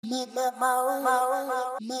Keep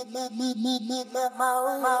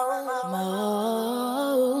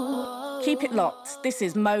it locked. This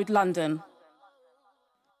is Mode London.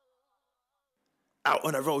 Out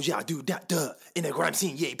on the road, yeah, I do that dirt. In the grime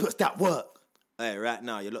scene, yeah, he puts that work. Hey, right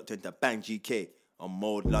now, you're locked into Bang GK on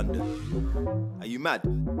Mode London. Are you mad?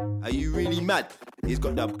 Are you really mad? He's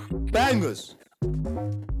got the bangers. Let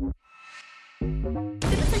me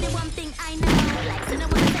tell you one thing I know. Like, so no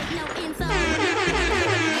one take no info.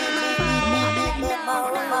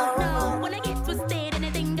 No. When I get twisted,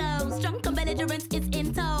 anything goes. Drunk on belligerence is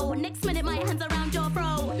in tow. Next minute, my hands around your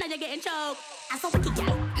throat. Now you're getting choked. I saw what you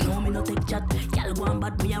gal. No, me no take chat. Gal go on,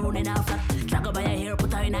 but me a running out flat. Drag her by her hair,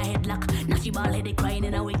 put her in a headlock. Now she ball headed crying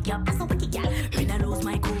in a wig cap. I saw what you gal. Me no lose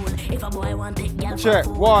my cool. If a boy want take gal. Check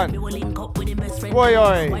one. Oi,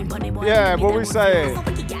 oi. Yeah, what we saying?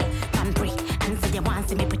 You want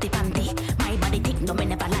see me pretty panty. My body thick, no me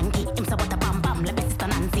never lanky. Him say what a bam bam, like my sister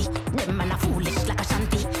Nancy. Them man a foolish like a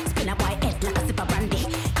shanty. Spin a boy head like a sip of brandy.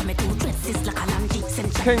 Come me two dreads is like a lanty.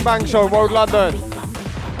 King Bang Show, World London.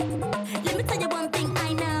 Let me tell you one thing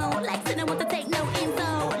I know. Like say they want to take no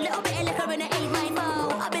info. Little bit of liquor and it ain't my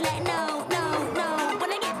fault. I'll be like no.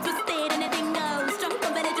 When I get twisted anything goes. Drunk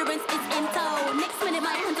on belligerence is in tow. Next minute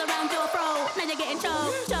my hands around your throat. Now you're getting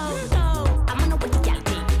choked. I'm on a wicked gal.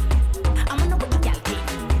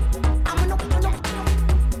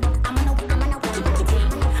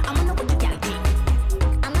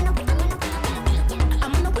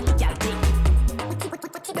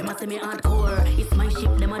 Me hardcore, it's my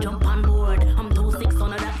ship, them a jump on board. I'm 2-6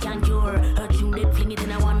 on that can cure. Her tune did fling it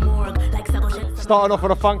in a one morgue. Like Sago Shell. Starting off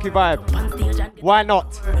with a funky vibe. Why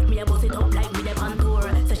not? Me a bust it up like me the contour.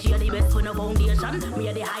 So she a the best for no foundation. Me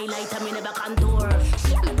a the highlighter, me never contour.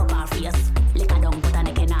 She a make up her face. Lick a down, put a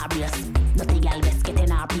neck in her brace. Dirty gal best get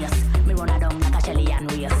in her place. Me run her down like a Shelly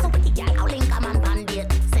and race. So pretty gal, how link a man pan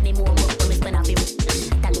date. Send him home up to me spend a few.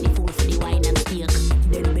 Tell the fool for the wine and steak.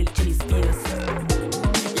 Then milk to his face.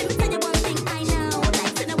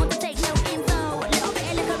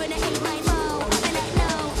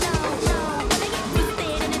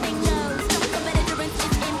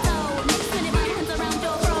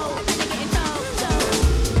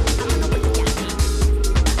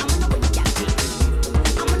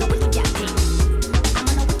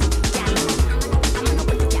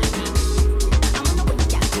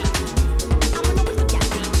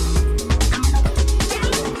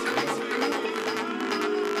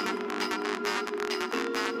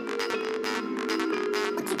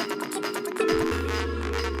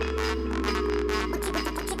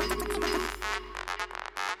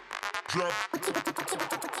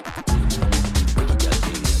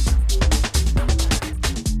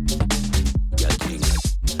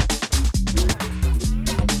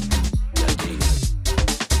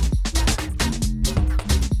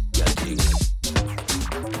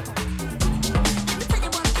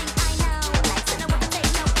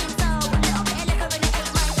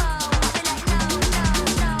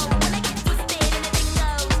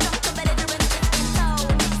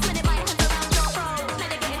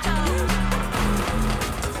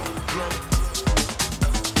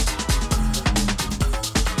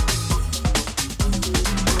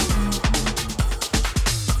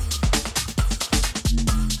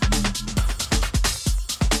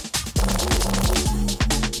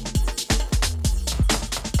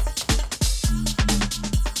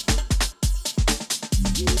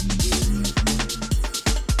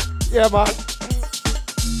 Yeah, man.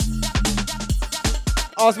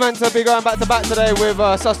 I was meant to be going back to back today with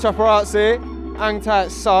Sustrapperazzi, Hang Tight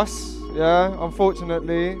Sus. Yeah,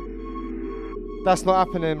 unfortunately, that's not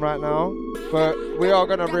happening right now. But we are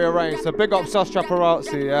going to rearrange. So big up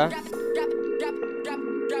Sustrapperazzi, yeah?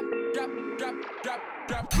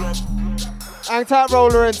 Hang Tight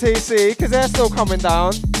Roller and TC, because they're still coming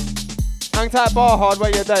down. Hang Tight Bar Hard,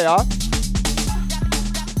 where you're there.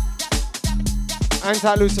 Hang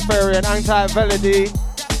Tight Luciferian, Hang Tight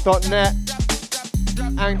Velody.net,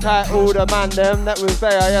 Hang Tight all the man them that was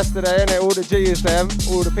there yesterday, innit? All the G's them,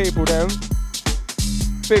 all the people them.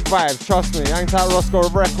 Big vibes, trust me. Hang Tight Roscoe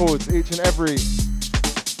of Records, each and every.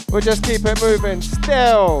 We'll just keep it moving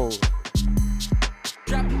still.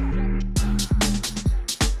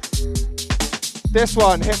 This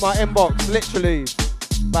one hit my inbox literally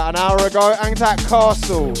about an hour ago. Hang Tight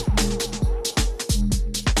Castle.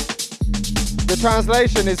 The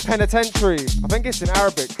translation is penitentiary. I think it's in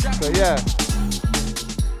Arabic, so yeah.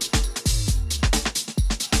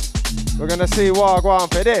 We're gonna see what I go on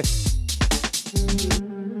for this.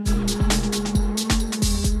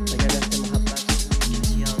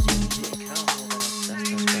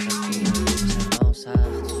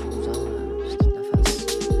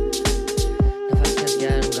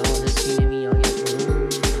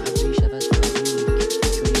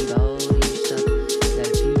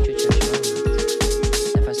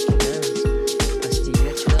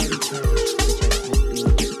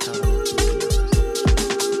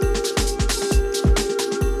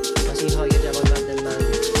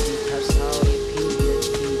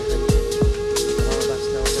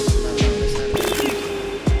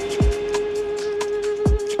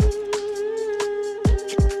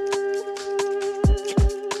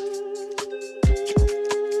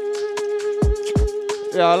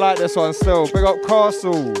 Yeah, I like this one still. Big up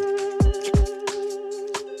Castle.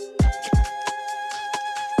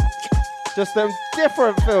 Just them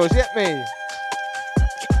different feels, get me?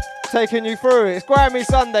 Taking you through it. It's grimy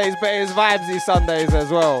Sundays, but it's vibesy Sundays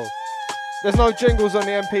as well. There's no jingles on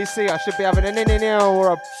the NPC. I should be having a nil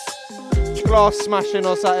or a glass smashing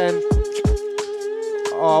or something.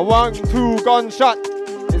 Oh, 1, 2, gunshot.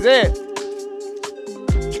 Is it?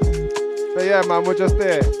 But yeah, man, we're just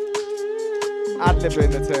there.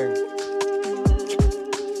 Ad-libbing the thing.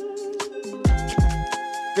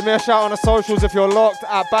 Give me a shout on the socials if you're locked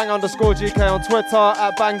at bang_GK on Twitter,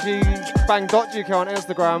 at bang.GK on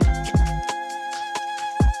Instagram.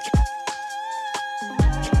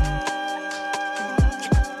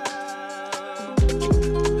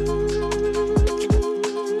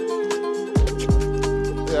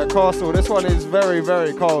 Yeah, Castle, this one is very,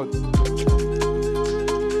 very cold.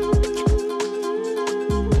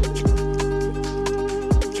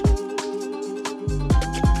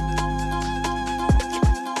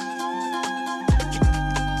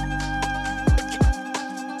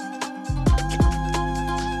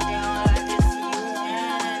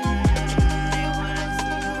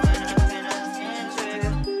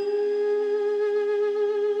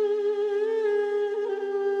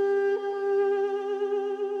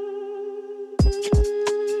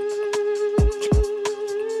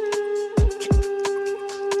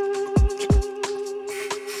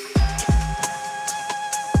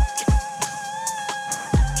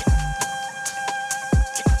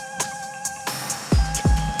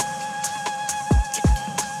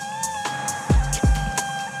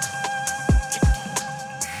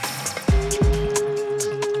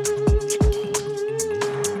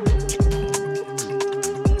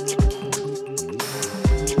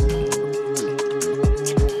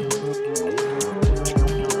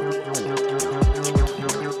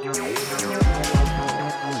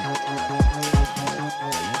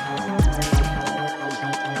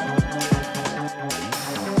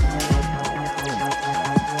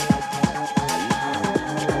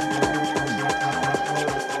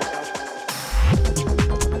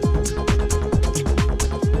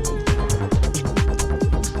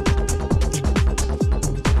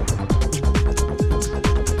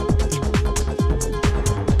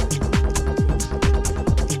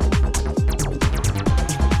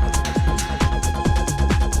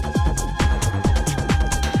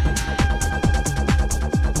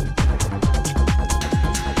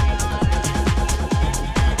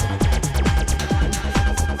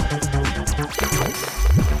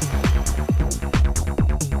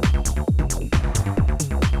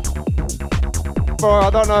 Bro, I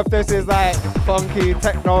don't know if this is like funky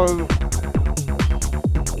techno,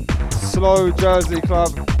 slow Jersey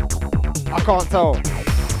club. I can't tell.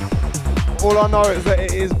 All I know is that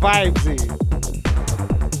it is vibesy.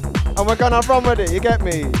 And we're gonna run with it, you get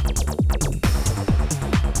me?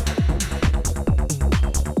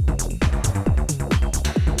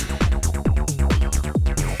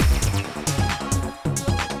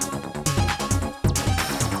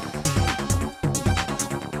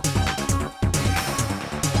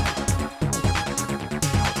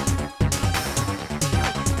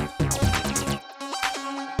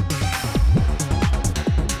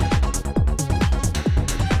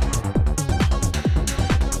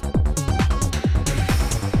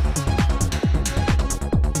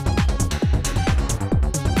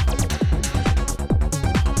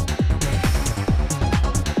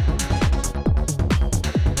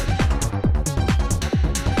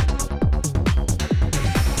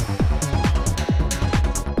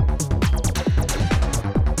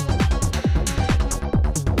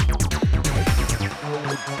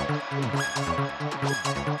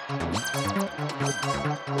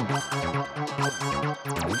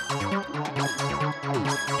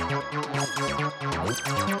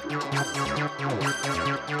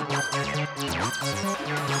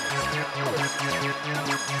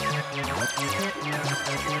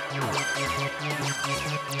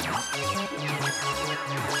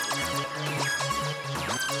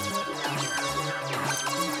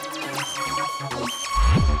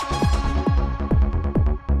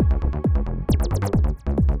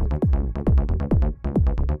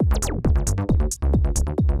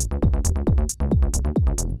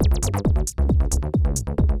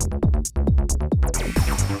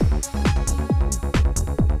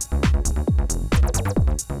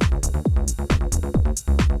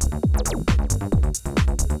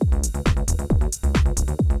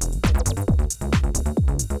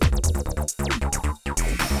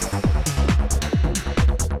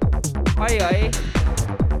 Aye.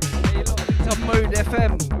 You're locked into Mood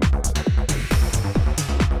FM.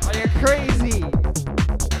 Are you crazy?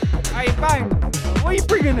 Hey, Bang, what are you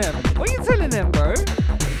bringing them? What are you telling them, bro?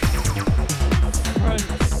 Front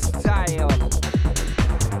style.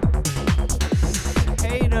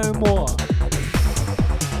 Say no more.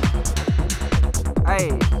 Hey,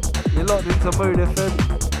 you're locked into Mode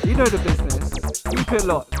FM. You know the business. Keep it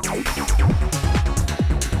locked.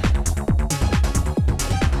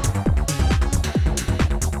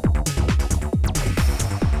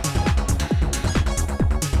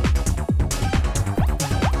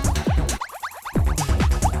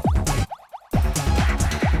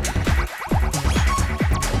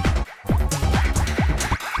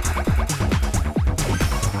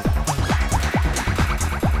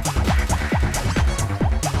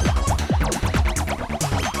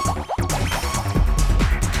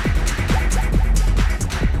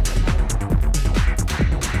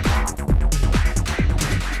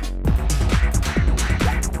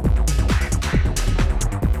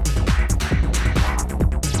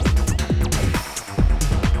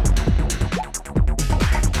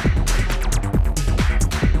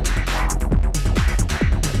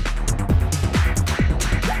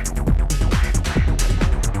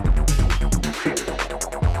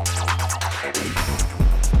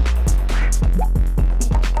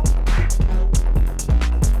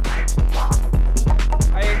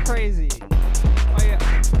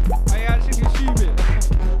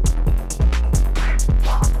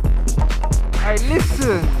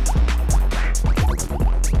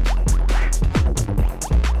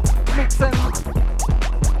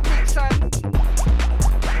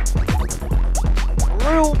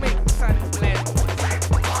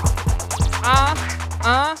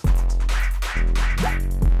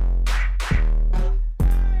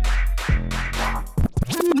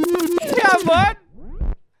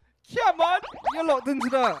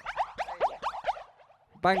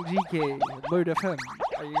 Bang GK, Mode FM.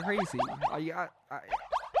 Are you crazy? Are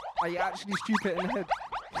you actually stupid in the head?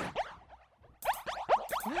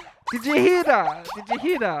 Did you hear that? Did you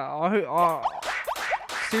hear that?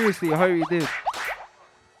 Seriously, I hope you did.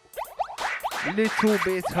 Little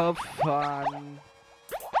bit of fun.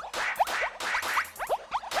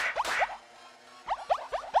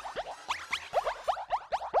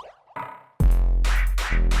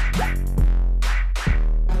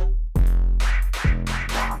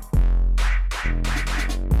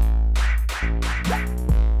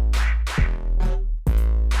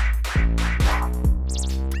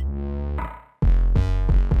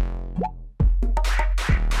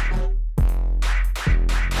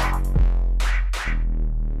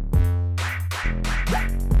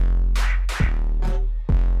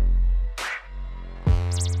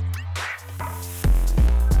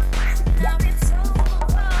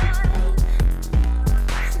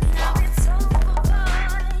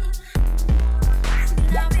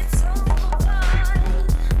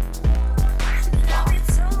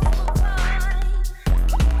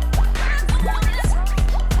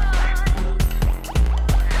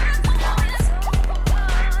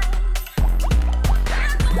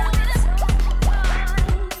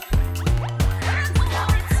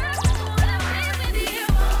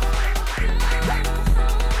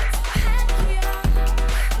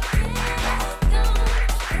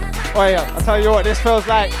 Oh yeah, I'll tell you what, this feels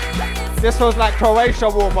like Croatia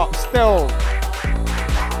warm-up still.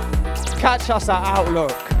 Catch us at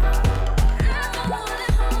Outlook.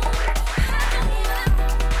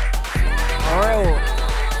 Real.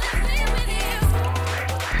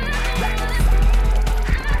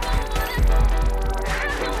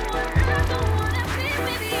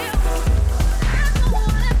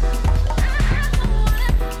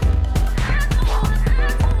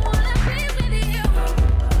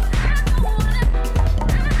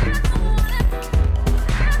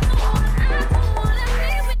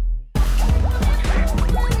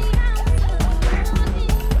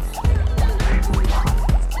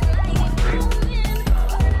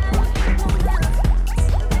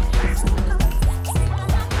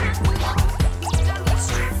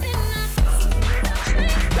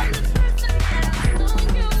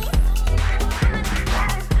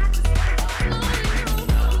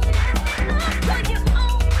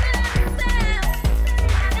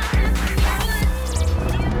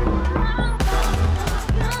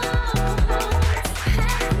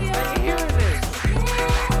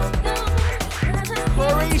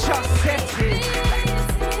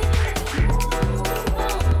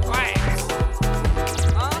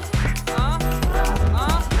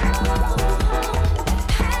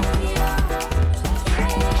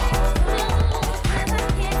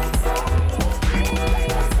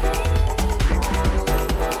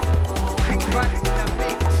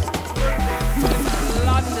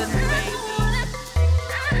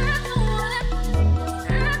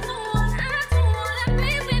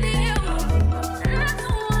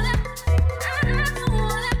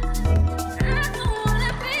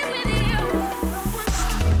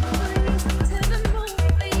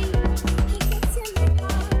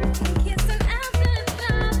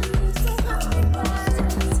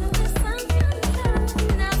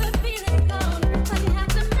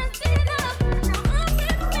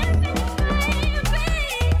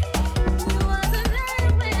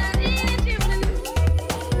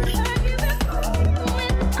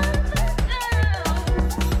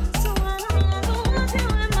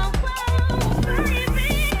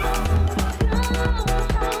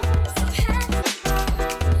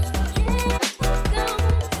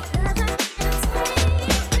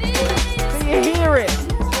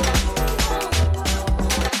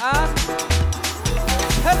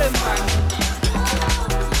 Tell him, man.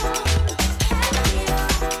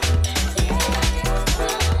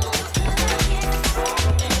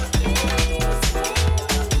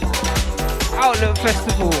 Outlook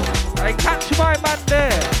Festival. I catch my man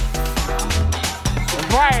there.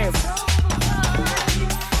 Vibe.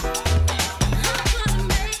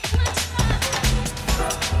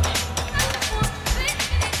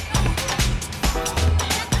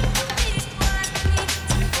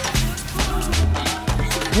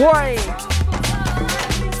 Why?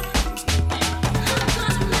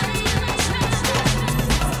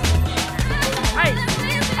 Hey,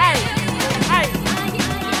 hey, hey.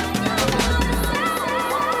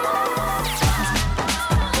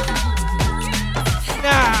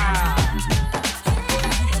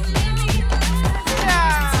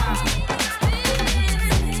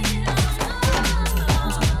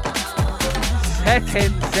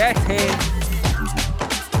 Setting.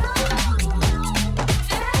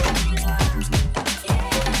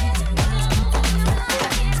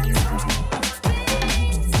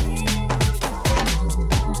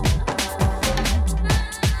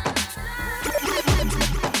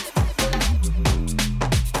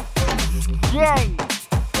 Yay!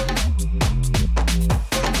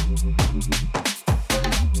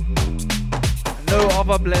 No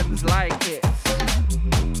other blends like it.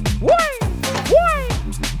 Why?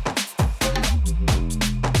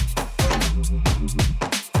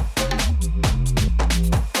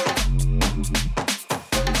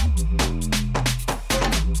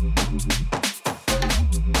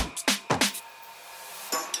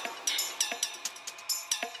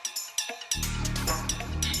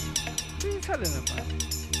 What are you telling him, man?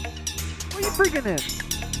 What are you bringing in?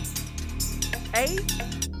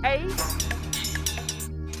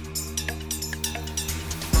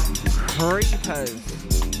 Creepers.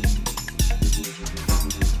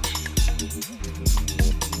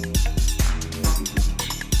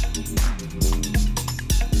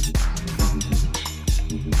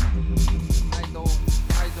 I know.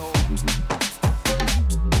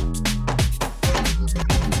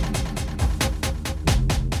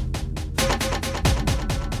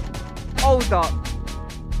 Hold up.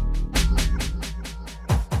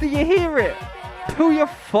 Do you hear it? Pull your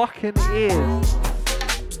fucking ears.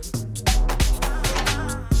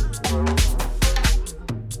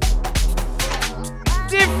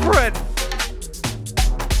 Different.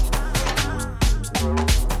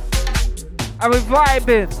 And we're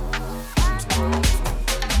vibing.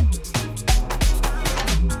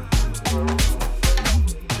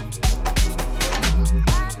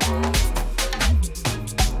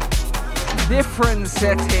 Different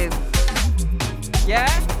settings. Yeah?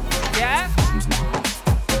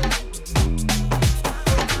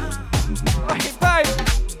 Okay, bye.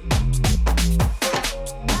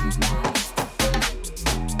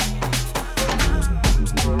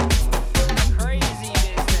 Crazy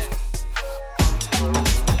business.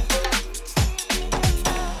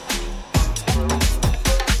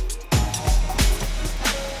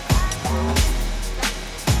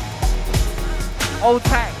 Old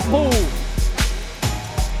tack, cool.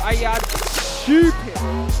 I am stupid.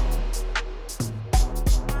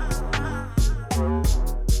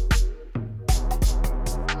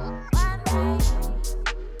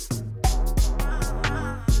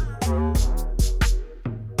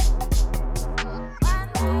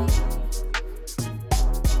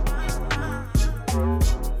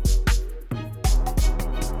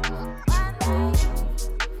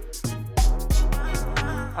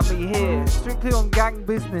 I mean here, strictly on gang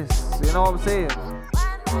business, you know what I'm saying?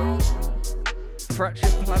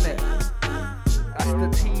 Fractured Planet, that's the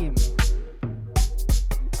team.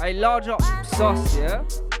 I large up sauce, yeah?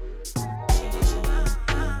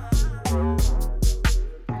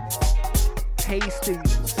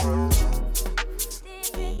 Hastings.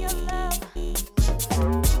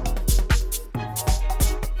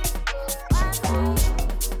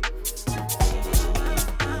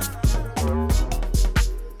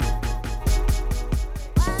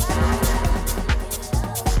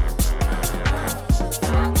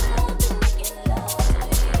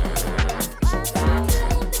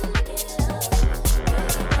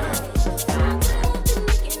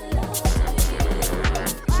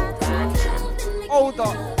 Hold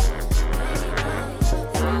up.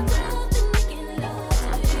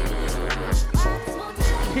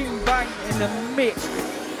 King Bang in the mix.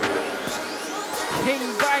 King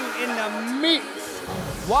Bang in the mix.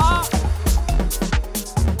 What?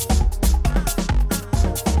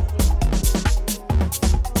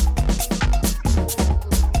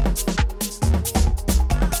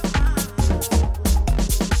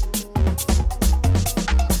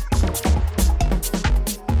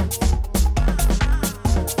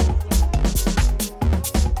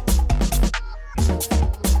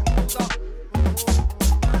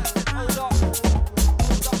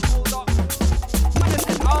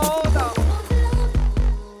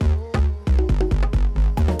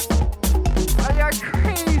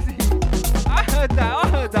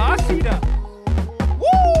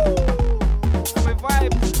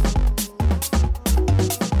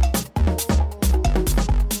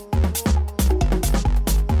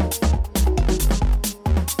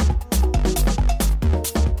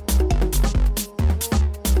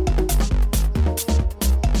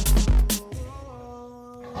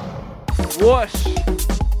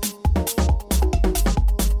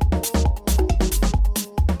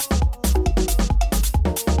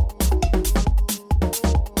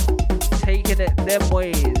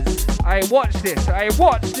 watch this. Hey,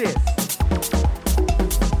 watch this.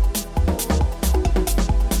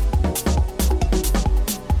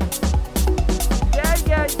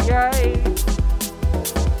 Yeah.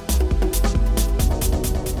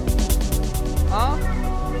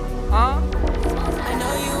 I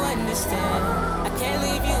know you understand. I can't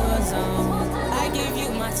leave you alone. I give you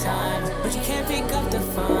my time, but you can't pick up the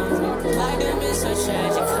phone. Why them been so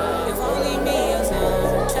tragic? If only me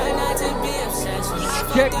alone. Try not to be obsessed.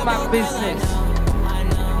 Check my business. I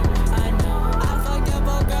know. I fucked up,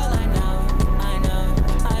 oh girl, I know.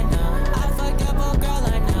 I fucked up, oh girl,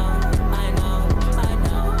 I know.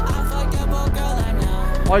 I fucked up, oh girl, I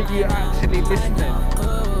know. Are you actually listening?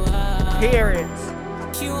 Hear it.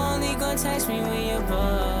 You only gon' text me when you're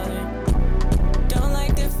bored. Don't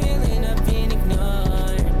like the feeling of being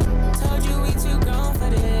ignored. Told you we too grown for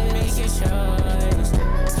this. Make your choice.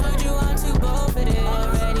 Told you I'm too bold for this.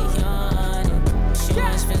 Already yawning. She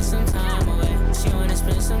wanna spend some time away. She wanna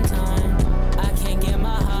spend some time. I can't get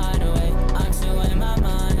my heart away. I'm too in my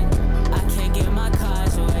mind. I can't get my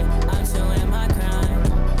cards away. I'm too in my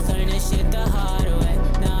grind. Learn this shit the hard way.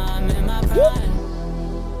 Now I'm in my prime.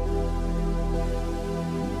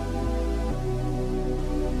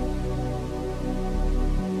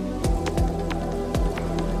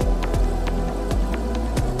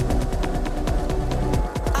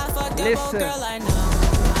 Listen.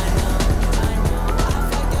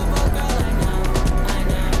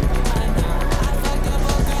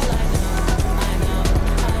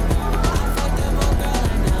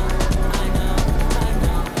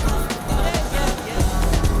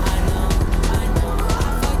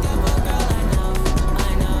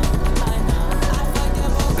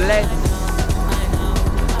 Blend.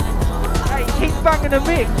 Hey, keep banging the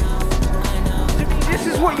mix. To me, this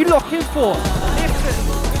is what you lock in for. Listen.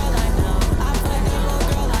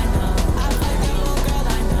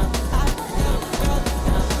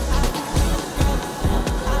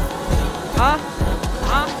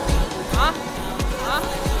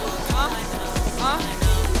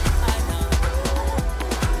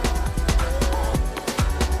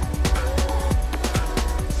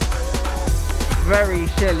 Very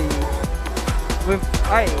Shelly. With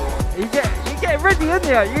hey, you get ready, aren't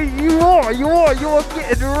you? You are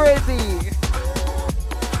getting ready.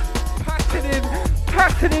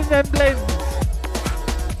 Packing in them blends.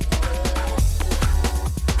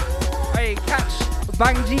 Hey, catch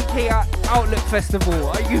Bang GK Outlet Festival.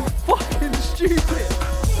 Are you fucking stupid?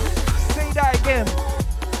 Say that again.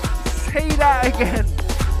 Say that again.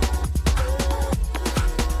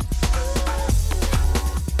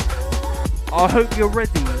 I hope you're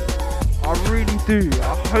ready. I really do.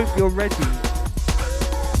 I hope you're ready.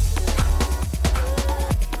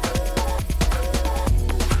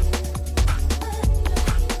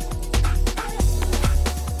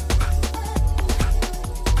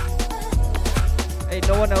 Ain't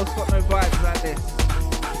no one else got no vibes like this.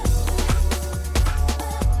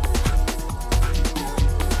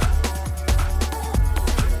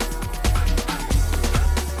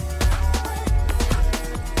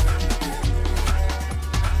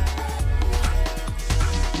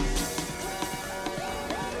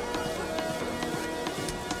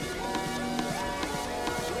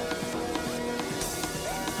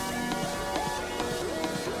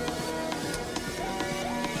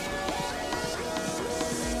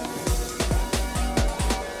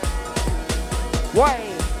 Why?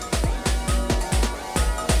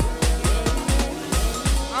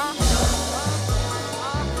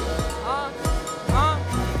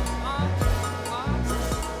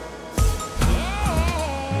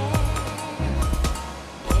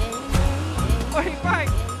 Wait, bang!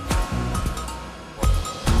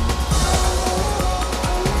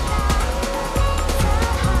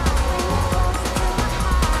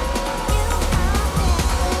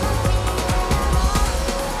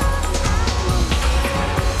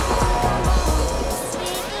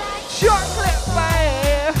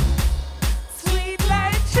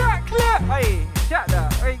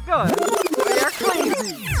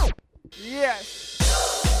 Yes.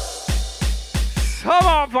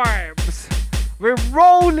 Summer vibes. We're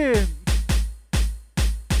rolling.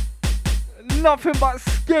 Nothing but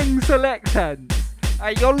skeng selections.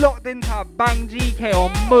 Hey, you're locked into Bang GK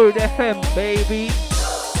on Mode FM, baby.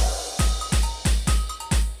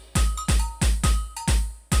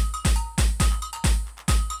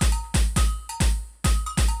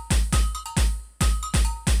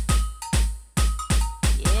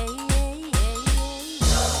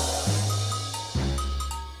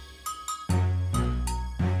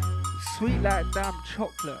 Sweet like damn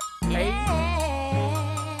chocolate, eh?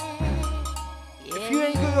 If you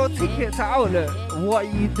ain't got your ticket to Outlet, what are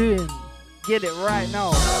you doing? Get it right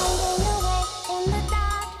now.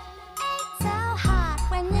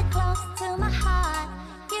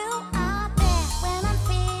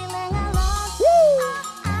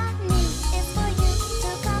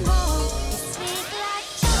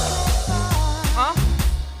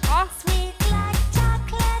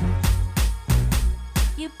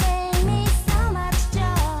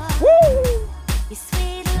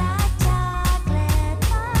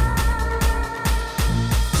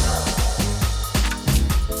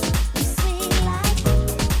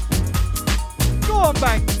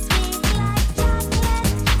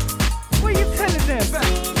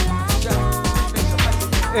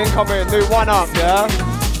 Incoming, new one up, yeah?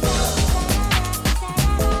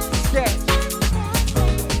 Yeah.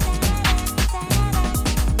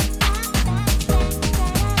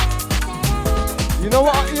 You know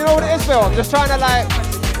what it is, Phil? I'm just trying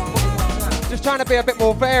to be a bit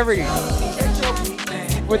more varied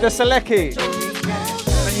with the Selecki.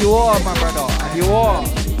 And you are, my brother, and you are.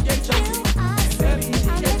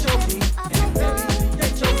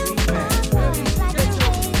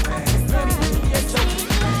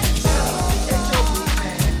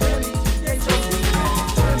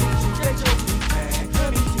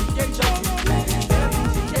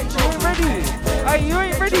 You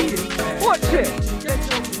ain't ready. Watch it.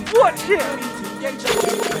 Watch it.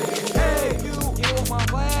 Hey, you on my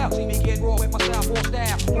cloud. See me get raw with myself, force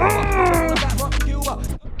down.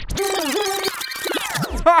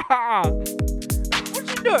 What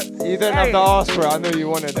you doing? You didn't have to ask for it. I knew you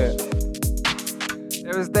wanted it.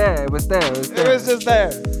 It was there. It was there. It was there. It was just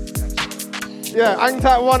there. Yeah, hang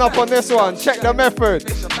tight one up on this one. Check the method.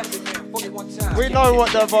 We know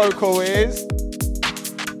what the vocal is.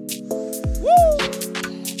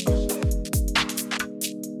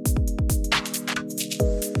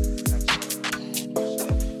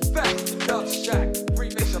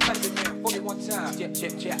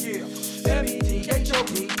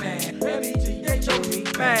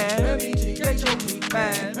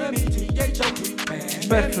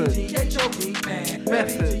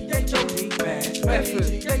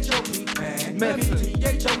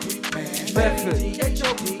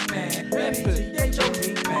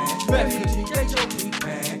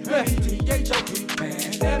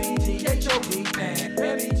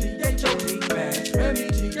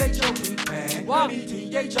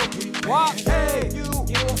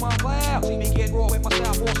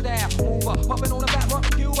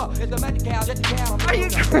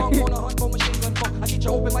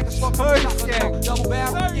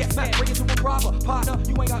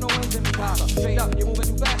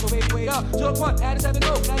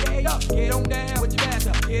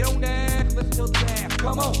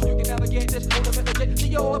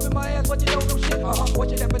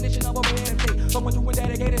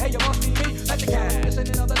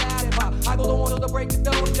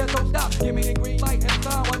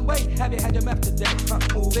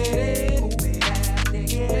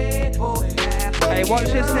 Hey, watch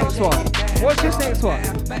this next one. Watch this next one.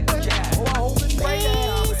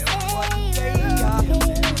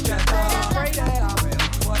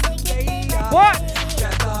 What?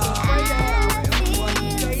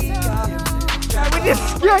 We're just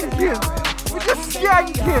skanking. We're just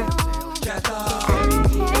skanking.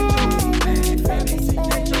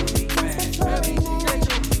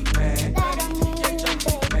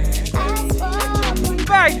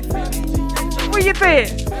 Bang! What you doing?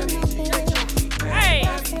 Hey!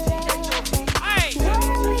 Hey!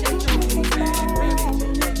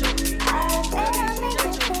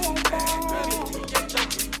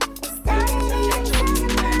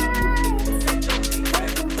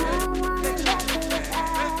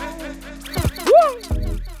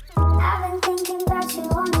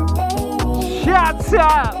 Shut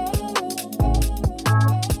up!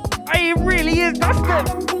 It really is. That's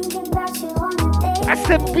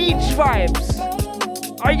the beach vibes.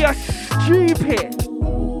 Are you stupid?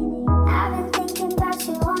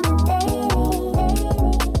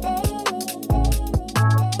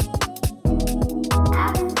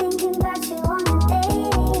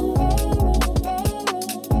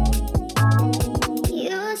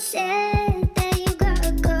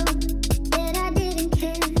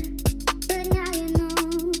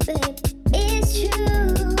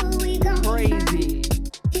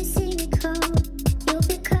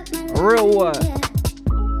 Real work.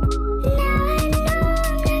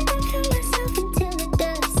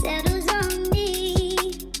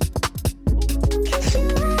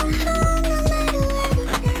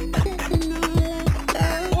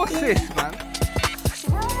 What's this, man?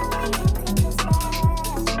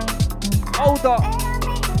 Hold up.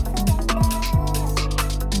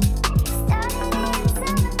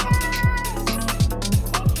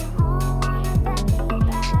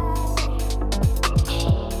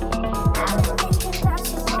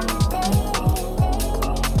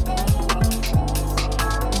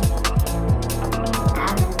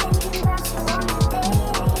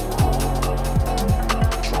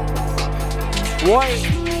 Why?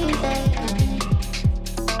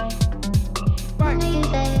 Bang!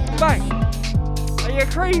 Bang! Are you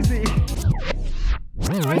crazy?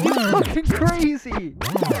 Are you fucking crazy?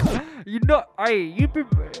 You're not. Hey, you've been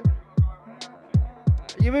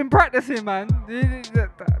practicing, man. That.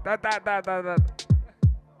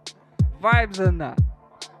 Vibes and that.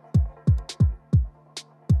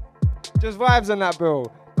 Just vibes and that,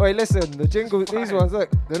 bro. Wait, listen, the jingles, these ones, look,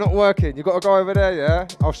 they're not working. You got to go over there, yeah?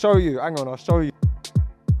 I'll show you. Hang on, I'll show you.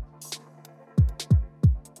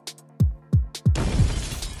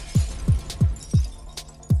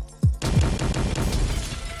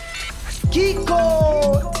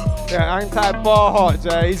 Kiko! Yeah, hang tight, bar hot,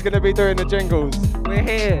 yeah? He's going to be doing the jingles. We're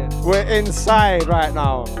here. We're inside right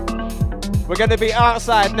now. We're going to be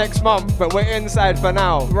outside next month, but we're inside for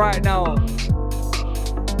now. Right now.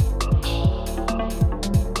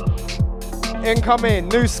 Incoming,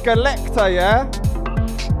 new Skellector, yeah?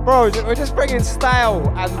 Bro, we're just bringing style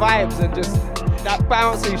and vibes and just that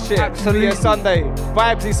bouncy shit. Absolutely. For your Sunday.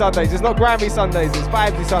 Vibesy Sundays. It's not Grammy Sundays, it's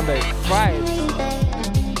Vibesy Sundays. Vibes.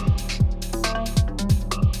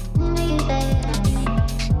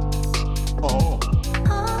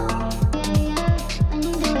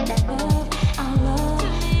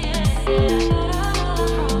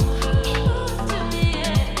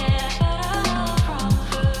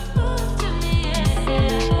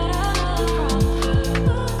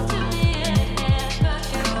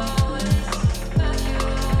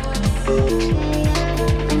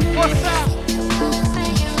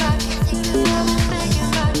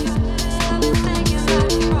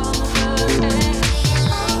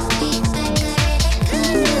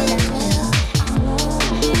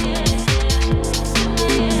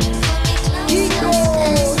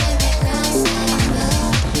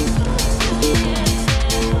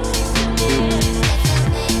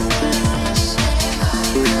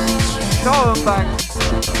 Show him back.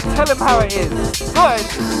 Tell him how it is. Go ahead.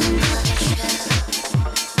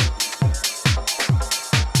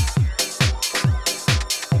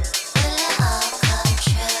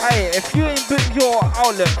 Hey, if you ain't booked your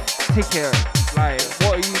outlet ticket, like,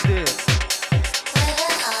 what are you doing?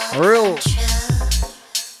 Real.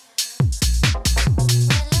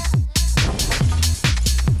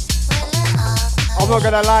 I'm not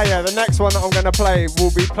gonna lie, yeah, the next one that I'm gonna play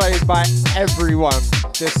will be played by everyone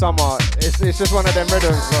this summer. It's just one of them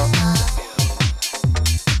rhythms, bro.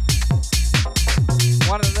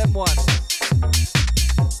 One of them ones.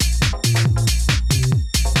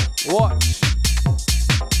 Watch.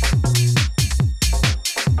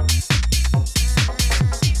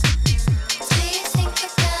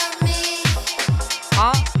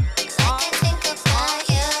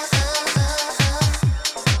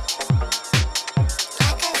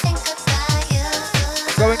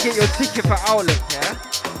 Go and get your ticket for Outlook, yeah?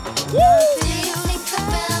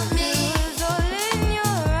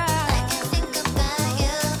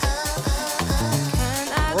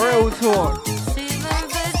 Real talk.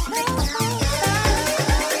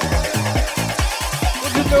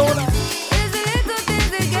 What you doing?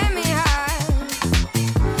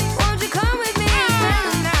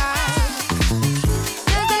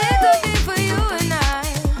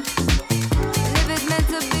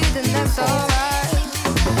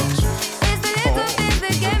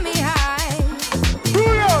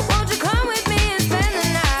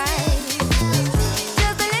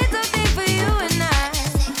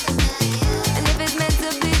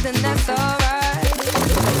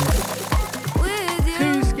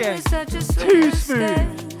 Too smooth.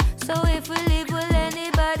 So if we leave, will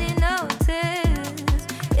anybody notice?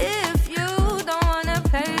 If you don't wanna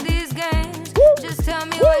play these games, just tell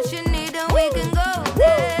me what you need and we can go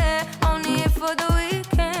there. Only if for the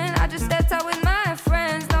weekend. I just stepped out with my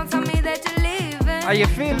friends. Don't tell me that you're leaving. Are you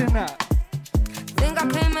feeling that? Think I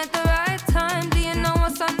came at the right time. Do you know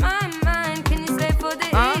what's on my mind? Can you stay for the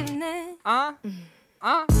evening?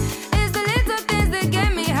 It's the little things that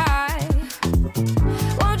get me high.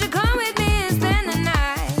 Won't you come with me and spend the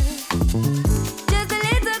night? Just a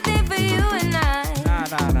little thing for you and I. Nah.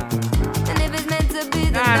 And if it's meant to be,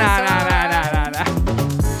 then that's alright.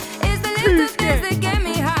 It's the little things that get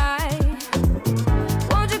me high.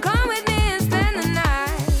 Won't you come with me and spend the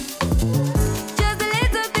night? Just a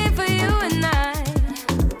little thing for you and I.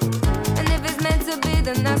 And if it's meant to be,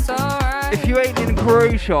 then that's alright. If you ain't in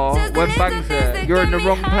Croatia when Bang's there, you're in the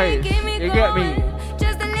wrong place. You get me?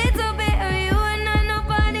 Just a little bit of you and I,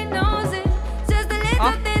 nobody knows it. Just a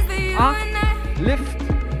little things for you and I.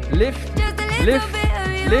 Lift. Just a little bit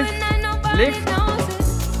of you and I, nobody knows it.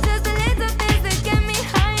 Just a little things that get me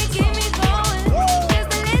high and keep me going. Just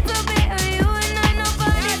a little bit of you and I,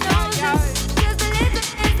 nobody knows it. Just a little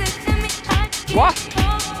things that get me high and keep me What?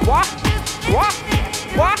 What? What?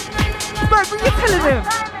 What? Bert, what are you telling him?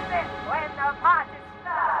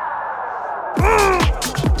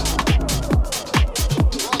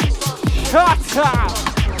 Shut up!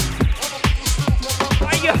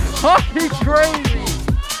 Are you fucking crazy?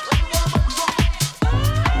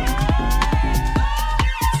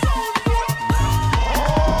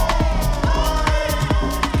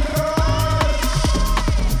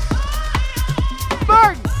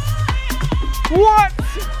 Bang! What?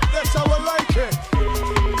 That's how I like it.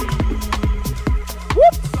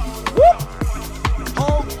 Whoop! Whoop!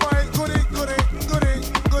 Oh my goody,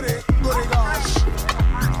 gosh.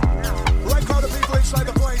 Right now the people inside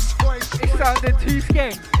the place. It sounded too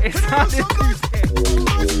skank. It sounded too skank.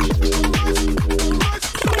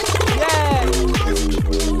 Yeah!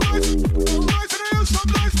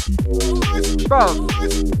 Bro.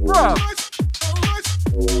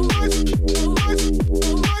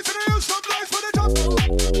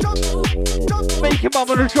 Make him up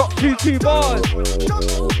on the drop 2 bars.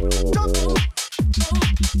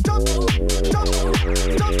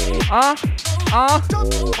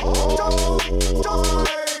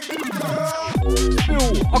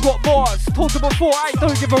 Spill, I got bars. Told them before, I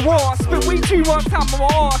don't give a raw. Spit way too much time on my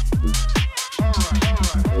ass.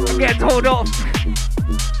 I'm getting told off.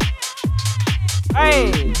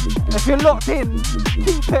 Hey, if you're locked in,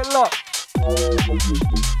 keep it locked.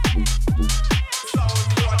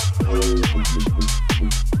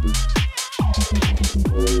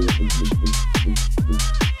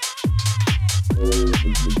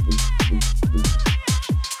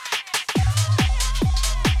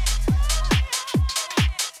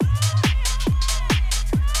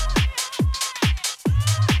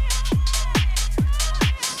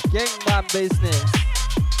 Gangman business.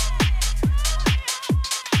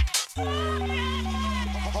 What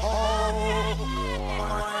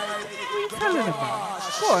are you telling him about?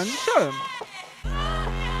 Go on, show him.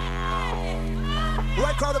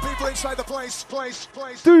 Right crowd of people inside the place.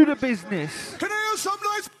 Do the business. Can I hear some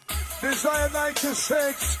noise? Desire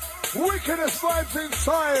 96. Wickedest vibes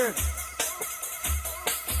inside.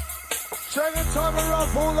 Second time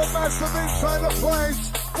around, all the massive inside the place.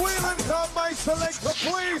 Wheel and come, my selector,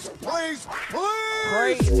 please.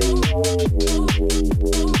 Crazy.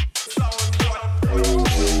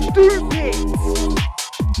 Stupid.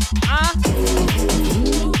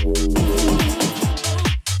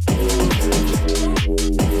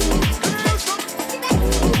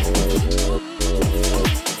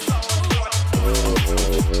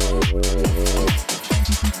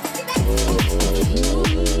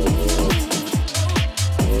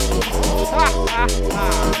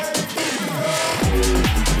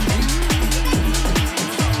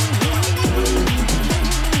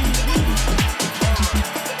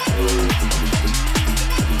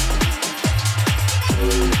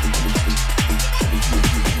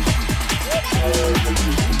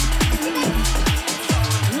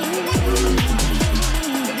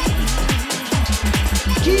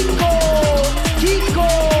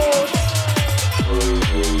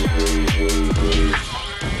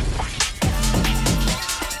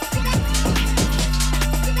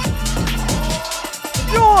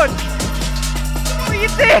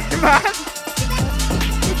 Man,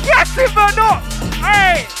 you get him or not?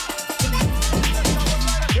 Hey!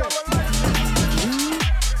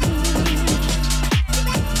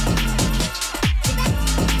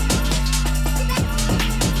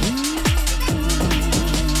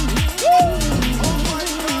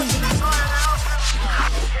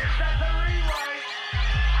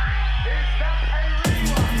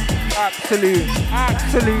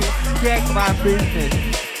 Absolute gangman business.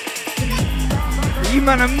 You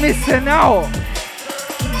man are missing out.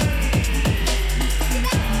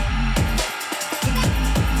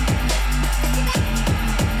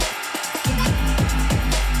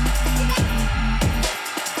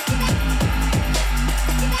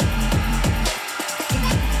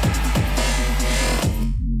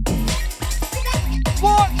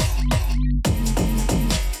 What?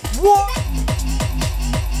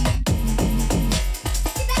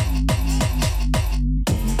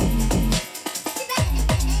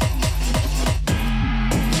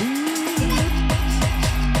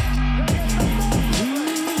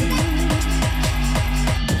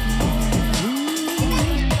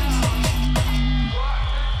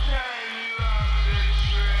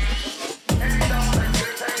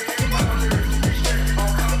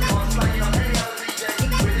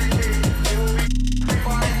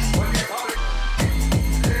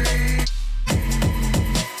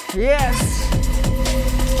 Yes.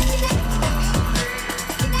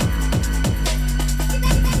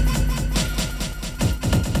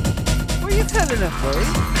 What are you telling telling us, boy.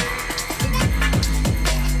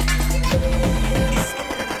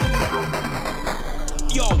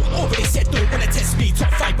 Yo, already said don't wanna test me.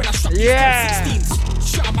 Top 5 when I struck these 16s.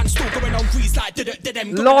 Shut man still going on grease like did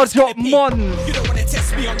them. Large up mon. You don't wanna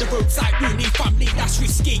test me on the roadside. We need family, that's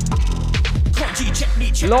risky.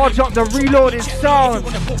 Large up the reloaded sound.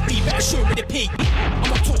 I'm not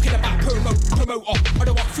talking about promoter. I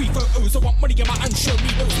don't want free photos. I want money in my hand. Show me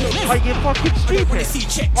those lows. Are you fucking stupid?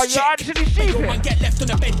 Are you actually stupid? Man get left on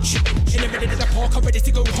the bench in the middle of the park. I'm ready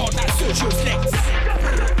to go hard like Sergio's legs.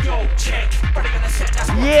 Yo, check.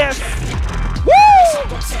 Yes. Woo!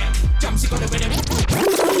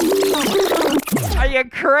 Are you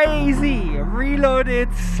crazy?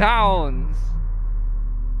 Reloaded sounds.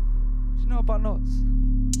 What do you know about knots?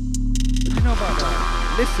 What do you know about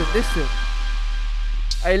that? Listen.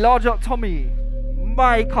 Hey, large up Tommy,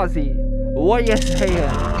 my cousin. What you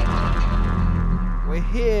saying? We're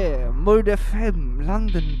here, Mode FM,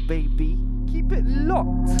 London, baby. Keep it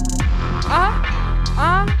locked.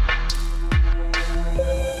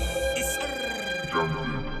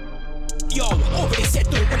 Yo, already said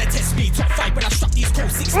don't wanna test me. Top 5 when I struck these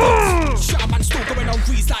cold 16s. Shut man still going on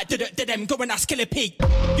grease like did them. Go and ask Killer Pig.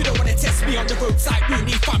 You don't wanna test me on the roadside. We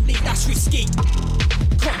need family, that's risky.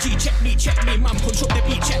 Crunchy, check me, man, punch up the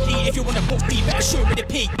beat, check me. If you wanna book me, better show me the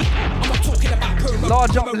pig. I'm not talking about promo.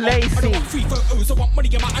 Large up Lacey. I don't want free photos, I want money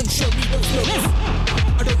in my hand, show me those lows.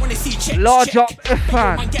 I don't wanna see check. Large up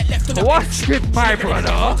Ifan. What's good, my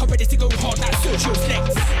brother? I'm ready to go hard like Sergio's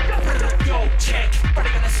legs. Yo, check.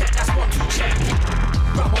 Brother gonna set, that's 1, 2, check.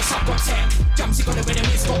 Ramos, I've got 10. Jamsy got a rhythm,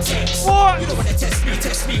 it's got 10. What? You don't wanna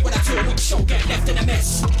test me when I turn up, show get left in a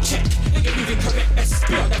mess. Check, nigga moving correct, best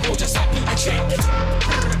be on the road, just like Peter check.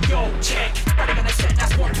 Yo, check, brother gonna set,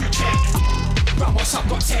 that's 1, 2, check. Ramos, I've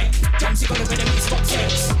got 10. Jamsy got a rhythm, it's got 10.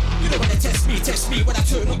 You don't wanna test me when I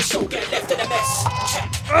turn up, show get left in a mess. Check.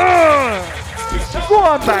 Go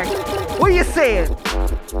on, bang. What are you saying?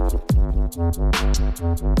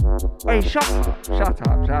 Hey, shut up.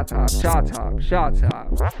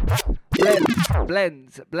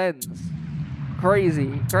 Blends.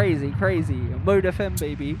 Crazy. Mode FM,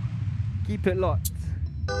 baby. Keep it locked.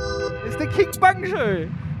 It's the King Bang Show.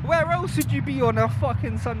 Where else would you be on a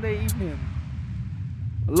fucking Sunday evening?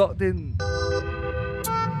 Locked in.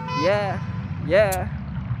 Yeah.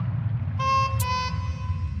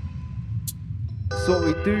 That's what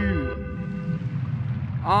we do.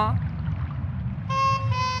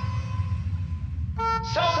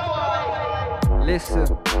 Listen.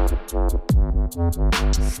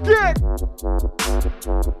 Stick.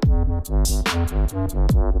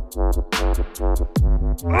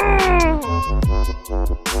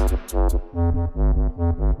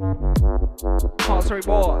 Heart rate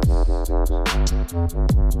boss.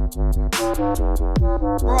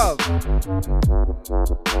 Bro.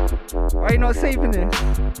 Why are you not saving this?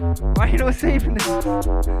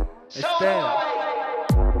 It's there.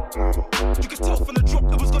 You could tell from the drop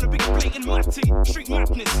there was gonna be a blatant matting. Street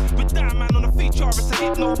madness with that man on a feature, it's a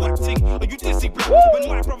hit, no acting. Are you dizzy, black? When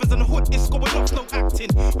my brother's in the hood, it's going off, no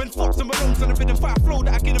acting. When Fox and Malone's on the rhythm fire flow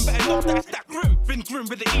that I get him better know that it's that grim. Been grim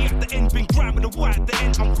with the E at the end, been grind with the Y at the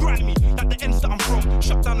end. I'm grimy, like the ends that I'm from.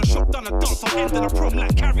 Shut down a shop, done a dance, I'm ending a prom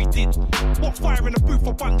like Carrie did. What fire in the booth,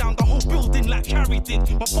 I run down the whole building like Carrie did.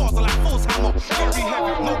 My bars are like Force Hammer, very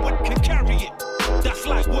heavy, no one can carry it. That's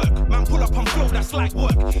like work, man, pull up and flow, that's like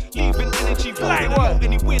work. Leaving energy like work.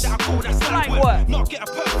 Anywhere that I go, that's like work. Not get a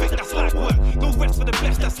perfect, that's like work. No rest for the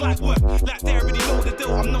best, that's like work. Like they already know the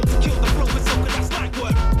deal, I'm known to kill the flow with soca, that's like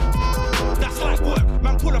work. That's like work,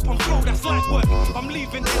 man, pull up and flow, that's like work. I'm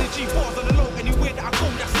leaving energy bars on the low, anywhere that I go,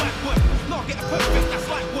 that's like work. Not get a perfect, that's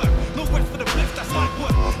like work. No rest for the best, that's like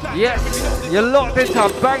work. Like yes, you're locked into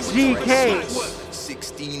Bank GK.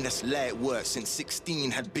 16, that's light work. Since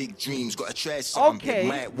 16, had big dreams. Got a trash something big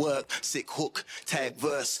might work. Sick hook, tag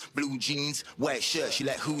verse, blue jeans, white shirt. She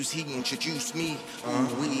like, who's he? Introduce me.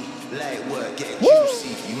 We light work, get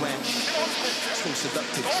juicy. You man, so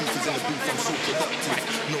seductive. Truth is in the booth, I'm so productive.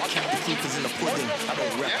 No cap, the proof is in the pudding. I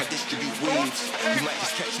don't rap, I distribute waves. You might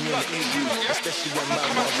just catch me on the interview, especially when man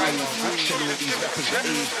on rave. Telling all these rappers to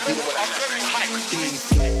aid. You know what I have?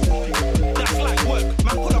 That's like work,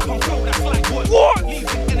 man, pull up and flow, that's like work. What?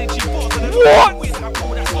 Leaving energy bars on the what? Way that I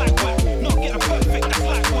go, that's like work. Not get a perfect, that's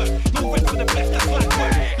like work. No rest for the best, that's like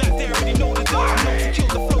work. Like they already know the deal, I'm known to kill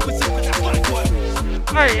the flow with soca, that's like work.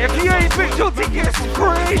 Hey, if you ain't booked your tickets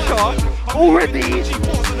for Asia already,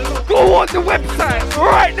 go on the website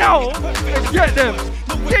right now and get them.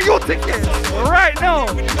 Get your tickets right now.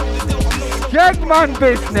 Gangman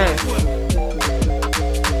business.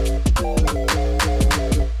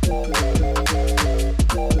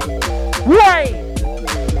 Why?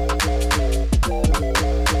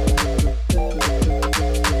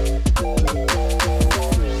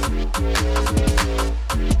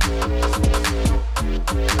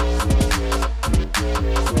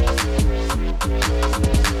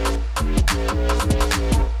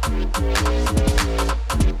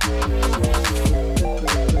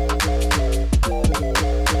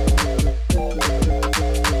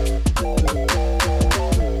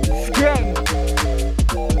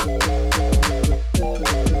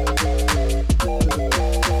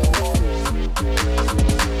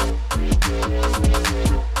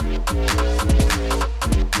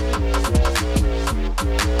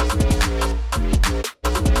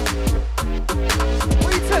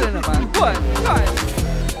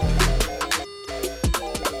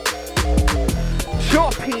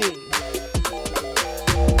 Choppy.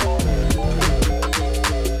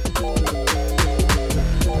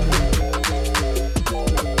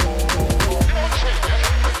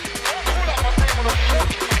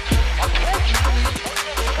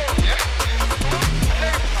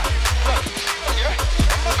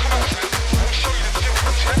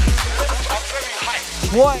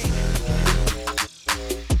 What?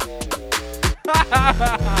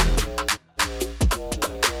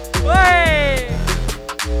 Hey!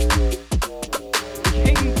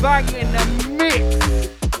 King Bang in the mix.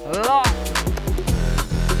 Lot.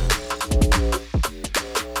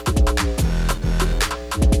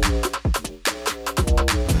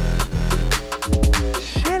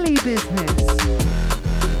 Shelly business.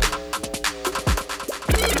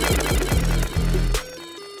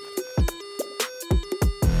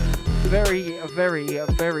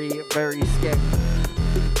 Very scary.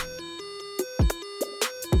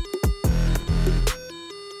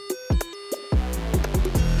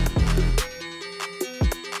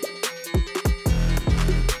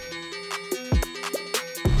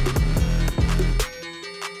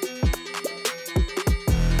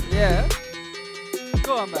 Yeah.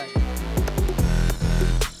 Go on, mate.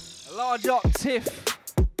 Large up Tiff.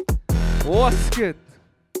 What's good?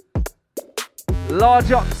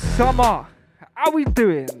 Large up Summer. How we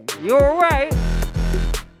doing? You alright?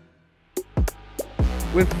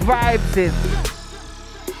 With vibes in.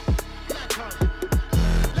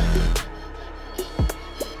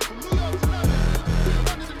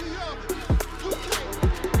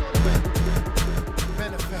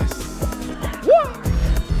 What?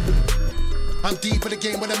 I'm deep in the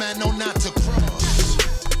game with a man know not to cross.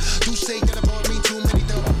 Do say that about me too many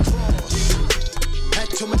double cross. Had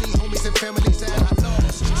too many homies and families that I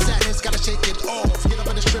lost. Sadness gotta shake it off. Get up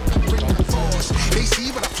in the strip and bring the force. They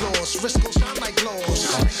see what I floss. Risk goes shine like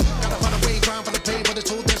gloss. Gotta find a way, grind for the pay, but the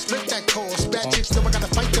tool then split that course. Bad chicks know I gotta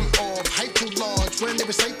fight them off. Hype too large when they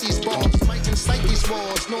recite these bars. Might incite these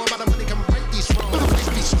wars. Know about the money, come right these wrongs. Nice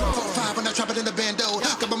be strong. 5 when I trap it in the bando.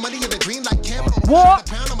 Got my money in the green like Cambo. What?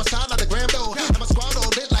 Pound on my side like the Grambo. I'm a squad all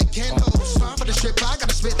lit like candles. Star for the strip, I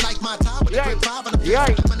gotta spit like my top with the grip 5 on the pitch.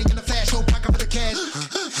 Money in the flash, whole pocket for the cash.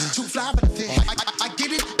 Too fly for the fish. I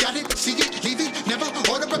get it, got it, see it, leave it, never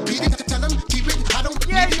order, repeat it. Tell them, keep it, I don't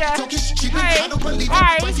need it. Talk it, cheap it, I don't believe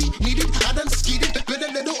it. Wifey, need it, I done skied it. Build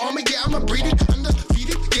a little army, yeah, I'ma breed it.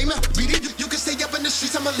 Undefeated, game, I beat it. You can stay up in the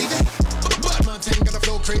streets, I'ma leave it. But Montaigne, gotta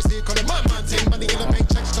flow crazy, call it Mud Montaigne. Money in the bank,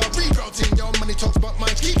 checks start rerouting. Your money talks about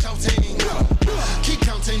mine, keep counting. Keep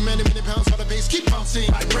counting, many pounds for the base, keep bouncing.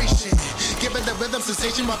 Vibration, giving the rhythm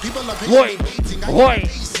sensation while people are patiently waiting.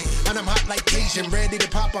 And I'm hot like Cajun, ready to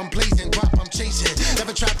pop, I'm blazing, drop, I'm chasing.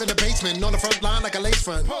 Never trapped in the basement, on the front line like a lace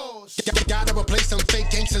front. Gotta replace some fake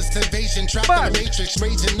gangsters to invasion. Trapped in the matrix,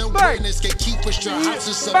 raging, no greatness. Gatekeep with your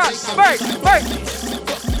houses, so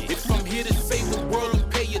If I'm here to save the world and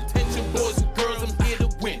pay attention, boys and girls, I'm here to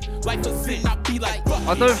win. Life is sin, I be like,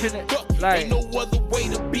 I don't think it, like, no other way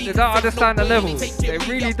to be. They don't understand the levels. They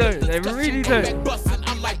really don't. They really don't.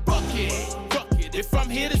 I'm like, bucket. If I'm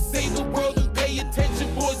here to save the world and pay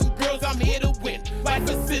attention, boys and girls, I'm here to win. Life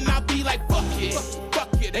is sin, I be like, fuck it.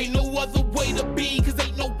 Ain't no other way to be, cause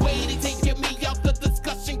ain't no way they take me out the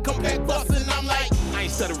discussion. Come back bustin', I'm like, I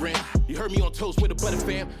ain't stuttering. You heard me on Toast with a butter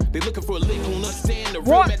fam. They looking for a lick, who understand the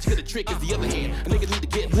real magic of the trick is the other hand. A nigga need to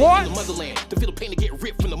get lit in the motherland. To feel the pain to get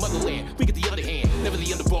ripped from the motherland. We get the other hand, never the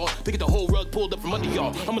underball. They get the whole rug pulled up from under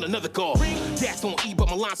y'all. I'm on another call. Gas on E, but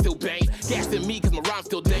my line still bangs. Gas in me, cause my rhyme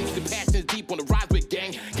still dangs. The passion is deep on the rise with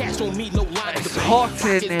gang. Cash on me, no line in the bank. Hot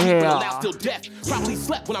in here. Still death. Probably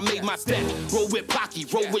slept when I made my step. Roll with Pocky,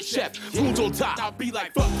 roll with Chef. Wounds on top, I'll be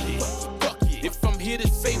like, fuck it. If I'm here to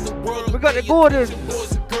save the world, we got the Gordon.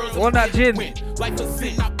 On that gin.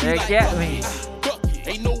 Yeah, get me.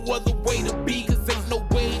 Ain't no other way to be, cause ain't no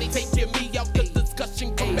way they taking me out the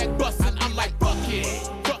discussion. Come back bustin', I'm like, fuck it.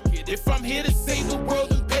 If I'm here to save the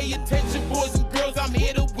world and pay attention, boys and girls, I'm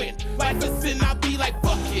here to win. Life is sin, I'll be like,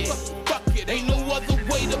 fuck it. Ain't no other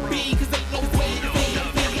way to be, cause ain't no way to be.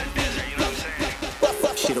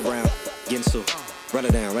 Shit around, Ginsu. Run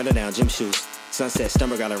it down, gym shoes. Sunset,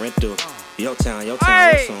 Stumber got a rent through. Yo town, real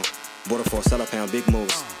soon. Border force, sell a pound, big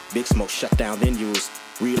moves. Big smoke, shut down, then use.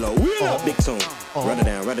 Reload, big tune. Run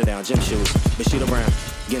it down, gym shoes. Machine around,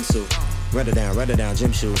 Ginsu. Run it down,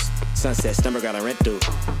 gym shoes. Sunset, Stumber got a rent through.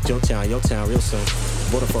 Yo town, real soon.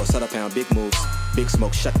 Border force, sell a pound, big moves. Big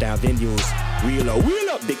smoke, shut down, then use. Reload,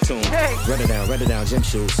 big tune. Run it down, gym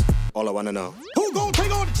shoes. All I wanna know. Who gon'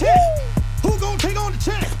 take on the champ? Who gon' take on the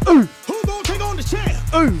champ? Who gon' take on the champ?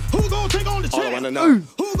 Who gon' take on the champ? All I wanna know.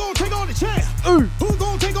 Who gon' take on the champ? Who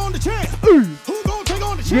gon' take on the champ? Who gon' take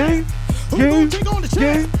on the champ? Who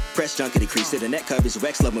Press junkety crease to the net coverage,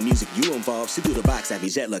 Rex love my music, you involved. See through the box, I be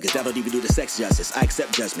jet luggers, that'll even do the sex justice. I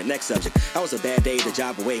accept judgment, next subject. I was a bad day, the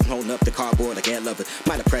job away, holding up the cardboard like ad lover.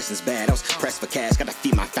 My depression's bad, I was pressed for cash, gotta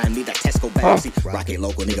feed my family like Tesco bags. See, rock ain't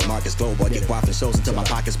local, nigga, Marcus Global. I get quaffing shows until my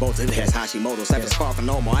pockets bolted. It has Hashimoto's, heaven's far from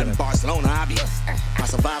normal. I'm in Barcelona, I be my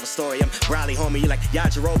survival story. I'm Riley, homie, you like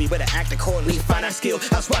Yajirobe, better act accordingly, find that skill.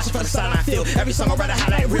 I was watching from the side, I feel every song I write, I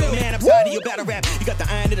highlight real. Man, I'm tired of your battle rap. You got the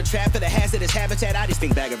iron in the trap for the hazard, it's habitat. I just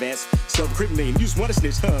think bag of ants. Self-criminating, you just wanna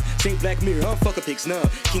snitch, huh? Saint Black Mirror, I'm fuck a pig snub.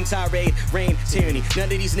 King Tirade, Rain, Tyranny. None of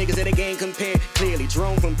these niggas at the game compare. Clearly,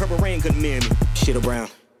 Jerome from Purple Rain couldn't mirror me. Shit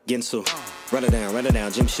around, Ginsu. Run it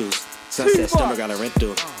down, gym shoes. Sunset, stomach gotta rent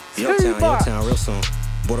through. Yo town, real soon.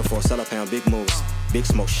 Border for seller pound, big moves. Big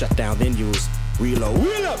smoke, shut down venues. Reload,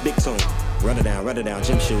 wheel up, big tune. Run it down,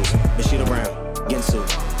 gym shoes. Machine around, Ginsu.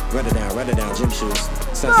 Run it down, gym shoes.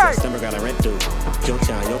 Sunset, stomach gotta rent through. Yo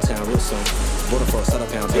town, real soon. Border for seller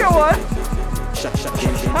pound, big Shut,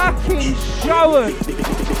 fucking show him.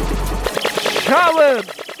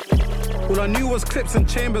 All I knew was clips and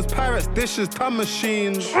chambers, pirates, dishes, time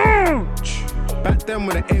machines. Back then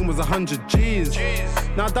when the aim was 100 G's.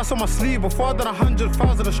 Now that's on my sleeve. Before I done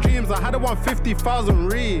 100,000 of streams, I had a 150,000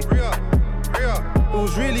 re. It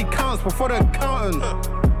was really counts before the accountant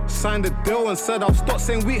signed the deal and said I'll stop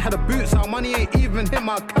saying we had the boots. Our money ain't even hit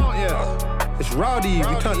my account yet. It's rowdy.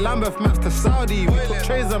 We turned Lambeth Max to Saudi. We put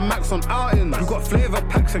trays and Max on outings. We got flavour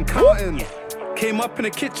packs and counting. Came up in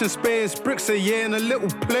the kitchen space, bricks a year in a little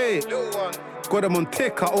plate. Got them on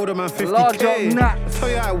tick, I owe them man 50K. Large up nuts, tell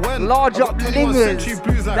you how it went. Large up lingers,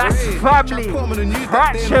 like that's Ray. family,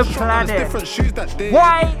 fracture planet. Different shoes that day.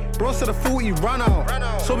 Why? Bro said the 40 ran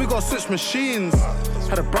out, so we got switch machines.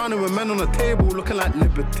 Had a brownie with men on the table looking like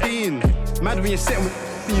libertine. Mad when you're sitting with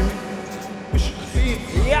you.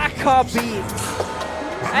 Yakka beats.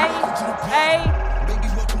 Hey. Baby,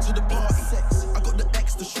 welcome to the party. I got the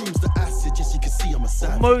extra shrooms, the acid, just you can see I'm a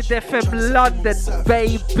savage. Mode FM London,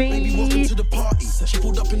 baby. Baby, welcome to the party. She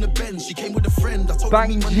pulled up in the Benz, she came with a friend. I told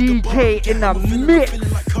Bang GK in the mix.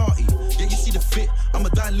 Yeah, you see the fit, I'm a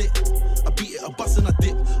dilate. I beat it, I bust and I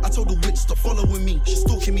dip. I told the witch, stop following me. She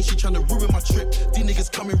stalking me, she trying to ruin my trip. These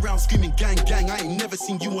niggas coming round screaming gang, gang. I ain't never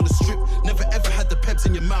seen you on the strip. Never ever had the peps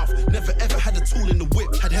in your mouth. Never ever had a tool in the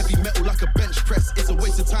whip. Had heavy metal like a bench press. It's a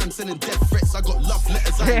waste of time sending death threats. I got love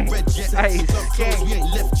letters, I ain't read yet. Love clothes, we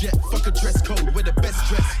ain't left yet. Fuck a dress code, we're the best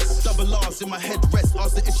dress. Double R's in my headrest.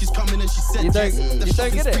 Asked her if she's coming and she said yes. The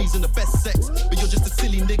shopping sprees and the best sex. But you're just a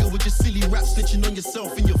silly nigga with your silly rap snitching on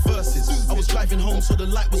yourself in your verses. I was driving home so the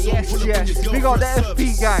light was on. Yes, we got the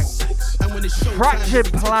FP gang.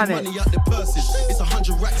 Fractured planet. It's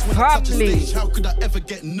 100 racks when I touch a Family. stage. How could I ever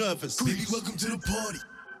get nervous? Baby, welcome to the party.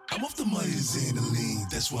 I'm off the money to Xandaline.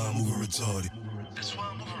 That's why I'm moving retarded.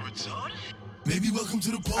 Baby, welcome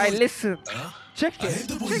to the party. Hey, listen. Check I it. hit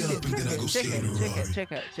the boy up and then I go skate in the Rari.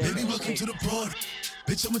 Check it. Baby, welcome to the party.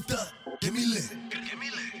 Bitch, I'm a thot. Get me lit.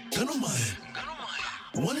 Gun on my head.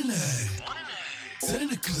 1 and a half. 10 in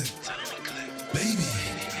the clip. Baby,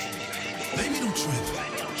 don't trip.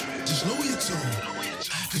 Just lower your tone.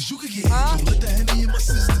 Cause you could get hit. Don't let the Henny in my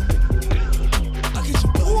system. I get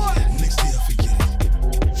your body. Next day I forget it.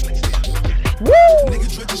 Woo! Nigga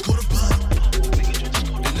Drake just caught a body.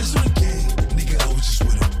 And that's on the game. Nigga, I was just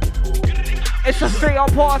with him. It's a straight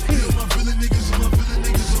up party. My villain niggas on my villain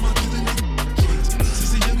niggas on my killing niggas.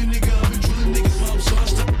 Since a younger nigga, I've been drilling niggas, but I'm so I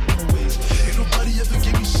stuck in my ways. Ain't nobody ever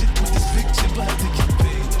give me shit with this big tip. I had to get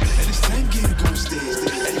paid. And it's time game to go stage.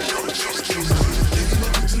 And you gotta trust me. Baby,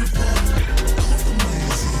 welcome to the party. I'm off the money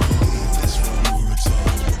to Xandaline. That's why I'm moving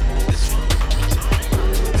retarded.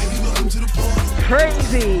 Baby, welcome to the party.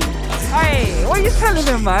 Crazy. Hey, what are you telling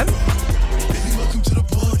him, man? Baby, welcome to the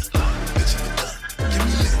party. Bitch, I'm a thot. Get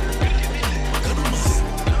me lit. Gun on my head.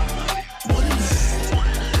 1 and a half.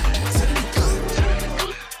 10 in the clip.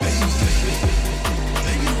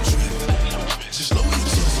 Baby, don't trip. Just lower your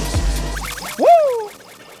tone. Woo!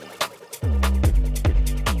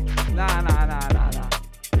 Nah.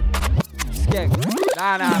 Skeg.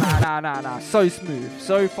 Nah. So smooth.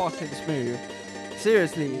 So fucking smooth.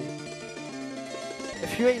 Seriously.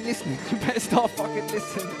 If you ain't listening, you better start fucking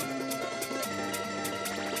listening.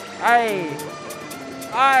 Aye.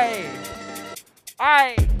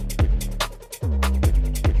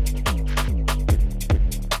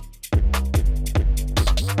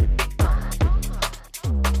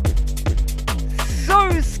 So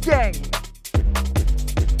skeng.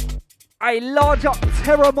 I large up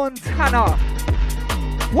Terra Montana.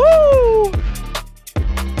 Woo!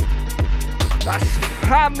 That's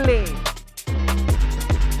family.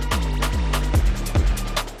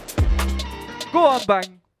 Go on,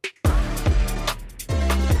 bang.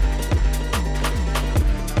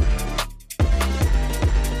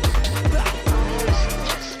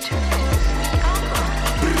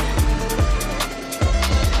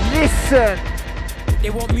 Listen. They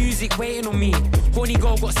want music waiting on me. Horny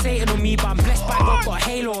girl got Satan on me, but I'm blessed by God, got a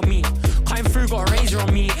halo on me. Cutting through, got a razor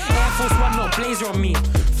on me. Air Force One, not a blazer on me.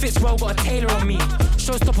 Fits well, got a tailor on me.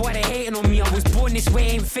 Showstopper, why they hating on me. I was born this way,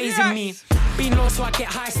 ain't phasing me. Been low, so I get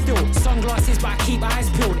high still. Sunglasses, but I keep eyes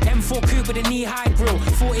peeled. M4 coupe with a knee-high grill.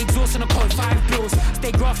 4 exhaust and I caught 5 bills.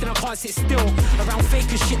 Stay grafting, I can't sit still. Around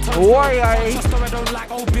fake as shit. Why I? Just I don't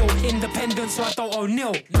like old Bill. Independent, so I don't owe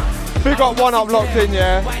nil. We got one up locked in,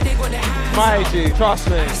 yeah. My G, trust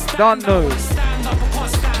me. Don't know. Stand up, I can't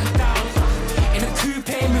stand down. In a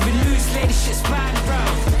coupe, moving loose, lady shit span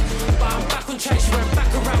round. But I'm back on track, she went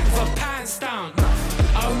back around with her pants down.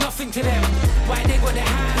 I owe nothing to them, why they got their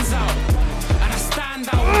hands out? And I stand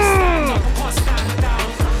out, when I stand up, I can't stand down.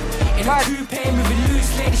 In a coupe, moving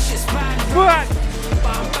loose, lady shit span round.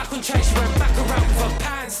 But I'm back on track, she went back around with her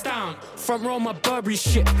pants down. Front row my Burberry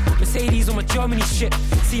shit, Mercedes on my Germany shit.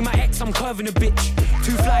 See my ex, I'm curving a bitch.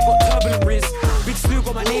 Too fly, got turbulent wrist. Big Snoop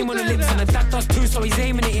got my name on the lips, and the dad does too, so he's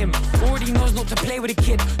aiming at him. Already knows not to play with a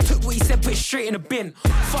kid. Took what he said, put it straight in the bin.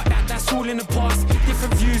 Fuck that, that's all in the past.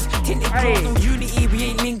 Different views, tinted glass, no unity, we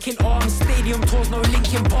ain't linking arms. Stadium tours, no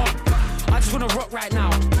Linkin Park. I just wanna rock right now.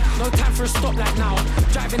 No time for a stop like now.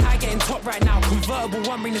 Driving high, getting top right now. Convertible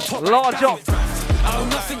one, bring the top Large right down. up. Oh,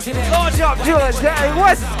 nothing to them. Large up to it. Hey,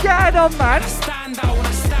 what's going on, man? I stand out, when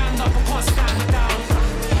I stand up, I can't stand down.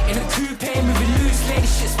 In a coupe, moving loose, lady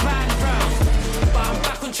shit span round. But I'm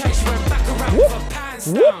back on track, she went back around with her pants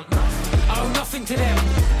down. Oh, nothing to them,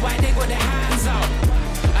 why they got their hands out?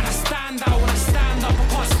 And I stand out, when I stand up, I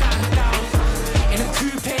can't stand down. In a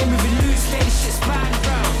coupe, moving loose, lady shit span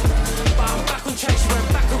round. But I'm back on track, she went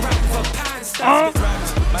back around with her pants down.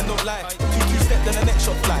 Man, don't lie. Two-step, then the next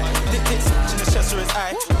shot fly. Dictates in his chest or his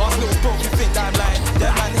eye. Ask little bro, you think that I'm lying.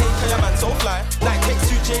 That man hate, cause your man so fly. Like takes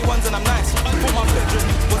 2 J1s and I'm nice. Thought my bedroom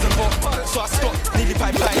wasn't hot, so I stopped, nearly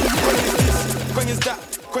pipe-pipe. Quang is this, Quang is that,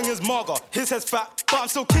 Quang is Marga. His head's fat, but I'm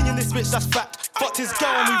still king in this bitch, that's fact. Fucked his girl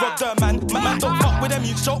and we robbed her, man. Man, don't fuck with them,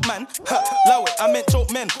 you choke, man. Low it, I meant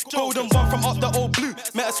choke men. Golden one from up the old blue.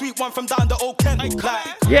 Met a sweet one from down the old Kent. Like,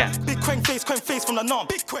 yeah. Big Quang face from the norm.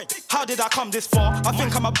 How did I come this far? I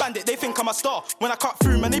think I'm a bandit, they think I'm a star. When I cut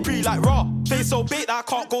through, man, they pre like raw. Face so bait that I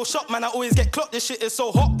can't go shop, man. I always get clocked, this shit is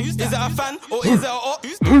so hot. Is it a fan or is it a op?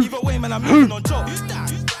 Either way, man, I'm moving on job.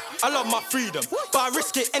 I love my freedom, but I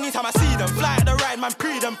risk it anytime I see them. Fly at the ride, man,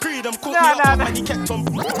 pre them. Caught me up, man, he kept on.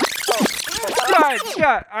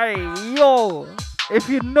 Hey, yo. If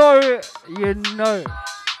you know, you know.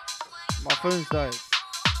 My phone's died.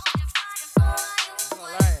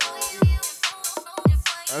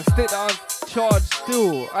 I'll stick that on charge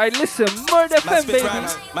still. Hey, listen, murder FM,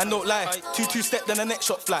 baby. Man, don't lie. Two-step, then the next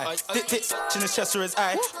shot fly. Dictates in his chest or his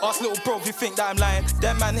eye. Ask little bro if you think that I'm lying.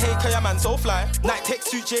 That man hate, cause your man so fly. Night takes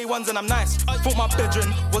 2 J1s and I'm nice. Thought my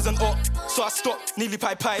bedroom wasn't up, so I stopped, nearly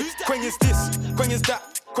pipe-pipe. Quang is this, Quang is that.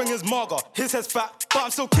 Quang is Marga, his head's fat, but I'm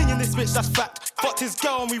still king in this bitch, that's fact. Fucked his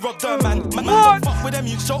girl and we robbed her, man. Man, don't fuck with them,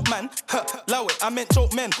 you choke, man. Low it, I meant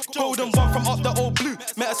choke men. Golden one from up the old blue.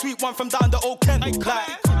 Met a sweet one from down the old Kent.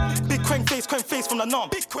 Like, big Quang face from the norm.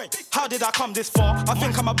 How did I come this far? I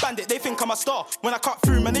think I'm a bandit, they think I'm a star. When I cut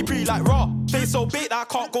through, man, they pre like raw. Face so bait that I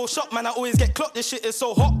can't go shop, man. I always get clocked, this shit is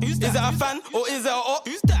so hot. Is it a fan or is it a op?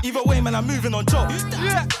 Either way, man, I'm moving on job.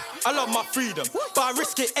 I love my freedom, but I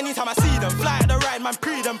risk it anytime I see them. Fly at the ride, man,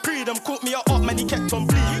 pre them. Caught me up, man, he kept on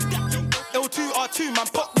bleeding. L2R2, man,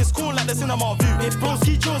 pop this cool like the cinema view. If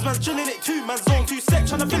broski Jones, man's drilling it too. Man, zone 2 sec,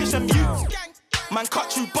 tryna finish them views. Man,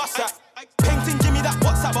 cut you, bust that. Painting, give me that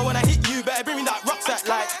WhatsApp, but when I hit you, better bring me that rucksack.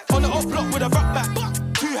 Like, on the up block with a rock back.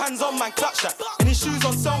 2 hands on, man, clutch that. Any shoes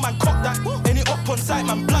on sale, man, cock that. Any up on site,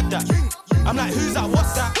 man, blood that. I'm like, who's that,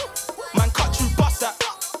 what's that? Man, cut you, bust that.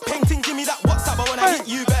 Painting, give me that WhatsApp, but when I hit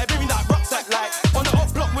you, better bring me that rucksack. Like, on the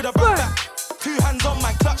up block with a rock back. 2 hands on,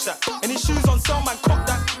 man, clutch that. Any shoes on sale, man, cock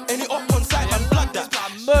that. Any up on site, man, blood that.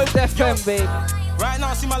 Murder FM, baby. Right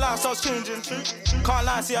now, see my lifestyle's changing. Can't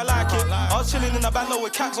lie, see I like it. I was chilling in the band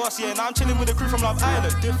with cats last year. Now I'm chilling with the crew from Love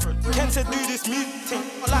Island. Different. Ken said do this music thing.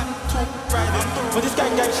 I like talk riding. But this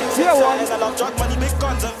gang shit's exciting. I love drug money, big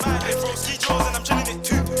guns and fighting. Ski Jones and I'm chilling it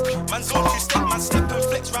too. Man, zone 2 step, man, step and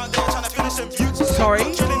flex round there, trying to finish them views. Sorry.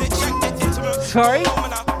 Chilling it, check, get intimate. Sorry. I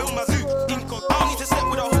build my zoo. I don't need to step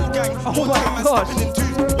with a whole gang. Oh my God.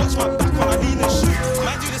 Watch my back when I lean and shoot.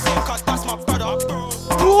 Man, do the same cause that's my brother.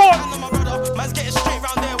 What? Man's getting straight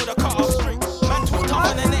round there with a cutter. Man talk tough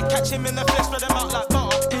on the neck, catch him in the flesh, spread them out like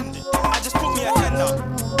butter. I just put me a 10 now.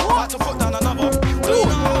 About to put down another. Do you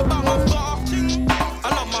know about my bar? I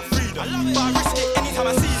love my freedom, but I risk it anytime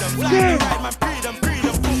I see them. Fly and ride, man, freedom.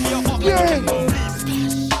 Put me up, man, keep on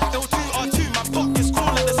please. L2R2, man, pop this cool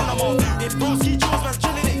like the cinema view. If broski Jones, man's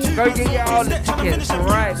chilling it too. Go get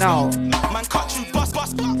now. Man, cut you, bust.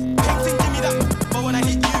 Ting, give me that. But when I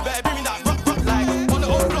hit you, better bring me that. Rock, like on the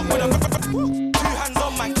old block with a 2 hands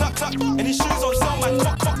on, man, clap. Any shoes on sale, man,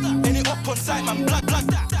 cock. Any up on site, man, blood.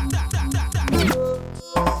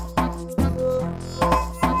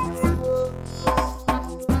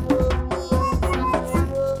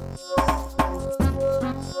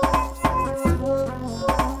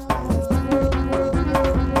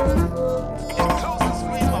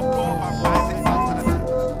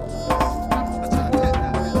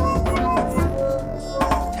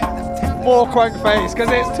 More crank face, because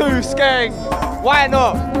it's too skeng. Why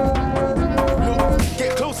not? Look,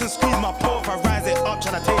 get close and squeeze my paw. If I rise it up,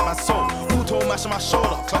 tryna take my soul. Auto mash on my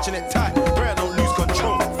shoulder, clutching it tight. Pray I don't lose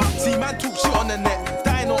control. See, man talk shit on the net.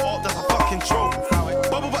 Dying or up, that's a fucking troll.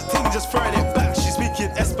 Bubble butt ting just throwing it back. She's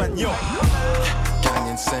speaking Espanol. Gang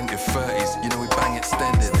incentive 30s, you know we bang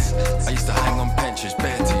extended. I used to hang on benches,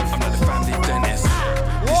 bare teeth. I'm like the family dentist.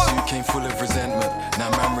 This suit came full of resentment. Now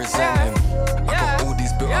man resenting. I got all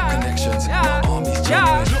these built up connections. My army's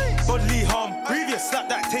genuine. Bodily harm, previous, slap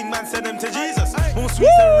that ting, man, send them to Jesus. More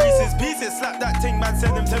sweets than Reese's Pieces, slap that ting, man,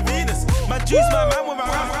 send them to Venus. Man, juice my man with my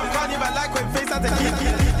ram, can't even like when face out the key.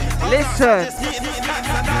 Listen.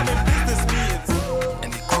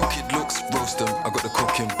 Any crooked looks, roast them. I got the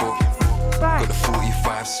cooking book. Got the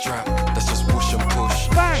 45 strap, that's just push and push.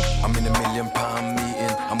 I'm in £1 million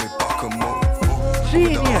meeting, I'm with Buck and Mook.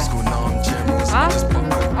 With the old school, now I'm generals, just Buck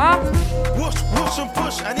and Whoosh and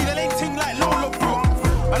push, I need a lane ting like Lola Brook.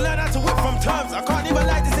 I learned how to whip from terms, I can't even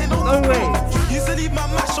lie, this ain't no way. Used to leave my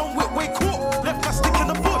mash on whip, way court, left my stick in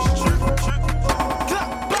the bush.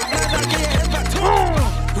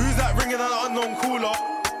 Who's that ringing on an unknown cooler?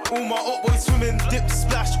 All my up boys swimming, dip,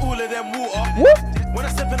 splash, all of them water. When I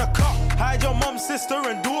step in a car, hide your mum, sister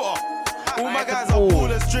and daughter. All my guys are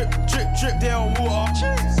ballers, drip, they on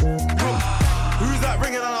water. Who's that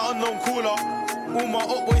ringing on an unknown cooler? All my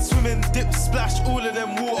up boys swimming, dip, splash, all of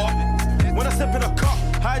them water. When I step in a car,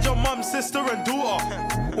 hide your mum, sister and daughter.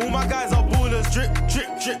 All my guys are ballers, drip,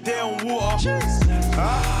 they on water.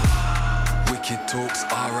 Wicked talks,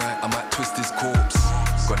 alright, I might twist his corpse.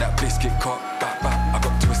 Got that biscuit cock, back, I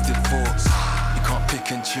got twisted thoughts. You can't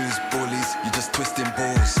pick and choose bullies, you just twisting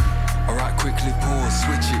balls. Alright, quickly pause,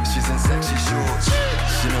 switch it, she's in sexy shorts.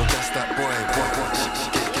 You know that's that boy, what, she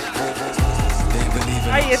get they ain't believing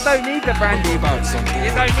Hey, you don't need the brandy, bro.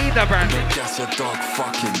 You don't need the brandy. Gas your dog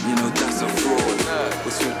fucking, you know that's a fraud.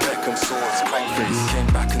 We'll swing Beckham swords, crank face, came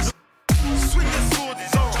back and swing the sword,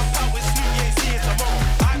 jump out with Snoop, you ain't see it tomorrow.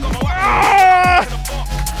 I got my wife in the park,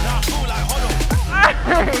 now I feel like hollow.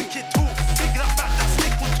 Wicked too, big enough that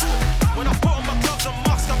stick with two. When I put on my gloves and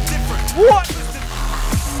mask, I'm different. What?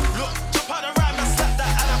 Look, jump out the rhyme and slap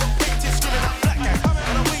that, and I got painted screaming that black guy.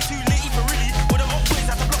 And I'm way too late for really, with them up ways,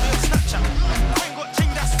 had to block me on Snapchat. Queen got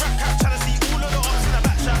ching, that's rap cap, trying to see all of the ops in the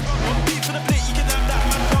back shot. One beat for the plate, you can have that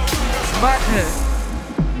man. Madness.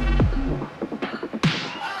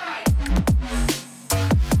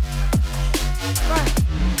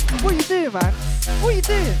 What are you doing, man? What are you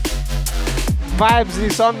doing?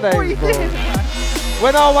 Vibesy Sundays, What are you bro. doing, man?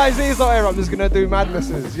 When RYZ's not here, I'm just gonna do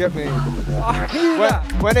madnesses, you get me?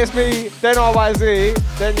 When it's me, then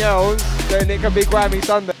RYZ, then Yells, then it can be Grammy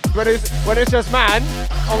Sunday. When it's just man,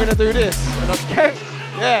 I'm gonna do this. And okay,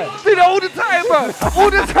 yeah. Do that all the time, bro. All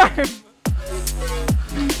the time.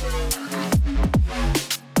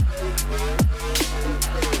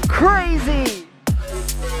 Crazy.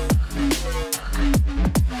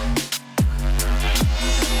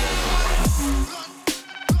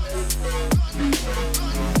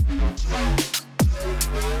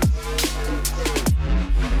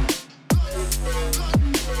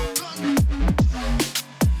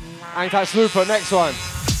 Hang tight, Snooper, next one.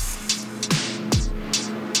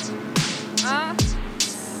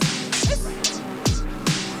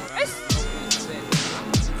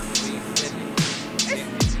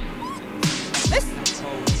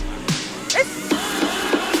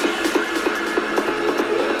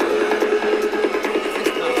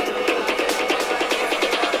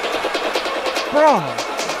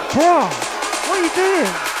 Bro, what are you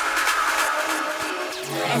doing?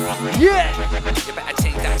 Yeah! You better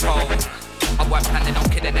take that toll. I work planning on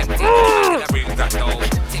killing them things. Gonna read that dough.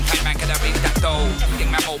 Think I man gonna read that dough.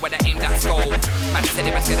 Think man more when I aim that skull. Man said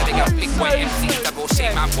it was gonna be a big boy MC. Double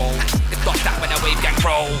shame man roll. They got that when I wave gang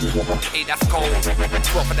roll. Hey, that's cold.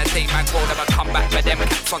 Drop for the day man roll. Never come back with them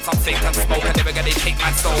cats on some fake and smoke. And never gonna take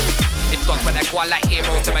my soul. If dogs when I go out like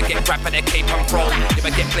heroes, never get grabbed for the cape and roll.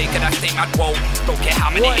 Never get played cause I stay mad roll. Don't care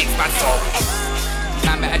how many hits man soul.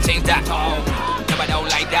 Man better change that. No, I don't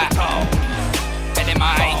like that. Better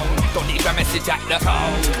mind. Don't leave a message at the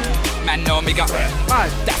home. Man know me got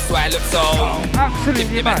that's why I look so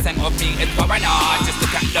absolutely 50% of me is foreigner. Just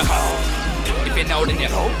look at the home. If you know then you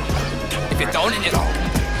know. If you don't then you know.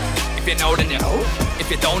 If you know then you know. If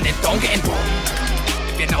you don't then don't get involved.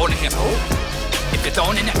 If you know then you know. If you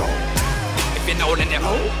don't then you know. If you know then you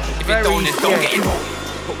know. If you don't then don't get involved.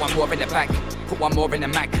 Put one more in the bag. Put one more in the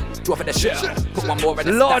Mac. Two for the shirt. Put one more in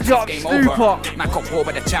the large stack. up, Game super. over. Mac up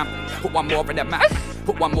over the champ. Put one more in the Mac.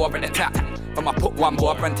 Put one more in the tap. I'ma put one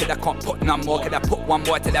more until I can't put none more. Could I put one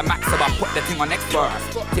more to the max? So I put the thing on next verse.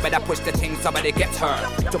 See better push the thing, somebody gets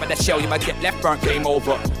hurt. So with the shell, you might get left burn. Game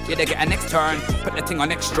over. Yeah, they get a next turn. Put the thing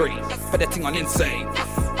on extreme. Put the thing on insane.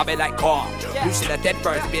 I'll be like, calm. You should have dead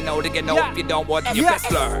first. If you know, then you know. If you don't want, you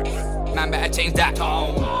best learn. Man, better change that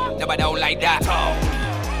tone. No, I don't like that tone.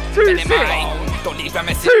 Too sick. Don't leave a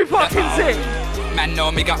message. Too fucking sick. Man,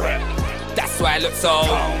 know me got. That's why I look so.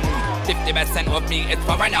 50% of me is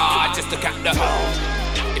foreigner. Just look at the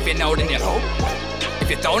home. If you know, then you know. If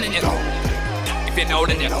you don't, then you know. If you know,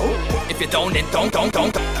 then you know. If you don't, then don't.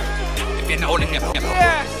 If you know, then you know.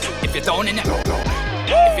 If you don't, then you know.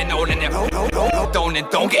 If you know, then you know. Don't, then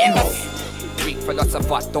don't get involved. Greek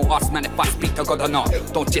philosopher, don't ask man if I speak to God or not.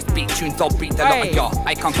 Don't just beat tunes, I'll beat the lot of y'all.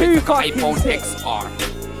 I can't click like an iPhone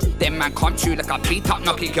XR. Them man come true like a beat up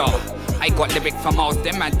Nokia. I got lyrics from Mars,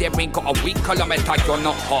 them man, they ain't got a weak kilometer. You're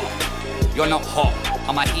not hot, you're not hot.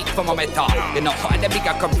 I'm a heat thermometer. You're not hot and the big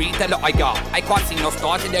I can read a lot of y'all. I can't see no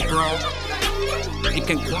stars in the girl. You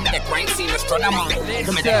can call me the crime scene astronomer.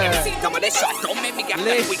 Come in the MC, some of the shots don't make me get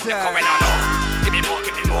that weak going on. Give me more,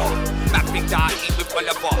 give me more. Mapping down, eat with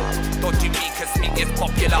Oliver. Don't do me cause me is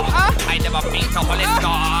popular. I never beat a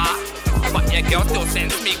Hollister. But your girl still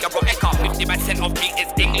sends me a Rebecca. 50% of me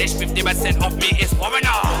is English, 50% of me is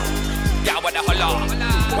foreigner. Yeah, what the holla.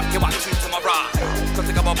 What you want to tomorrow? Cause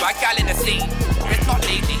I got a bad gal in the scene. It's not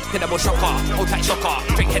lazy, pinable shocker, hold tight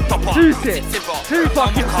shocker, drink head topper. Too sick, too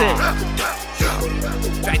fucking sick.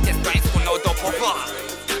 Try this brain school, no don't pop up.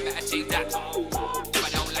 I better change that tone. I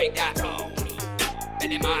don't like that tone.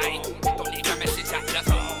 Bear in mind, don't leave a message at the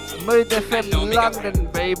phone. Mood FM London,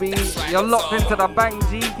 baby. You're locked into the Bang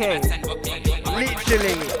GK.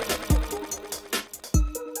 Literally.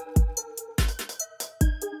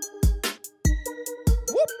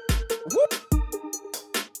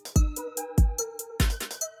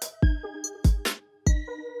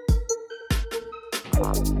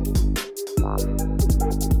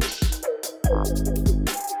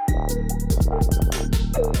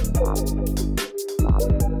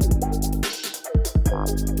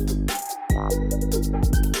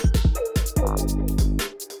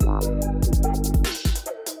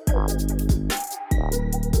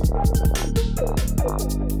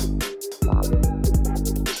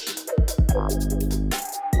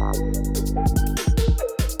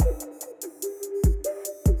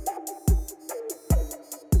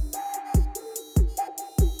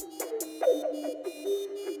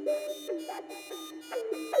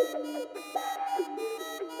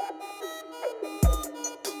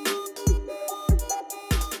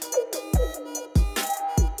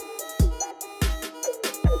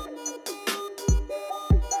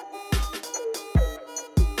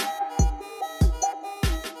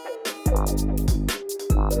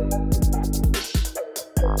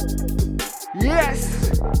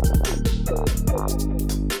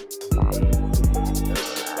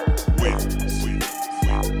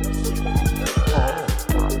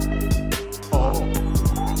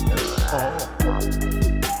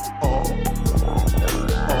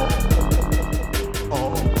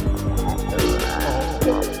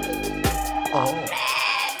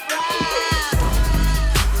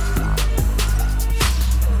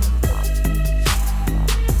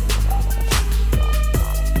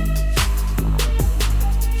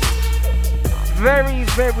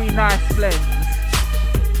 Very nice blends.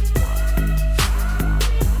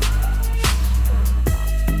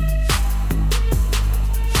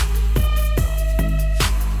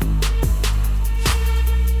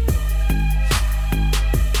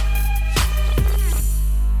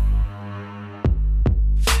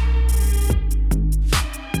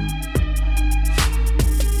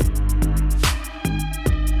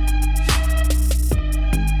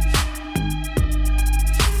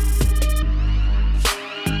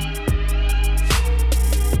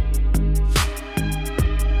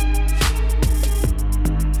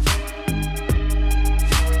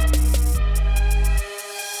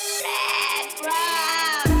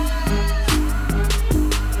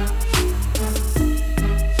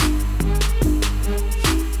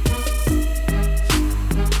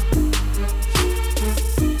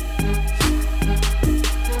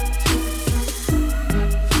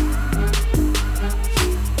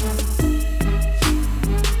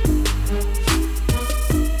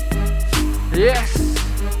 Yes.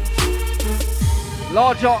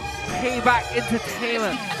 Large up, Payback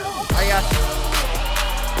Entertainment. I guess.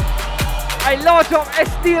 I large up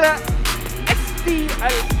SDL.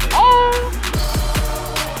 Oh.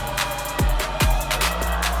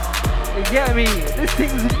 You get me? This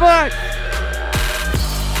thing's mad.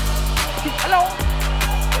 Hello.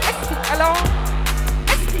 Hello.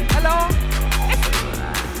 Hello.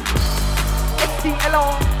 Hello.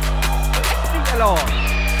 Hello.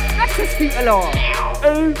 That's hello.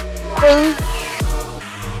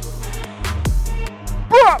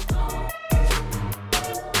 Bro!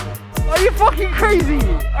 Are you fucking crazy?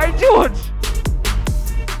 Hey George!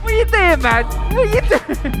 What are you doing, man? What are you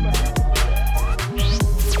doing, man?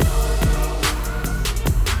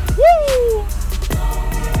 Woo!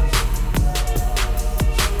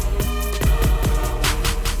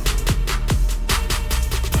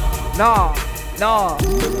 Nah.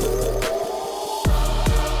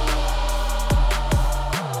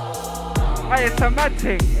 Hey, it's a mad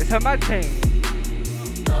thing.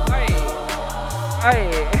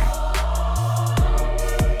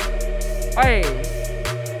 Hey.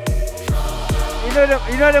 You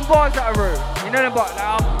know them bars that I wrote? You know them bars?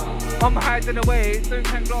 Like, I'm hiding away, don't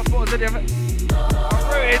hang glass bottles of different. I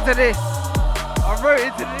wrote into this.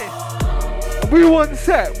 We were on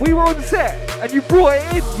set, and you brought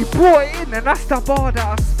it in, and that's the bar that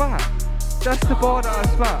I spat.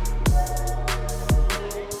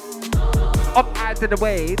 I'm out of the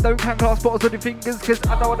way, don't hang glass bottles on your fingers, cause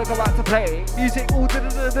I don't wanna go out to play. Music, all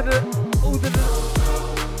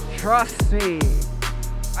trust me.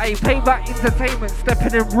 Hey, Payback Entertainment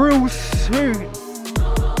stepping in real soon.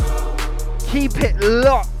 Keep it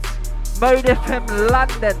locked. Mode FM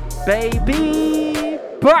London, baby.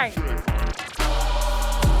 Bang.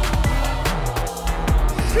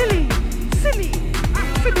 Silly,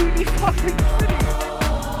 absolutely fucking silly.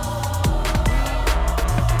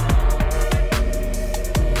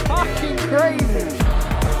 Fucking crazy.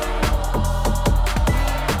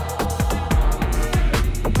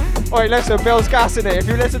 Oi, listen, Bill's gassing it. If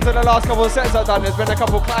you listen to the last couple of sets I've done, there's been a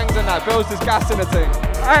couple clangs in that. Bill's just gassing the thing.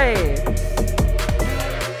 Hey.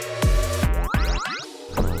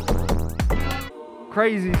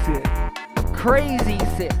 Crazy shit.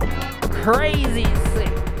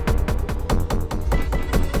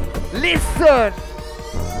 Listen.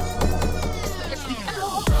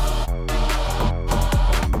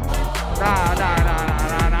 Nah.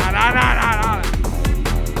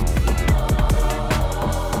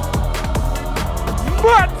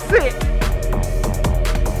 What's it?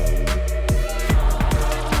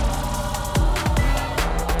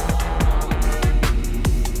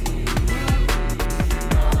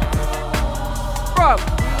 Bro,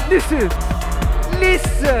 listen.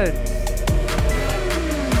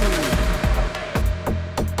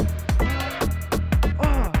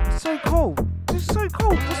 Oh, it's so cold. It's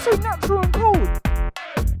so natural and cold.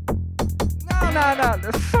 No,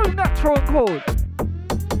 it's so natural and cold.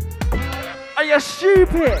 Are you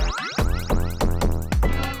stupid?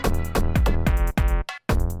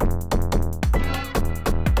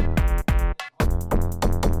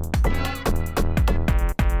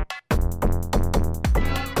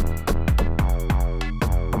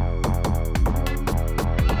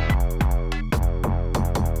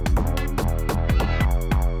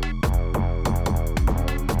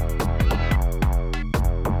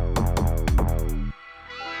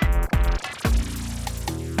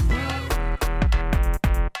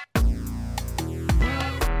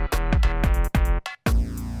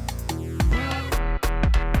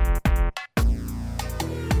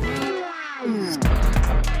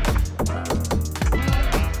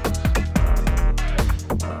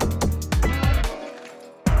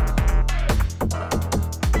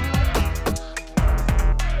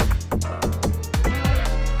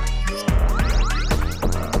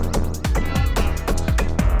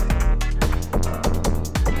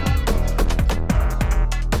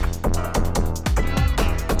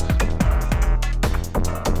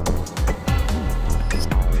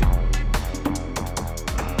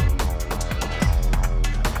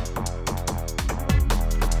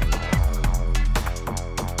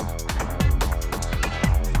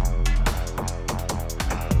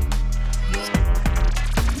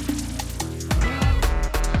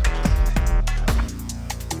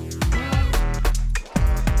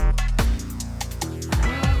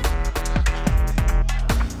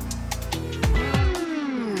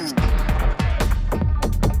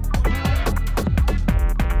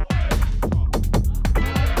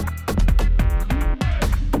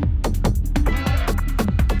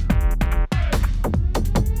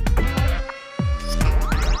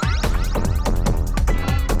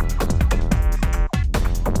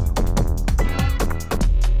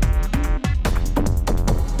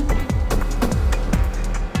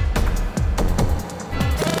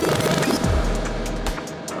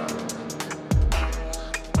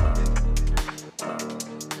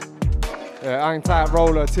 Yeah, hang tight,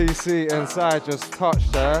 Rolla, TC inside, just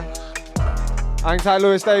touched there. Hang tight,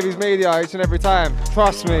 Lewis Davies Media, each and every time.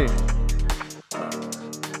 Trust me.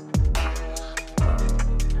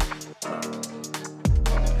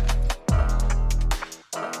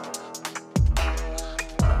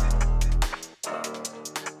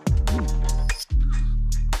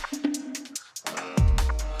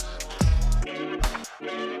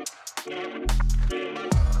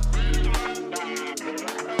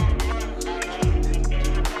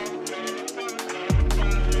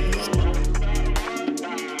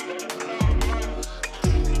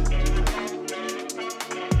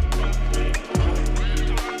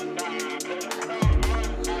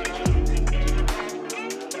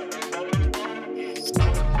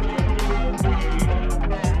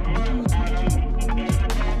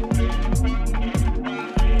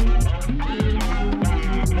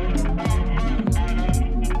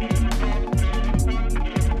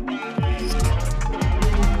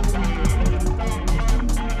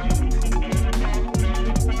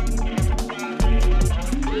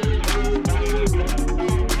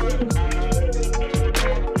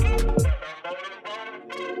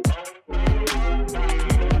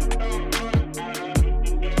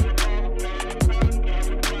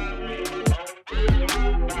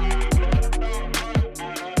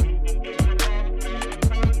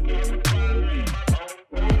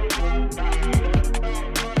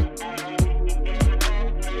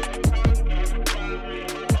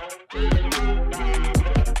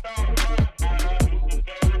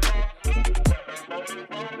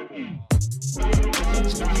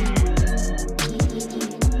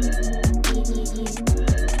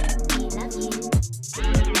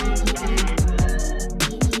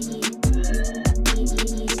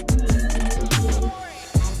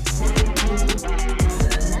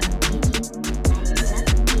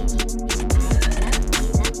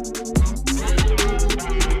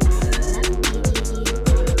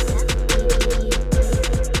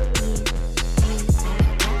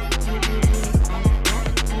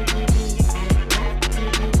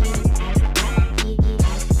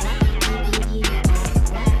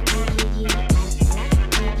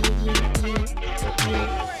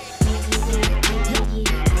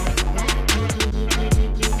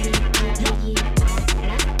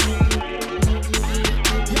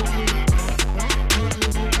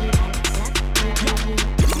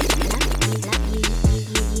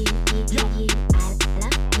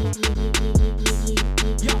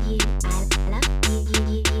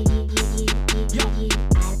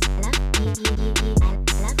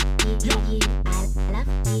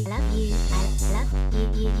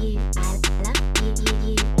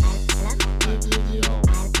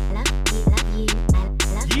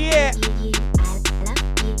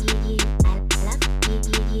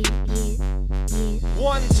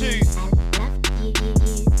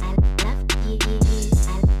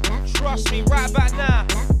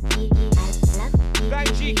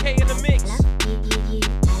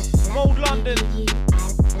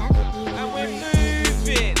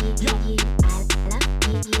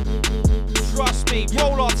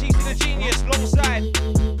 Rolla, TCDAGENIUS, alongside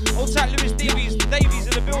old tight Lewis Davies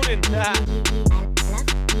in the building.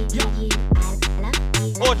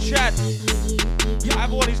 Or Chad.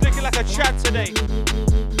 Everyone, he's looking like a Chad today.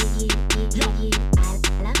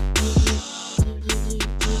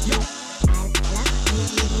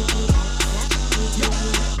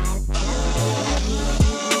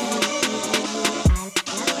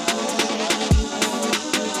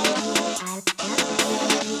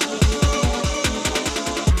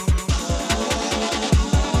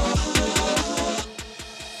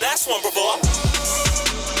 Last one, before.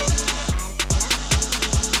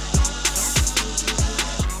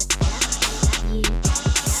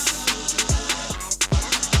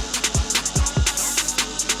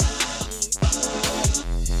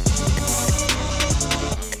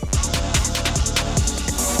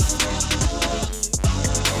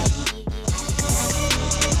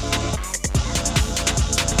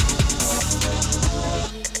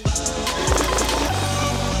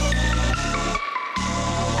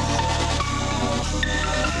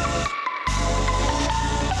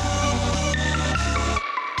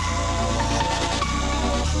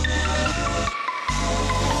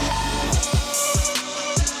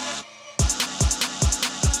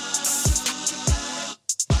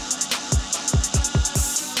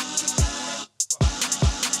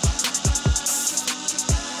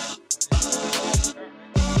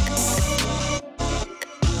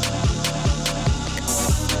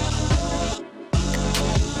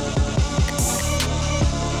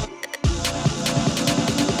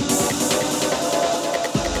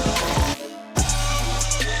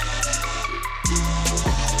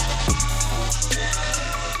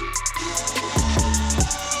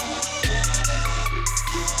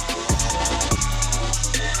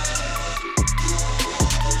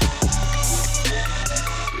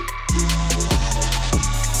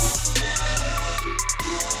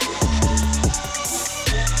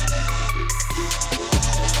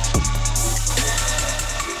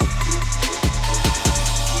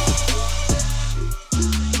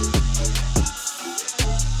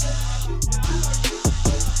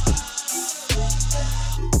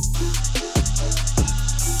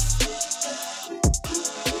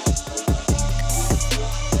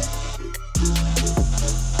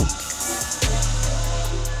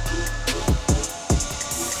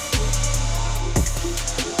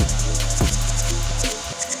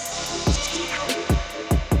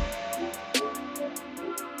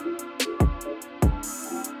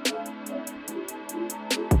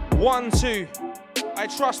 1, 2. I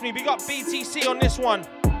trust me, we got BTC on this one.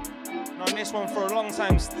 And on this one for a long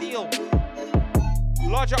time. Steel.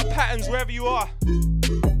 Large up patterns wherever you are.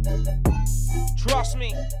 Trust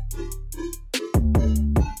me.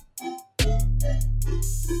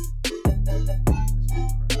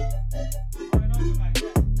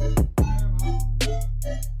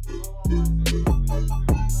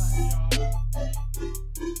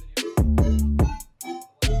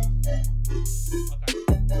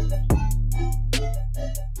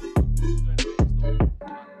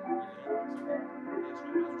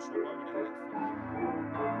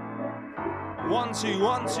 One, two,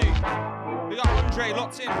 1, 2. We got Andre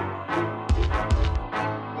locked in.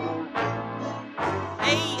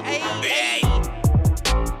 Hey.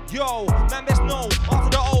 Yo, man, best know. After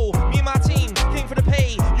the O, me and my team came for the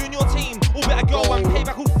pay. You and your team all better go and pay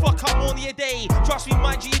back. Who fuck up more than a day? Trust me,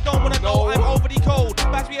 my G, you don't wanna know. I'm overly cold.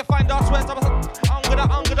 Back to be a find our sweat. I'm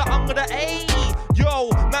gonna, hey. Yo,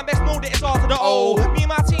 man, best know that it's after the O. Me and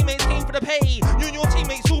my teammates came for the pay. You and your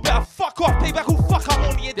teammates all better fuck off. Pay back. Who fuck up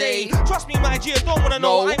more than a day? Trust me, my G, you don't wanna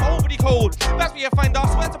know. I'm overly cold. Back to be a find our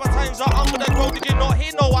sweat. My times are I'm gonna grow. Did you not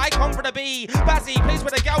hear? No, I come for the B. Bazzy, place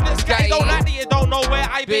where the gal this guy. Don't like that you don't know where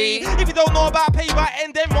I be. If you don't know about payback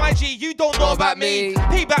and then YG, you don't know about me.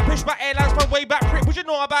 Payback, push back airlines from way back. Prick, what you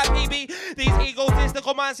know about PB? These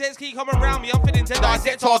egotistical mindsets keep coming around me. I'm fitting to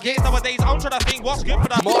dissect targets. Nowadays, I'm trying to think what's good for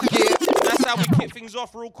the market. That's how we kick things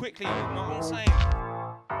off real quickly. You know what I'm saying?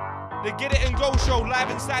 The Get It and Go show live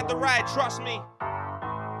inside the ride. Trust me.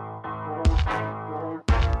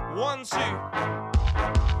 1, 2.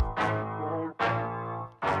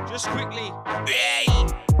 Just quickly. Hey.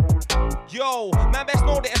 Yo, man, best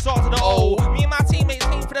know that it's after the O. Me and my teammates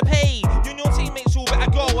came for the pay. You and your teammates all better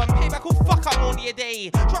go and pay back. Who fuck up only a day?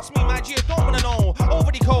 Trust me, my G, you don't wanna know.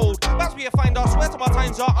 Overly cold. That's where you find out. Swear to my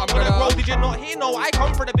times are. I'm gonna grow. Did you not hear? No, I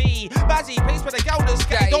come for the B. Bazzy, place for the gal that's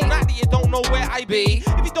sky. Don't act that you don't know where I be.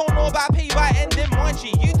 If you don't know about payback and then my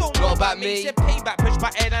G, you don't know about me. Said payback, push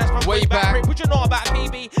back airlines from way back. What you know about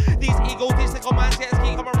PB? These egotistical mindsets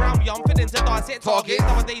keep coming around me. I'm fitting to dissect targets.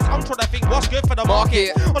 Nowadays, I'm trying to think what's good for the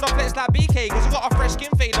market. On the flex like BK, cause I got a fresh skin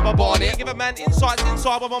fade in my bonnet. Give a man insights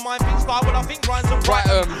inside when my mind thinks like when I think rhymes and write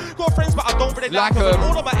Got friends but I don't really like them.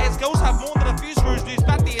 All of my ex-girls have more than a few screws loose,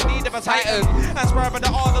 badly in need of a titan. And wherever the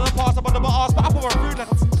art of the past, I'm on the ass, but I put a rude like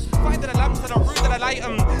finding the lamps and I'm rude that I light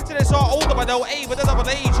them. Till it's all older by no A with a double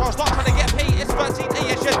H. I'll start trying to get paid. It's 13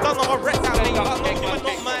 A, it's just done. I'm a wreck that late, but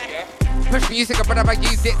not my. Push music, but I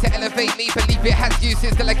use it to elevate me. Believe it has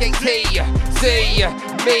uses, delegate T. See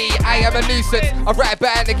me, I am a nuisance. I write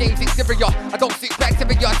about the game's exterior. I don't suit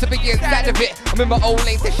bacteria to be inside of it. I'm in my own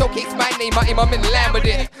lane to showcase my name. I'm in line with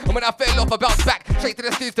it. And when I fell off, I bounce back. Straight to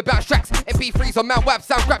the snooze to bounce tracks. MP3s on Mount Web,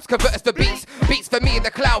 sound grabs, converters for beats. Beats for me in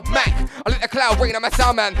the cloud, Mac. I let the cloud rain on my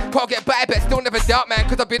sound, man. Can't get by, but still never doubt, man.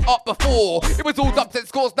 Cause I've been up before. It was all dubs and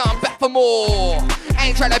scores, now I'm back for more. I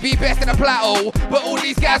ain't trying to be best in a plateau, but all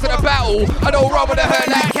these guys in a battle. I don't run with a herd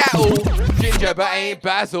like cattle. Ginger, but I ain't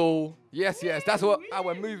Basil. Yes, that's how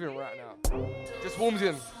we're moving right now. Just warms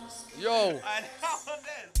in. Yo.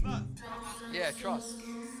 Yeah, trust.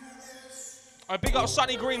 I big up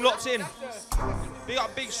Sunny Green locked in. Big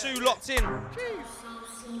up Big Sue locked in.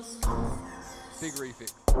 Big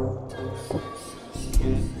refit.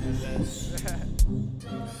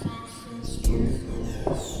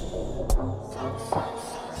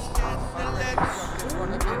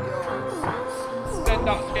 Stand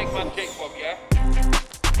up, Skegman, Jake-Bob, yeah?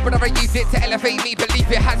 Whenever I use it to elevate me, believe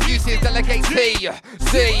it has uses, delegate T.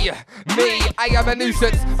 See me, I am a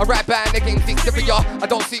nuisance. I rap band against exterior. I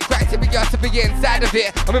don't suit criteria to be inside of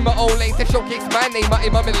it. I'm in my own lane to showcase my name.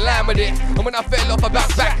 I'm in line with it. And when I fell off, I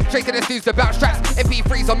bounce back. Straight to the snooze to bounce tracks.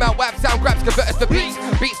 MP3s on Mount Web, sound grabs, converters to beats.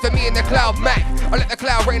 Beats for me in the cloud, Mac. I let the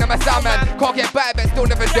cloud rain on my sound, man. Can't get by, but still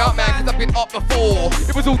never doubt, man. Cause I've been up before.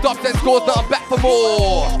 It was all dubs and scores, now I'm back for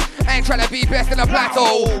more. I ain't trying to be best in a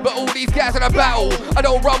plateau, but all these guys in a battle. I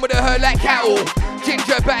don't run with a herd like cattle.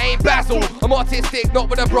 Ginger, but I ain't Basil. I'm artistic, not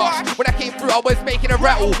with a brush. When I came through, I was making a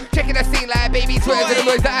rattle. Checking the scene like baby Twitters and the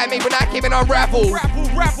noise that I made when I came in unraveled.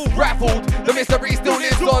 Raffled. The mystery still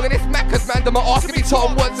lives on, and it's mad cause man, them are asking me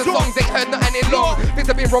Tom words and songs ain't heard nothing in long. Things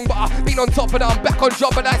have been wrong, but I've been on top and I'm back on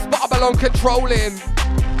job, and I spot I belong controlling.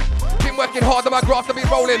 Been working hard on my graft, I've been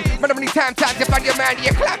rolling. Man, many times you find your man,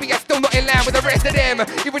 you're clappy, you're still not in line with the rest of them.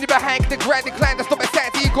 Even if I hang the grand decline, to stop at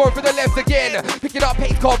sanity, you're going for the left again. Picking up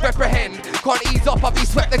pace, can't reprehend. Can't ease up, I'll be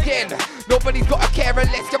swept again. Nobody's got a care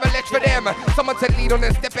unless you're a ledge for them. Someone to lead on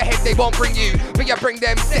and step ahead, they won't bring you, but you bring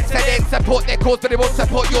them steps and then support their cause, but they won't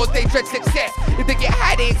support yours, they dread success. If they get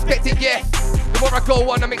high, they expect it, yes. The more I go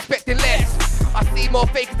on, I'm expecting less. I see more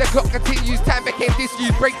fake as the clock continues. Time became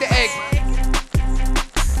disuse, break the egg.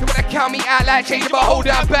 They wanna count me out like changing my whole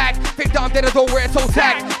damn bag. Think that I'm dead, I don't wear it so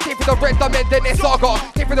tag. Came for the red diamond, then it's saga.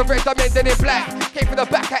 Came for the red diamond, then it's black. Came for the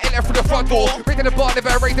back, I enter through the front door. Raising the bar,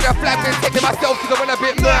 never raising the flag. Been taking myself cause I went a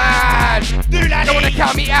bit mad. They wanna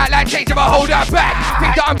count me out like changing my whole damn bag.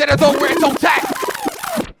 Think that I'm dead, I don't wear it so tag.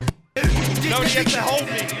 No, he had to hold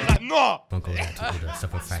me. He's like, no.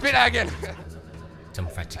 Spit that again.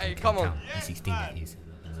 Hey, come on. E16 that is.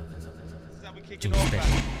 June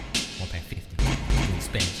special. £1.50. June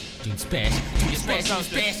special. June special. June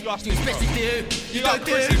special. June special. You don't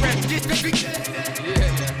do.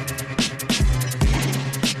 Yeah.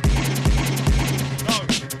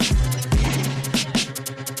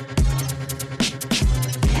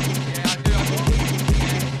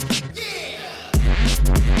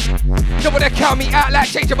 Don't wanna count me out like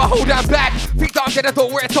changing my whole damn bag. Think that I'm dead, I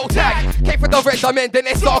don't wear a toe tag. Came for the red diamond, then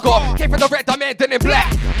it's saga. Came for the red diamond, then in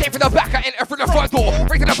black. Came for the back, I enter through the front door.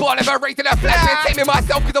 Raising the bar, never raising the flag. Been taming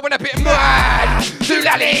myself cause I went a bit mad.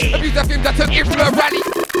 Doolally, abuse the film that took it from a rally.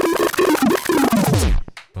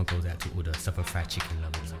 One goes out to all the Suffer Fried Chicken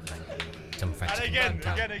lovers. Some fried chicken. Again.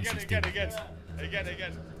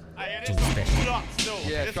 June special.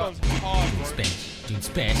 Yeah, this one's hard, bro. June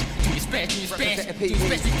special. Representing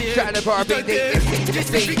PB, shout out the bar BD, it's C to the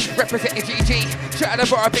C. Representing GG, shout out the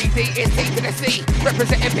bar BD, it's C to the C.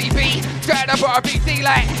 Representing PB, shout out the bar BD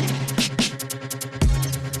like.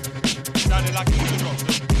 Sounded like you drop.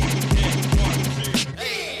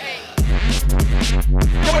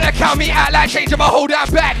 They wanna count me out like changing my whole damn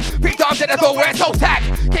bag. Big time dead, I don't wear a toe tag.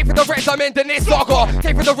 Came for the red diamond, then it's saga.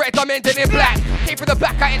 Came for the red diamond, then in black. Came for the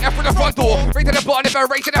back, I enter through the front door. Raising the bar, never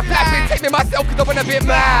raising the flag. Been taming myself cause I went a bit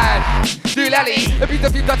mad. Doolally, abuse the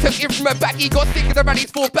views I took in from a back. He got sick of the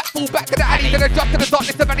rallies, fall back to the alley. Then I jump to the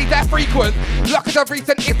darkness, the valley that frequent. Luck is a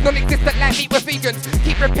recent, it's non-existent like meat with vegans.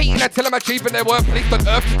 Keep repeating until I'm achieving their work. Placed on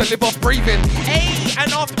earth just to live off breathing. Hey,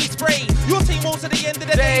 and after we spray, your team wants to the end of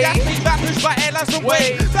the day. That's me back pushed by airlines from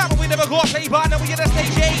way. That one we never got play by, now we at the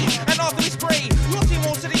stage A. And after we spray, your team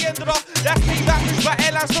wants to the end of the. That's me back pushed by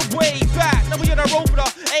airlines from way back. Now we at the roll for the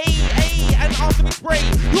A. And after we spray,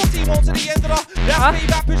 your team wants to the end of the. That's me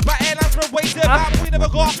back pushed by airlines from way to back. We never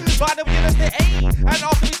got, but now we at the stage A. And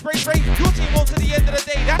after we spray, your team wants to the end of the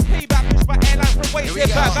day. That's me back pushed by airlines from way to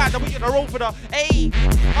back. Now we at the roll for the A.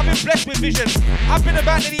 I've been blessed with vision. I've been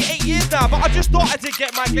about nearly 8 years now, but I just thought I did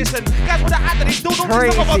get my glisten. Guys, what I had that they still don't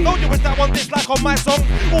listen. I know you was that one dislike on my song.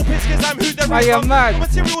 All piss cause I'm who they're right on. The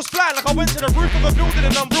material's flat like I went to the roof of a building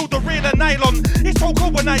and unrolled the rear of nylon. It's so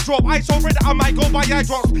cold when I drop. I so red that I might go by eye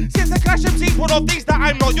drops. Since the clash MC's one of these that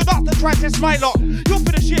I'm not. You're not to try to test my lot. You're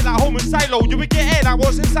for the shit like home and silo. You would get air like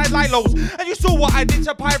what's inside Lilo's. And you saw what I did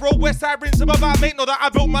to Pyro, Westside Rings. About my mate, know that I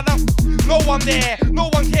built my love. No one there, no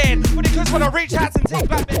one cared. But because when I reach out and take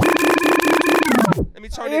back. Let me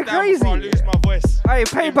turn it down before I lose my voice. Hey,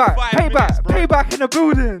 payback in the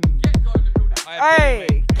building.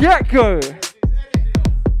 Hey, get go.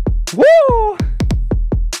 Woo!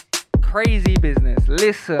 Crazy business.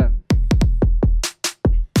 Listen.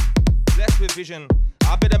 Blessed with vision.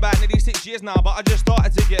 I've been about nearly 6 years now, but I just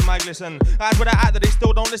started to get my glisten. As with the act that they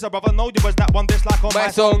still don't listen, brother. Know you was that one dislike on my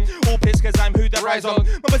song. All pissed cause I'm who they rise on.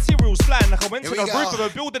 My material's flying like I went to the roof of a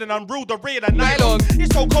building and unrolled the rear of nylon.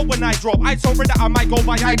 It's so cold when I drop. I so red that I might go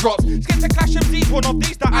by eye drops. Skip to clash MC's one of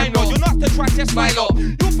these that I know. You're not to try to test my lot.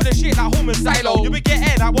 You're for the shit like home and silo. You would get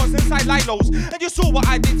air like what's inside Lilo's. And you saw what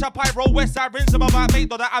I did to Pyro, Westside Rings. About my mate,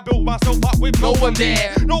 know that I built myself up with no one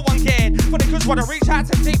there. No one cared. But because when I reach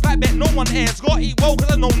out to take back bet, no one airs. Gotta eat well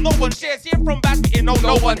cause I know no one shares. Here from back spitting, no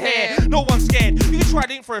one here. No one's scared. You can try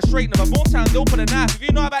it for a straight number. Born town, they'll put a knife. If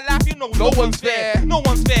you know about life, you know no one's fair. No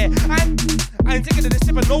one's fair. I ain't thinking of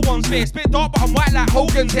this but no one's fair. Spit dark, but I'm white like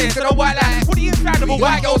Hogan's hair. So the white like, what are you inflammable?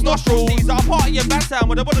 White girl's nostrils. These are a party in Bastown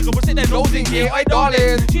where the wanna go sit there nosing here. Hey,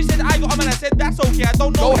 darling. She said, I got a man. I said, that's okay. I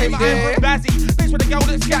don't know him. I'm Bazzy. Bitch with a girl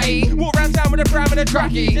that's scatty. Walk around town with a pram and a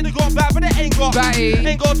tracky. Said they got bad, but they ain't got batty.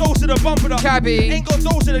 Ain't got dose to the bump of the cabby. Ain't got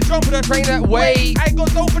dose to the jump of the train that way. Ain't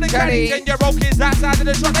got dope for the caddy. 10-year-old kids outside of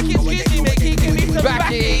the truck. They keep squeezing me, mate. Keeping me some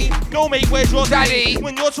backy. No, mate, where's your daddy?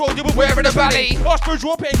 When you're told you were wearing a valley. Ostrich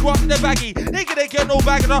whoop and go up in the baggy. They gonna get no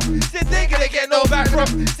bag enough. Said they gonna get no bag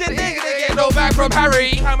from. Said they gonna get no bag from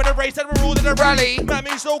Harry. I'm in a race and we're all in a rally. Man,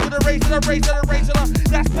 me so good a race and a race and a race and a.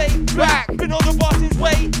 That's pay back. Been on the boss's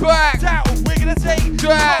way back. Down, we're gonna take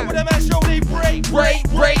back. With a man show they break.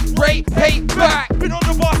 Pay back. Been on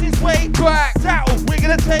the boss's way back. Down, we're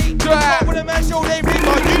gonna take back. With a man show they break.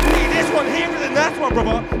 Oh, you see this one here and that one,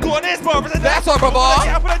 brother. Go on this brother. That's on, brother.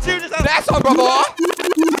 That's on, brother.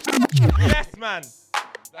 Yes, man.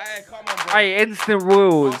 Hey, come on, bro. Hey, instant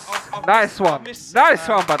rules. Nice one. Nice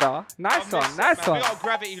one, brother. Nice one. Nice one. Big up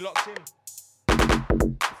Gravity locked in.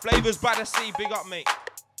 Flavors by the sea, big up, mate.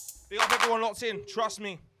 Big up everyone locked in, trust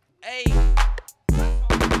me. Hey.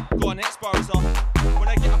 Go on, next bar, sir. When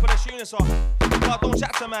I get up on the tune, sir. But don't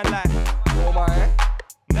chat to man like. Oh my.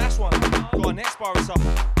 Nice one. Go on, next bar, sir.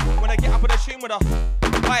 When I get up on the tune with her.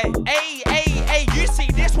 Hey, you see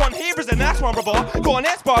this one here is a nice one, brother. Go on,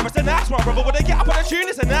 next bar, it's a nice one, brother. When they get up on the tune,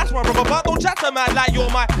 it's a nice one, brother. But don't chat to man like you're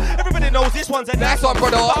my. Everybody knows this one's a nice one,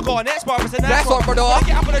 brother. Go on, next bar, it's a nice one, brother. When they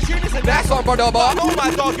get up on the tune, it's a nice one, brother. Not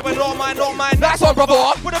my dog, you not mine. Nice one,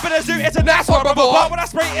 brother. With a bit of zoo, it's a nice one, brother. But when I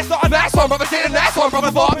spray, it's not a nice one, brother. It's a nice one,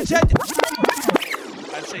 brother. And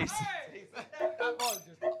chase.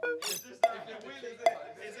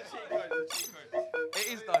 It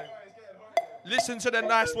is though. Listen to the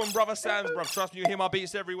nice one, brother Sands, bruv. Trust me, you hear my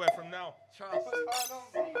beats everywhere from now. Trust.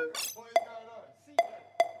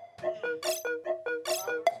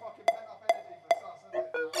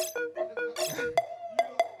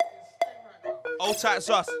 Old tight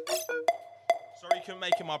sus. Sorry you couldn't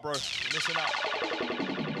make it, my bro. Listen up.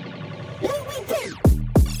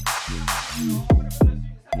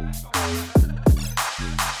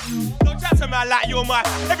 Don't chat to man like you're my.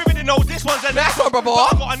 Everybody knows this one's a nice one, brother. I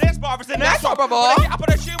got a next bar, it's a nice one, brother. I get up on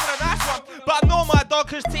the tune with a nice one. But I know my dog,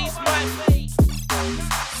 cause T's my face.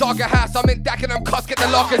 Saga house, I'm in Dak and I'm cuss, get the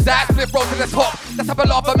lockers out. Split roll to the top. Let's have a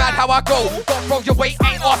laugh, a man, how I go. Don't throw your weight,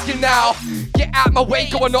 ain't asking now. Get out my way,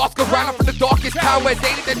 go and ask around. I'm from the darkest town where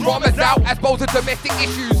daily the drama's out. As both of domestic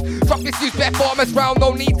issues. Drug misuse, bare farmers round,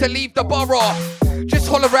 no need to leave the borough. Just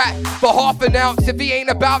holler at for half an ounce. If he ain't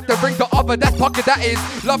about to bring the other, that's pucker that is.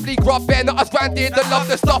 Lovely grub, bear not us round here that love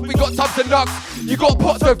the stuff. We got tubs and nugs. You got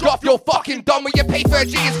pots of guff, you're fucking dumb when you pay for a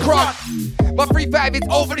G is crud. My 3-5 is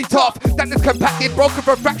overly tough. Standards compacted, broken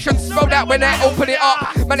for fractions. Thrown out when I open it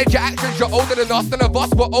up. Manage your actions, you're older than us. None of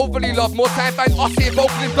us were overly loved. More time find us here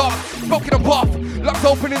vocally up. Smoking a puff, lungs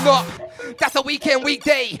opening up. That's a weekend,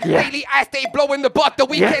 weekday. Yeah. Daily I stay blowing the butt. The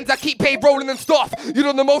weekends I keep paid rolling and stuff. You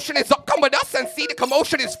know the motion is up, come with us and see the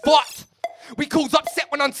commotion is fucked. We calls upset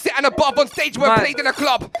when I'm sitting above on stage when played in a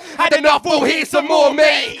club. Had enough, we'll hear some more,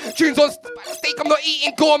 mate. Tunes on steak, I'm not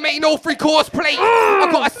eating gourmet, no 3-course plate. I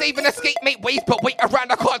gotta save and escape, make waves, but wait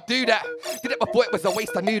around, I can't do that. Did it before it was a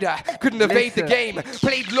waste, I knew that. Couldn't evade the game,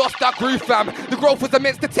 played lost, that grew fam. The growth was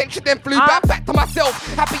immense, the tension then flew back to myself.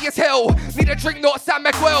 Happy as hell, need a drink, not San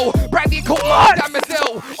Miguel. Brandy and Coke, San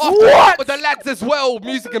Mazel. After that with the lads as well.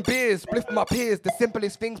 Music and beers, spliff my peers. The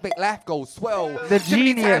simplest things make life go swell. The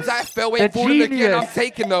genius. I fell, ain't falling again, I'm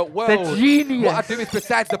taking the world. The genius. What I do is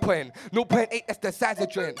besides the point. 0.8, that's the size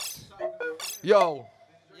of drinks. Yo.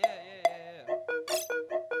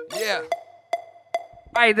 Yeah.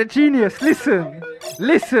 Hey, the genius, listen.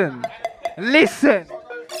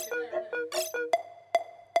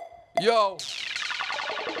 Yo.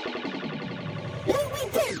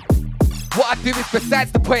 What I do is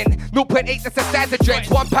besides the point. 0.8, that's the size of drinks.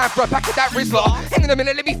 £1 for a pack of that Rizzler. Hang on a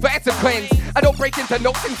minute, let me find some coins. I don't break into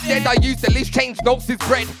notes, instead I use the loose change. Notes is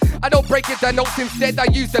bread. I don't break into notes, instead I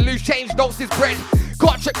use the loose change. Notes is bread.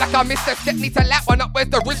 Can't trip like I missed a step, need to lap one up, where's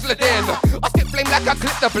the Rizzler then? I spit flame like I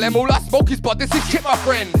clip the blem, all I smoke is bud, this is shit my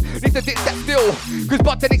friend. Need to ditch that still, cause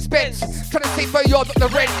bud's an expense. Trying to save for yard, not the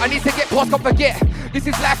rent, I need to get past, can't forget. This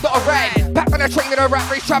is life, not a ride. Back on a train in a rat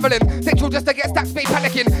race travelling. Central just to get stacks, paid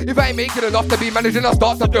panicking. If I ain't making enough to be managing, I'll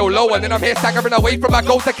start to feel low. And then I'm here staggering away from my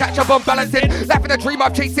goals to catch up on balancing. Life in a dream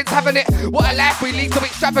I've chased since having it. What a life we lead so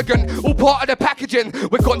extravagant. All part of the packaging.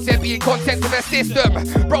 With content being content to the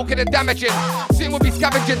system. Broken and damaging. Soon we'll be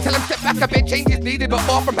scavenging. Tell them step back a bit. Change is needed, but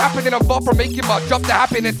far from happening. I'm far from making my job to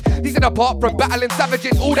happiness. These are apart from battling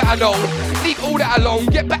savages. All that I know. Leave all that alone.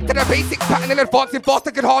 Get back to the basics. Pattern and advancing fast.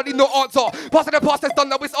 I could hardly no answer. Past of the past that's done,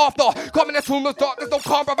 now it's after. Coming as soon as dark, there's no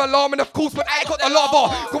calm, brother, alarm. And of course, but I ain't got the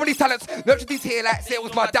lava. Got these talents, nurtured these here like say it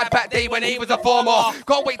was my dad back day when he was a farmer.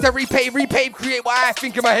 Can't wait to repay, create what I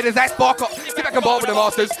think in my head as I spark up. Sit back and bar with the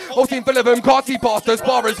masters. Whole team full of them, can't see pastors,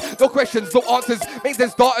 barrers. No questions, no answers. Mains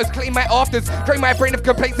and starters, claim my afters. Drain my brain of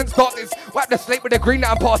complaints and starters. Wipe the slate with the green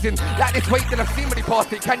that I'm passing. Like this weight that I've seen when he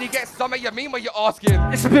passed it. Can you get some of your mean what you're asking?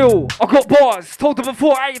 It's Bill, I got bars. Told them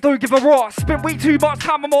before I don't give a raw. Spent way too much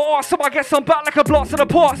time on my arse, so I guess I'm back like a blast in the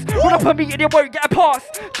past. Run up a meeting, you won't get a pass.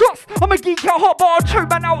 Trust, I'm a geek out hot, but I'll choke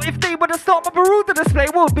man out if they wanna start my Baruda display.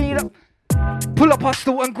 Will be the pull up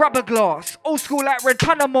hustle and grab a glass. Old school like Red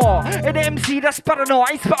Panama. In the MC that's better now.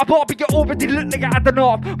 I ain't spit a bar, but you already look like I had the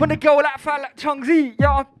knob. When the girl like fat like Chungzi,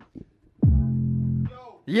 yeah.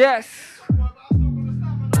 Yes.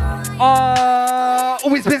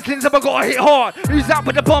 Always been slings up, I gotta hit hard. Who's out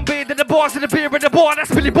with the bomb beer, then the bars and the beer in the bar, that's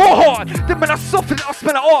really more hard. Then when I soften it, I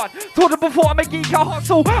smell it hard. Told them before I make geek out hot,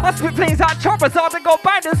 so I spit flames out choppers out and got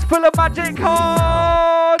binders full of magic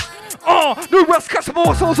cards. No rust, catch some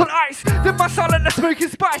more souls on ice. Then my silent, the smoking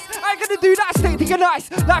spice. I ain't gonna do that, stay thinking nice.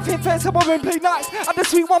 Life ain't fair, someone won't play nice. And the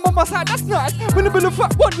sweet one on my side, that's nice. When the middle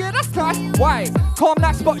fuck one, yeah, that's nice. Why? Calm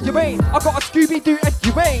that spot, you ain't. I got a Scooby-Doo and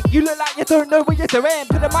you ain't. You look like you don't know what you're doing.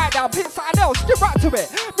 Put the mic down, pick something else, get right to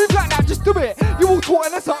it. Move like that, just do it. You all taught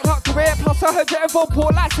and it's not luck to it. Plus I heard you involved,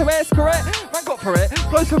 poor lights to it, screw it. Man got for it,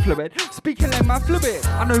 flows for fluid. Speaking like my fluid.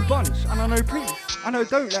 I know Bunch, and I know Priest. I know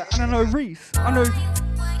Dola, and I know Reese. I know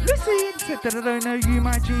Lucy said that I don't know you,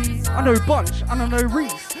 my G. I know Bunch, and I know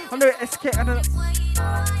Reese. I know SK, and I know...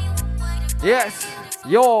 Yes,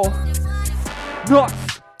 yo, nuts.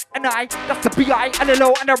 And I, that's the B.I. and the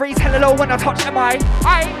low, and I raise hella low when I touch M.I.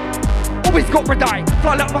 I always got red eye.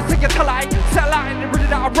 Fly like my singer till I settle out and read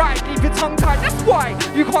it out right. Leave your tongue tied, that's why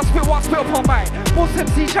you can't spit what I spit upon mine. Most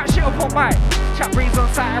MC chat shit upon mine. Chat breeze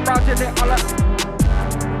on site and round in it,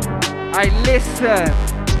 I listen.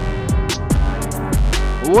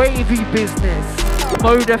 Wavy business,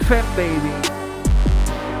 Mode FM baby.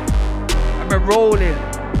 I'm rolling.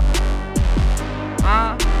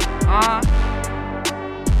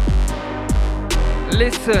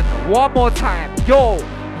 Listen, one more time. Yo,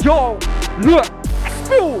 look, I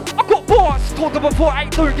spill. I got bars. Told them before I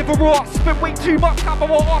don't give a roar. Spit way too much out my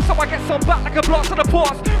water, so I get some back like a blast on the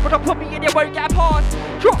pause. When I put me in, you won't get past.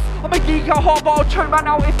 Trust, I'm a geek out hard, but I'll choke man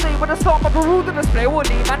out if they wanna start my Bermuda display. Or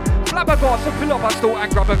leave man, flabbergasted and fill up my store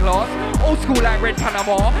and grab a glass. Old school like Red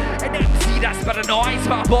Panama. An MC that's better now. I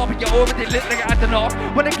smell a bar, but you're already lit like at the north.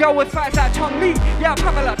 When a girl with facts like Chung Lee, yeah,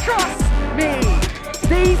 Pamela, trust me.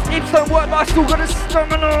 These ifs don't work, but I still got a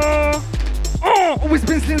stamina. Always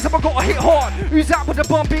been slings up, I gotta hit hard. Who's out with the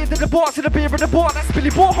bomb beer, then the bars and the beer in the bar, that's Billy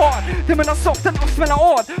Ball hard. Then when I soft and I smell it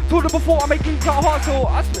hard. Told her before I make geek out hard, so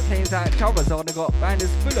I spit planes like choppers on. I got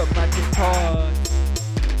binders full of magic cards.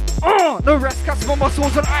 No rest, cast my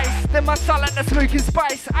muscles on ice. Then my salad, the smoking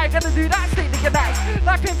spice. I ain't gonna do that, stay nigga nice.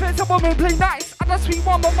 Life ain't fair, someone will play nice. And that sweet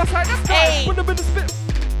one on my side, that's nice. When the middle spit.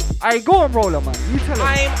 I go on Rolla, man. You tell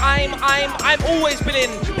him. I'm always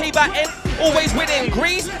winning. Payback in, always winning.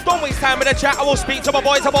 Grease, don't waste time with the chat. I will speak to my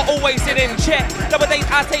boys, I'm always sitting. Check. Nowadays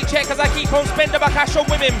I take check cause I keep on spending my cash on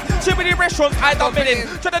women. Too many restaurants I don't fit in.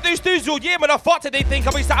 Trying to do stews all year when I thought they think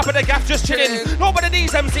I'll be sat up in the gaff just chilling. Nobody of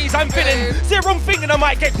these MCs I'm feeling. Say the wrong thing and I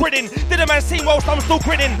might get grinning. Did a man see whilst I'm still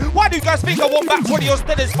grinning? Why do you guys think I want back 20 or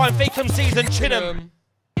steaders? Find fake MCs and chin them.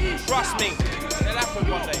 Trust me, it'll happen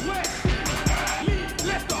one day.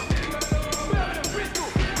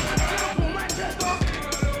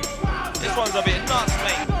 This one's a bit nuts,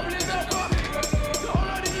 mate.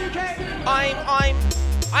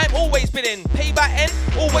 I'm always winning. Payback end,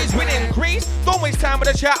 always winning. Grease, don't waste time with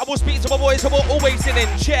the chat. I will speak to my boys, I will always in.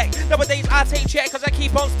 Check. Nowadays I take check cause I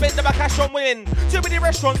keep on spending my cash on winning. Too many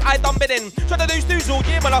restaurants I done bidding. Trying to do stews all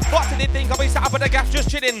year, man. I thought they think I'll be sat up in the gaff just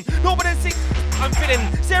chilling. Nobody thinks I'm fitting.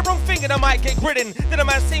 Say the wrong thing and I might get grinning. Then a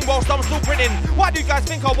man sing whilst I'm still grinning. Why do you guys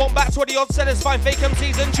think I want back 20 odd sellers? Find fake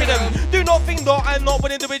MCs and chin them. Do not think that I'm not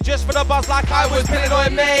willing to do it just for the buzz like I was pinning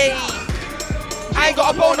on me. I ain't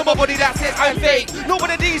got a bone on my body that says I'm fake.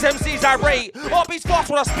 Nobody of these MCs I rate. All beats fast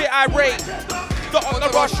when I spit I rate. Not on the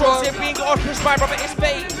rush runs, if we ain't got to push my brother, it's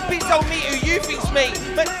fate. Please tell me who you think's mate.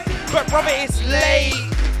 But brother, it's late.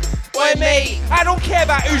 Oi mate, I don't care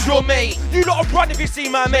about who's your mate. You lot run if you see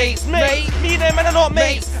my mates. Mate, me and them man are not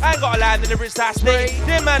mates. I ain't got a land in the wrist I stay.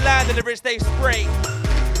 Them man land in the wrist they spray.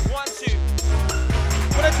 1, 2.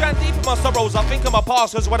 When I drown deep in my sorrows, I think of my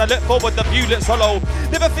past, cause when I look forward, the view looks hollow.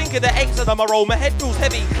 Never think of the eggs that I'm a roll, my head feels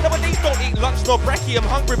heavy. Nowadays don't eat lunch nor brekkie, I'm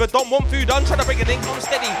hungry but don't want food, I'm trying to bring an income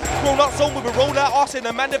steady. Grown up soul with a roll out arse in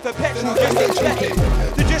a man for petrol, just ain't chatty.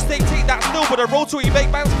 To just take that still, but a roll till you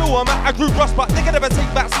make man spill. I'm at a group rust, but they can never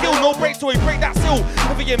take that skill. No breaks till we break that still.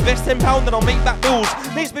 If we invest £10, then I'll make back bills.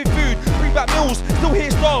 Needs me food, bring back meals, still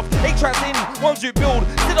here starved. 8 tracks in, ones you build.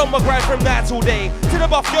 Sit on my grind from night till day. To the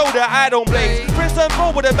buff Yoda, I don't blaze. Friends turn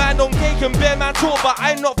forward, a man don't cake and bear man talk, but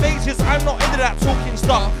I'm not faces, I'm not into that talking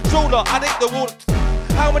stuff. Roller, I think the water.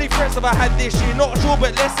 How many friends have I had this year? Not sure,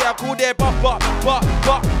 but let's say I call their buff, but,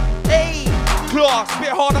 hey, class,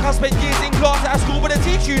 bit hard like I spent years in class at school, but they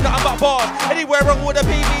teach you nothing but bars. Anywhere wrong with the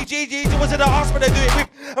PBGGs, it was in the arse, but they do it with,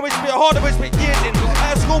 and we spit hard and we spit years in.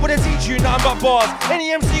 At school, but they teach you nothing but bars.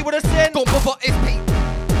 Any MC would have said, don't bother, it's Pete.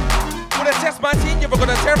 When I test my team, you're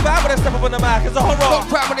gonna terrify when I step up on the mic, it's a horror. Don't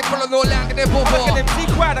cry when they follow no land, and they're both I'm like an MC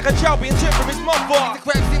quiet like a child being chipped from his mum bar. The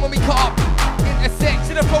crime scene when we cut up, intersect.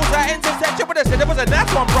 See the flows I intersect, you would have said there was a nice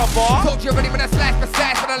one, brother. Told you already when I slice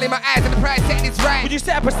precise, but finally my eyes and the price setting is right. When you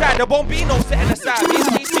set up aside, there won't be no setting aside.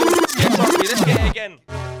 Yeah, trust me, let's get it again.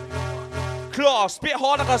 Class, bit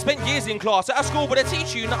hard like I spent years in class. At a school where they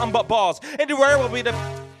teach you nothing but bars. Anywhere will be the...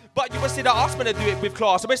 But you will see that us men to do it with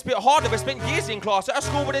class. So it's a bit harder, I spent years in class. At a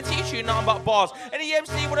school where they teach you nothing but bars. Any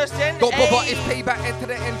MC would have sent... Don't bother, it's payback, enter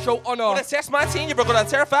the end, show honour. When I test my team, you're gonna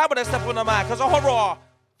terrify when I step on the mic. Cause a horror.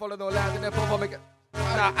 Follow no lines in there, bother, make it...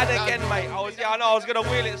 Nah, and again, mate. I was gonna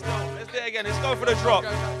wheel it still. Let's do it again. Let's go for the drop.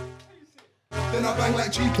 Then I bang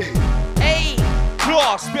like GK. Hey!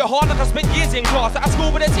 Class, bit hard like I spent years in class. At a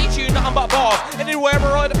school where they teach you nothing but bars. Anywhere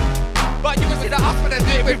I but you can see that us when I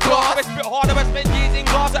do it with class. It's a bit harder, I spent years in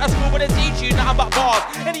class. At a school where they teach you nothing but bars.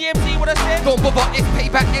 Any MC would have said, don't bother, it's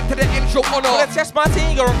payback into the intro honour. When I test my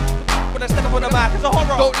team, you're when I step up on the mic, it's a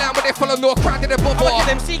horror. Don't lie when they follow no crowd in the bubble. I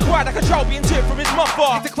like an MC quiet, I control being tip from his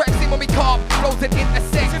mother. It's a crap scene when we carve, flows and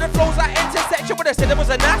intersect. See the flows like intersection, when I said there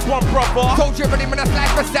was a nice one, brother. Told you already when I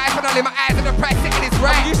slice my side, but I lay my eyes and the price setting is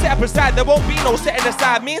right. When you set up aside, there won't be no setting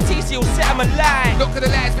aside. Me and TC will set them alive. Look to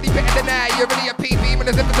the lies, really better than I. You're really a PB,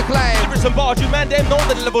 when there's ever to climb. Lyrics and bars, you man, them know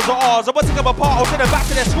that the levels are ours. I want to take them apart, I'll send them back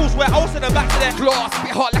to their schools where I'll send them back to their class.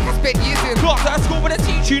 Bit hot like I spent years in class. At a school where they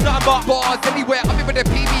teach you nothing but bars. Anywhere, I'm in with the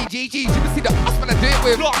PBGGs. You can see the us when I do it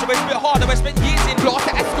with class. So it's a bit harder, I spent years in class.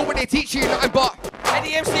 At school where they teach you nothing but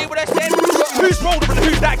any MC would have said, who's rolled and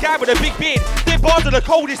who's that guy with a big beard? Their bars are the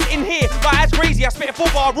coldest in here. My ass crazy, I spit a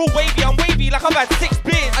 4-bar rule wavy. I'm wavy like I've had 6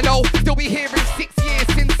 beers. I know, still be here in 6 years.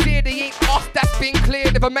 Sincere, they ain't us, that's been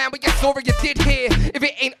cleared. If a man with your story you did here, if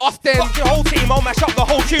it ain't us then fuck your whole team, I'll mash up the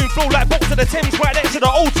whole tune. Flow like bolts of the Thames right next to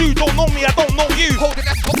the O2. Don't know me, I don't know you. Holding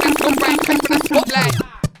that spot, that's not right, take for the spotlight.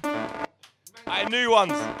 Alright, new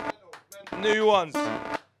ones. New ones.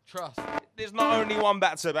 Trust. There's not only one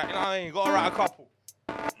back to back, you know what I mean? You gotta write a couple.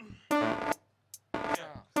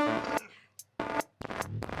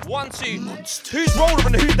 1, 2. Who's rolling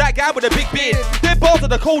and who's that guy with a big beard? Their bars are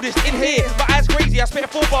the coldest in here. But as crazy, I spit a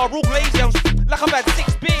 4-bar rule lazy. I'm like I've had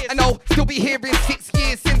 6 beers. I know, still be here in 6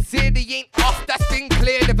 years. Sincere, they ain't us, that's been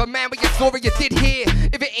cleared. If a man with your story you did here,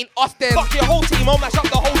 if it ain't us then fuck your whole team, I'll mash up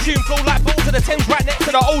the whole tune. Flow like bolts of the Thames right next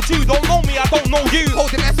to the O2. Don't know me, I don't know you.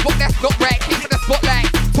 Holding that spot, that's not right. Keep for the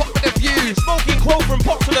spotlight, top of the view. Smoking crow from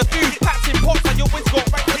pots to the food. Pats in pots like your wins got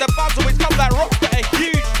right to the buzz. Always come like rocks that are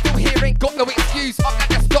huge. Still here, ain't got no excuse. Up at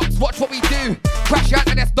the stocks, watch what we do. Crash out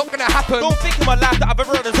and that's not gonna happen. Don't think in my life that I've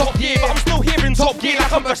ever heard of top gear, but I'm still here in top gear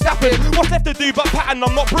like I'm Verstappen. What's left to do but pattern?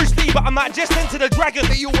 I'm not Bruce Lee, but I'm not just into the dragon.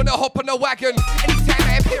 So you wanna hop on the wagon? Anytime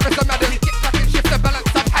I appear as a madam, get back and shift the balance.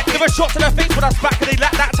 I've had it. Give a shot to the face when I back and they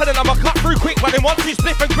lack that talent. I'ma cut through quick, but then 1, 2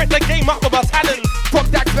 split and grit the game up with my talent. From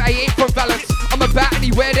dags, but I ain't from balance. I'm about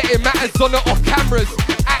anywhere that it matters on or off cameras.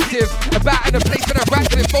 Active, about in a place that I rap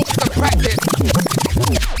with, focus and practice.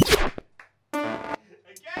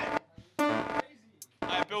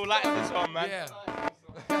 I feel like this one, man. Yeah.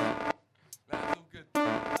 That's all good.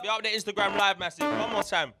 Be up the Instagram live massive. One more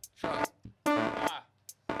time.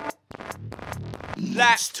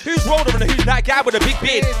 Like, who's rolling and who's that guy with a big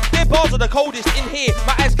beard? Their bars are the coldest in here.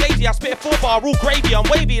 My ass glazy, I spit a 4-bar rule gravy. I'm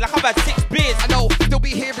wavy like I've had 6 beers. I know, still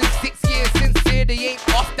be here in 6 years. Sincere, they ain't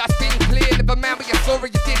us, that's been cleared. If a man with your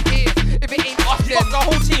story you did here, if it ain't us then fuck the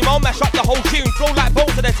whole team, I'll mash up the whole tune. Flow like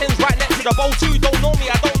bolts of the Thames right next to the O2. Don't know me,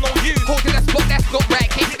 I don't know you. Holding that spot, that's not right.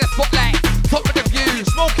 Keep the spotlight, top of the view.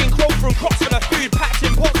 Smoking crow from crops for the food. Pats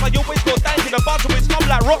in pots like your waist got dank in the buzz. Always come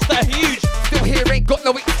like rocks that are huge. Still here, ain't got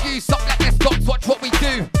no excuse. Up like there's stocks, watch what we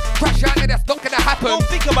do. Crash out and that's not gonna happen. Don't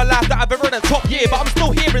think of my life that I've ever in a top gear, but I'm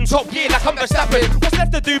still here in top gear like I'm Verstappen. What's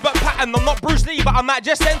left to do but pattern? I'm not Bruce Lee, but I might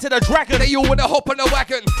just enter the dragon. They all wanna hop on the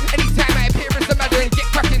wagon. Anytime I appear as a madam, get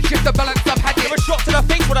cracking, shift the balance, I've had it. Give a shot to the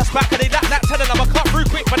face when I back and they lack that talent. I'ma cut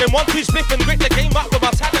through quick, but then 1, 2 split and grit the game up with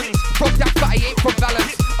my talents. From that, but I ain't from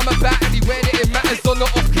balance. I'm about anywhere that it matters on or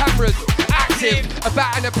off cameras. Active,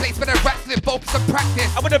 about in a place where the rats live, focus and practice.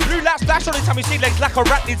 And when the blue lights flash on the time you see legs like a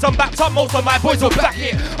rat needs, I'm backed up, most of my boys will back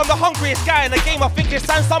it. I'm the hungriest guy in the game, I think it's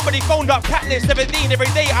time somebody phoned up Katniss 17 every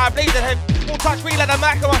day I blaze at him. Won't touch me like a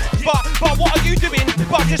Mac, but what are you doing?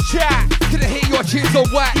 But just chat. Couldn't hear your tunes on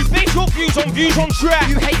wax. You base your views on track.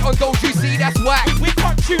 You hate on those you see, that's whack. We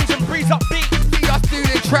cut tunes and breeze up beat. See us do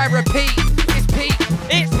then try repeat. It's peak,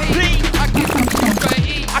 it's peak. I give something to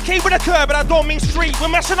eat. I came with a curb and I don't mean street. We're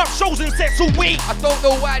messing up shows and sets all week. I don't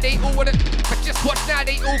know why they all wanna, but just watch now,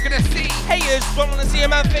 they all gonna see. Haters don't wanna see a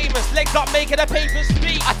man famous. Legs up making the papers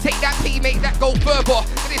speak. I take that P, make that go further.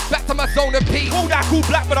 Then it's back to my zone of peace. Call that cool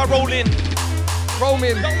black when I roll in.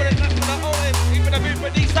 Roaming. Don't wanna clap when I own it. Even if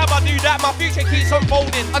it's these time I do that, my future keeps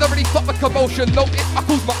unfolding. I don't really fuck with commotion, notice I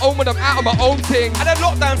cause my own when I'm out of my own thing. And the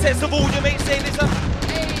lockdown sets of all your mates say this.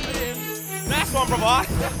 Hey. Nice one, brother.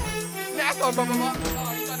 Nice one,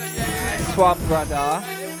 brother. Nice one, brother.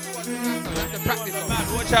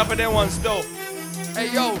 Watch out for them ones still. Hey,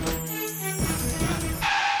 yo.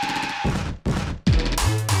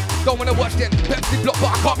 Don't wanna watch them Pepsi block,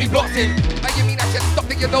 but I can't be blocked in. And you mean I should stop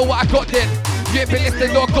it? You know what I got then. You ain't been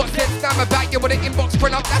listening or got sense. Now I'm about you with an inbox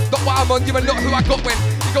print up. That's not what I'm on. You are not who I got when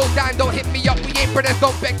you go down. Don't hit me up. We ain't brothers.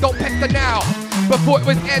 Don't beg. Don't pester now. Before it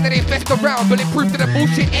was air, then they fessed around. Bulletproof to the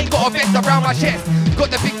bullshit. Ain't got a vest around my chest.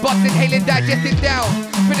 Got the big butts inhaling, digesting down.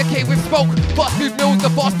 Predicate with smoke. Fast food meals. The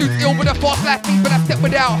fast food's ill with a fast life beat, but I step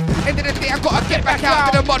without. End of the day, I gotta get back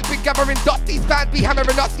out to the mud. Been gathering dust. These fans be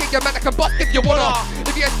hammering us. Get your man, I can bust if you wanna.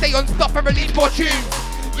 If you stay on stuff and release more tunes.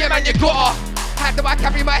 Yeah, man, you gotta. How do I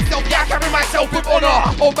carry myself? Yeah, I carry myself with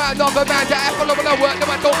honor. Oh man, number man, that I follow when I work. No,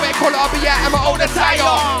 I don't make collar. I'll be out in my own attire.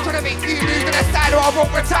 Trying to make you moves on the side or I won't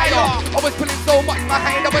retire. I was pulling so much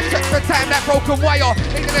behind, I was stretched for time like broken wire.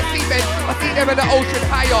 Ain't gonna see men, I see them in the ocean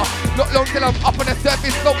higher. Not long till I'm up on the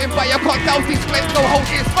surface, floating by your can't douse these flames, no hold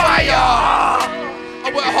this fire. I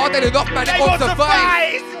work harder than enough, man, it won't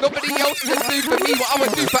survive. Nobody else can do for me what I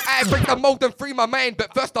would do for I break the mold and free my mind.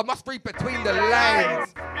 But first I must read between the lines.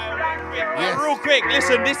 Yes. Real quick,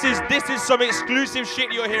 listen, this is some exclusive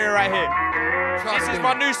shit you're hearing right here. This is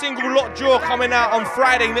my new single, Lockjaw, coming out on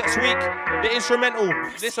Friday next week. The instrumental.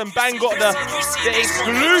 Listen, Bang got the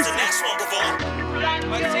exclusive.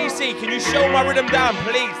 But CC, can you show my rhythm down,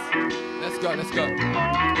 please? Let's go, let's go.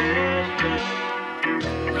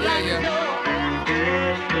 Yeah.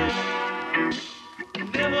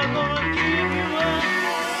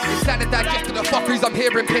 It's time to digest to the fuckers I'm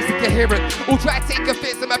hearing, pacing coherent. All try to take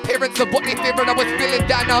offense of my parents of what they fearing. I was feeling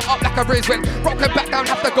down, now I'm up like a raise when broken back down,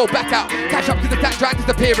 have to go back out. Catch up cause the that drive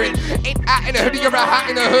disappearing. Ain't out in a hoodie or a hat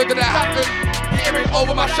in a hood that I happen. Hearing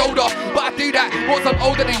over my shoulder, but I do that once I'm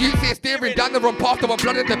older than you see steering down the wrong path, I'm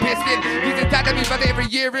blood in the piss skin. Using that to me for every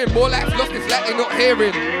year in. More lives lost, it's like they not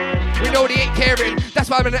hearing. We know they ain't caring. That's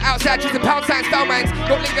why I'm in the outside choosing pound signs, style minds.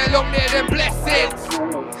 Don't linger along near them blessings.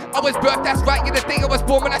 I was birthed, that's right, you're the thing I was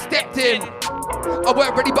born when I stepped in. I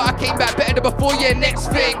weren't ready, but I came back better than before, yeah, next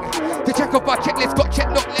thing. To check off my checklist, got check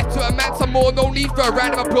not left to a man some more. No need for a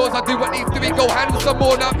round of applause, I do what needs doing, go handle some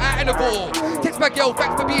more, now I'm out in the ball. Text my girl,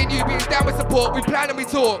 thanks for being you, being down with support. We plan and we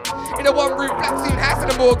talk. In a one room flat, soon house in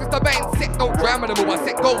the morgue. Cause the main sick, don't drown with them all. I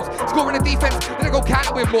set goals, scoring the defense, then I go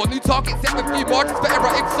counter with more. New targets set with few margins for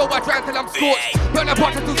error. If so, I drown till I'm scorched. Burn a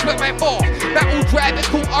bunch until split my more. That all drive, it's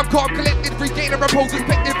cool, I'm calm, collected, regain and repose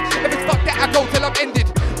perspective. If it's fuck that, I go till I'm ended.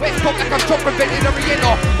 Let's talk like I'm drunk, preventing a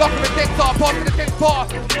re-enter. Dark in the dead star, pass to the 10th pass.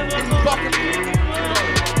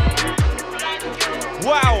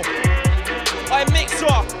 Wow, I mix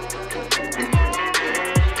up.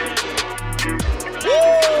 Woo!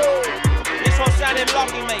 This one's sounding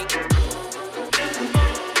lovely, mate.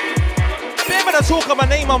 When I talk on my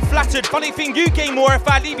name, I'm flattered. Funny thing, you gain more if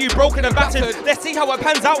I leave you broken and battered. Let's see how it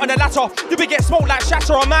pans out on the latter. Do we get smoked like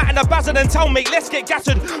shatter? I'm out in the bazzard and town, mate. Let's get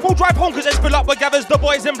gattered. We'll drive home cause it's fill up with gathers, the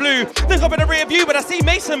boys in blue. Look up in the rear view, but I see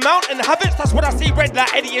Mason Mount and Havertz. That's what I see, red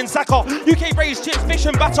like Eddie and Saka. UK raised chips, fish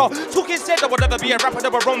and batter. Talking said I would never be a rapper, they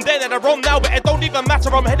were wrong then and I'm wrong now, but it don't even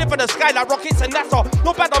matter. I'm heading for the sky like rockets and NASA.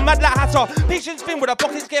 Not bad, I'm mad like Hatter. Patience thin with the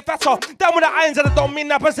pockets get fatter. Down with the irons and I don't mean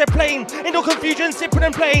that, but said plain. Ain't no confusion, simple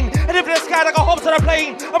and plain. Heading for the sky like a hop to the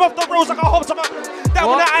plane. I'm off the roads like a hop to my... Down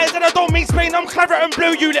with the eyes and I don't mean Spain. I'm clever and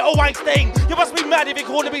blue, you little Weinstein. You must be mad if you're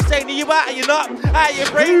calling me sane. Are you out? Are you not? Out of your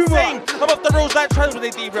brain? Sane. I'm off the roads like trans when they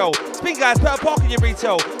derail. Spin guys, better park in your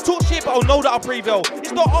retail. Talk shit, but I'll know that I'll prevail.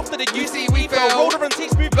 It's not often that you see we fail. Roller and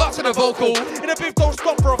teach move up to the vocal. In a booth, don't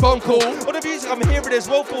stop for a phone call. All the music I'm hearing is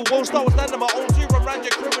woeful. Won't start with stand on my own two. Run round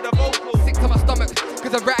your crew with a vocal. Sick to my stomach,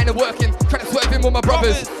 cause I'm writing and working. Trying to swerve in with my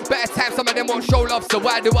brothers. Better times, some of them won't show love. So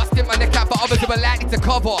why do I stick my neck out for others who are likely to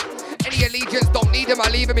cover? Any allegiance, don't need them, I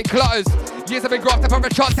leave them in clutters. Years I've been grafted from a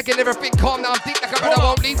chance, taking everything calm. Now I'm deep like a runner,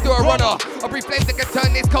 won't lead to a runner. I'll breathe flames that can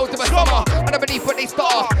turn this cold to a summer. Underneath what they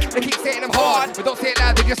stutter, they keep saying I'm hard, but don't say it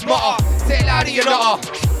loud, they just smutter. Say it louder, you nutter.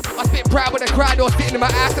 I spit proud with a crowd or sitting in my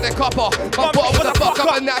ass in a copper. My bottle was a fuck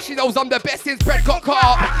up and now she knows I'm the best since bread got cut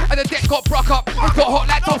up. And the deck got broke up, it's got hot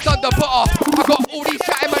like toast under butter. I got all these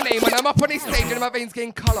shit in my name when I'm up on this stage and my veins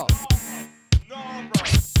getting colour. No, bro.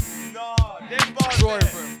 No, them bars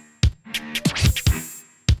there.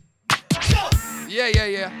 Yeah.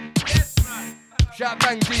 Yes, shout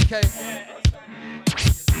bang GK.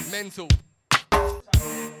 Mental.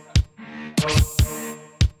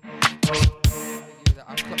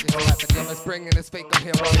 I'm clocking this like the youngest spring in this fake, I'm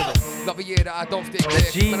here running it. Another year that I don't stick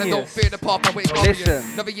clear, and I don't fear the path I wait for.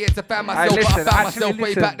 Another year to find myself, but I found myself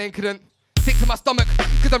way back then, couldn't. Sick to my stomach,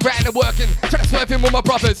 cause I'm writing and working. Trying to swerve in with my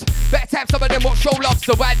brothers. Better times, some of them won't show love.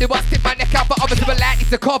 So why do I stick my neck out for others who are likely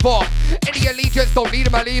to cover? Any allegiance, just don't need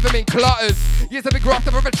them, I leave them in clutters. Yes, I've been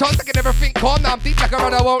grafted for a chance, I can never think calm. Now I'm deep like a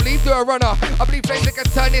runner, won't leave to a runner. I believe flames that can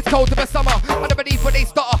turn this cold to the summer. I never believe when they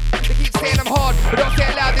stutter. They keep saying I'm hard, but don't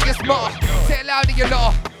say it loud, they just mutter. Say it loud and you're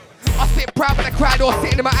not. I sit proud with the crowd or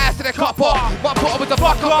sitting in my ass in a cuppa. My bottle was a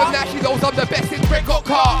fuck up, and now she knows I'm the best in Brent got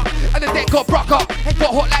car. And the deck got broke up, head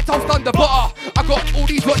got hot like toast under butter. I got all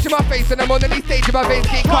these watch in my face and I'm on any stage in my veins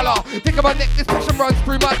get colour. Think of my neck, this passion runs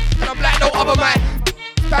through my and I'm like no other man.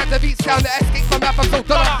 Fans of each sound that escapes my mouth, I'm so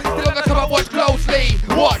done. Still on the come and watch closely.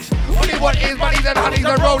 Watch, all they want is money and honeys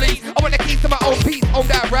and rollies. I want the keys to my own piece, own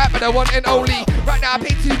that rap and I want and only. Right now I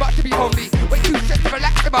pay too much to be homely. Way too stressed to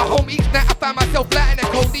relax in my home. Each night I find myself flat in a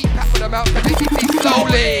cold deep. Pat with them out to make me see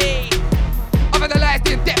slowly. I'm analysed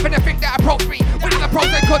in depth and I think that approach me. When the pros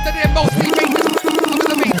and cons and then mostly rated. I'm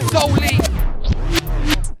gonna be solely.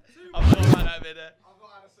 I'm not like that bit there.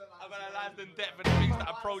 I'm analysed in depth and the things that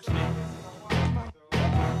approach me.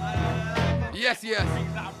 Yes, yes.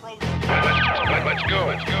 Let's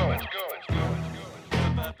go.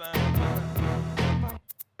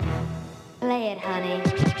 Play it, honey.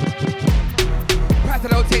 Perhaps I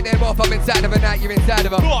don't take them off, I'm inside of a night, you're inside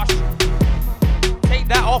of a. Gosh! Take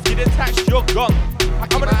that off, you detached, you're gone.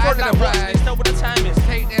 I'm in the front of the watch, they tell what the time is.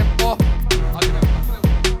 Take them off.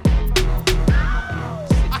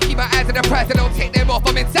 I keep my eyes on the prize, I don't take them off.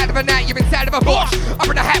 I'm inside of a night, you're inside of a boss.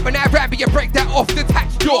 I'm in a hat when I ram, but you break that off,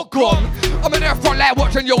 detached, you're gone. I'm in the front light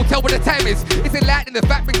watching, you'll tell what the time is. It's enlightening, the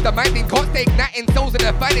fact brings the mind in, can't stay igniting. Souls in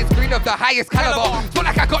the finest green of the highest caliber. It's not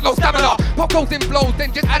like I got no stamina. Pop goes in flows,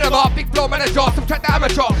 then just add them up. Big flow manager, subtract the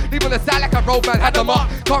amateur. Leave on the side like a road man, had them up.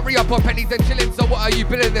 Can't re-up on pennies and chillin', so what are you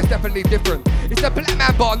billing? That's definitely different. It's a black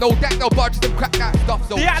man bar, no deck, no bar, just some crack that stuff,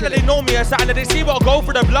 so the act that they know me as something that they see what I go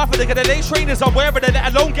for the bluff and they get the day trainers are wherever they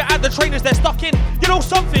let alone get out the trainers they're stuck in. You know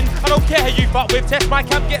something, I don't care who you fuck with, test my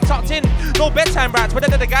camp, get tucked in. No bedtime rats, whether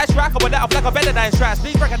they're the guys track or when let off like a better than strats.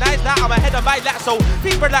 Please recognize that I'm ahead of my lap, so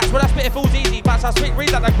please relax when I spit it feels easy. Fast I spit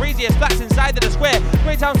reads like the craziest flats inside of the square.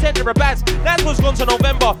 Great town centre of bads, that's what's gone to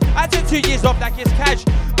November. I took 2 years off like it's cash,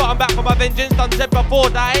 but I'm back for my vengeance, done said before.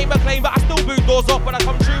 That ain't my claim, but I still boot doors off when I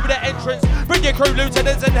come through with the entrance. Bring your crew,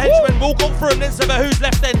 lieutenants and henchmen, walk on through and then sever who's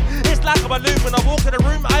left then. It's like I'm a loon when I walk in the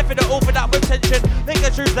room, I feel it all for that with tension. Think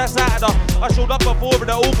the truth, that's out of I showed up before and it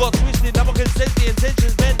all got twisted, never can sense the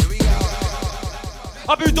intentions then.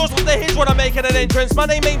 I boot doors off the hinge when I'm making an entrance. My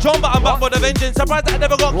name ain't John, but I'm back for the vengeance. Surprised that I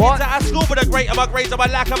never got kids at school, but a great of my grades and my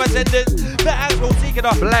lack of attendance. The actual seeking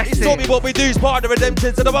up. He told me what we do is part of the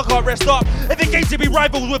redemption, so I can't rest up. If it came to be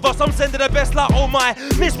rivals with us, I'm sending the best luck. Oh my,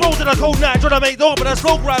 miss rolls in a cold night, trying to make door, but a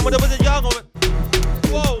slow grind when I was a young.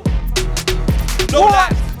 Whoa. No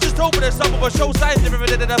lies. Just hoping there's some of a show signs never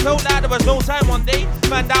did it. I felt like there was no time one day.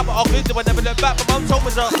 Man down, but I'll good to never look back. My mum told me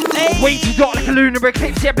so. Hey. Wait, you got like a lunar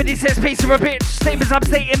eclipse, yeah, but he says pace of a bitch. Same as I'm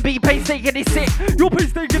stating, B pace taking his sick. Your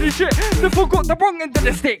pace taking his shit. Never got the wrong end of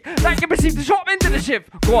the stick. Like you received the sharp end of the shift.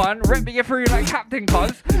 Go on, rip me through like Captain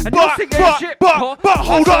Cuz. And you're singing shit. But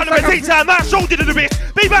hold on, let me take time. That shoulder to the bit.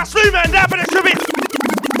 Be back, slew man, down for the tribute.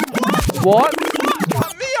 What?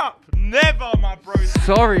 Cut me up. Never, my bro.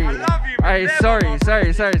 Sorry. I love you, Hey, sorry.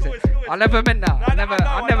 I never meant that. I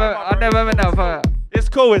never meant that for. It's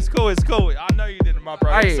cool. I know you didn't, my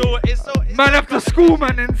bro. Hey, it's man after school,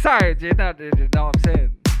 man inside. You know what I'm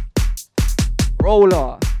saying?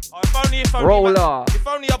 Rolla. If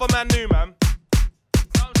only other man knew, man. You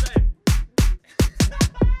know what I'm saying?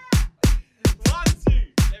 1, 2.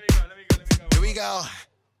 Let me go. Here we go.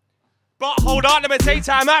 But hold on, let me take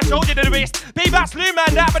time out, told you to the wrist. Be back, slew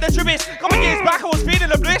man, that for the tributes. Couple years back, I was feeling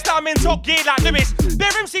the bliss that I'm in top gear like Lewis.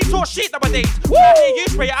 Bear MC talk shit nowadays. When I hear you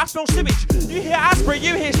spray, I smell sewage. You hear I spray,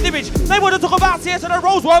 you hear slippage. They wanna talk about tears and the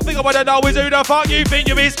rolls. One thing I wanna know is who the fuck you think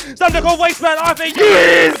you is. Some to call waste man, I think you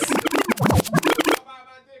is. Is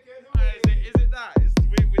it that?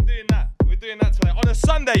 We're doing that. We're doing that tonight. On a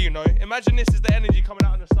Sunday, you know. Imagine this is the energy coming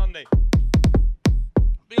out on a Sunday.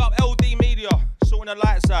 Big up LD Media, sorting the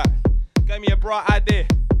lights out. Gave me a bright idea.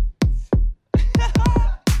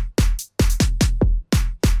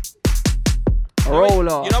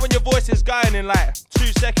 Rolla. You know when your voice is going in like 2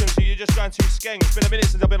 seconds, so you're just going too skeng. It's been a minute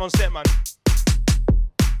since I've been on set, man.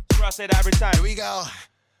 That's where I say that every time. Here we go.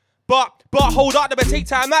 But hold up, never take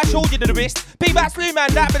time, I showed you to the wrist. Be back, slew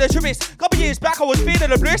man, that for the tributes. Couple years back, I was feeling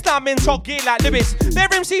the bliss. Now I'm in top gear like Lewis. Their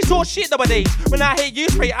MCs talk shit nowadays. When I hear you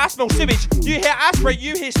spray, I smell sewage. You hear I spray,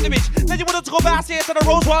 you hear slippage. Then you wanna talk about tears to the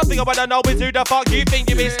rolls. One thing I wanna know is who the fuck you think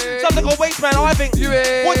you is. Something called waste man, I think you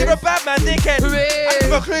is. Boy, you're a bad man, dickhead. I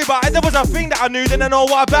have a clue, but if there was a thing that I knew, then I know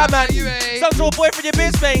what a bad man. Some sort of boy from your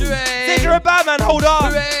biz, mate. Think you're a bad man, hold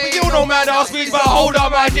on. But you know man, I'll speak, but hold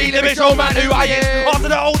on, my G. Let me show man who I am. After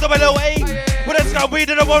the old double A. But let's go, we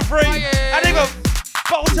did a 1-3. And they go.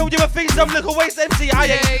 But I'll tell you a thing, some little waste MC.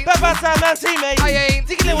 I ain't that bad Sam man teammate. I ain't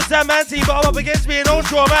Dicky little Sam man team, but I'm up against me and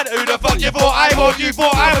onshore man. Who the fuck you thought I was? You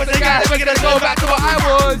thought I was the guy. We're gonna go back to what I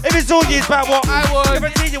was. If it's all years back what I was,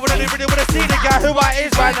 guarantee you wanna really wanna see the guy who I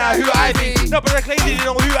is right now, who I be. No, but I claim you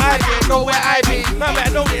know who I be, know where I be. Man,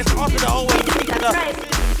 better know this after the whole way.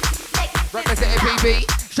 Representing PB,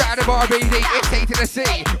 shout out to Bar BD, it's T to the C.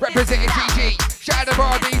 Representing GG, shout out to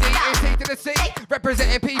Bar BD, it's T to the C.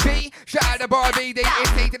 Representing PB, shout out to Bar BD,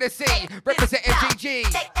 it's T to the C. Representing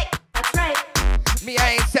GG. That's right. Me,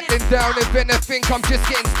 I ain't settling down, if anything, I'm just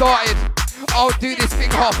getting started. I'll do this thing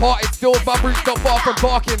half-hearted, still my roots not far from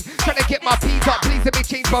barking. Trying to get my peas up, please let me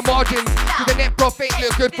change my margins. Cause the net profit ain't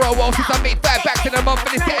look good for a while since I made 5 backs in a month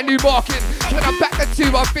and it's getting new marking. When I'm back to 2,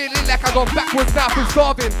 I'm feeling like I gone backwards now from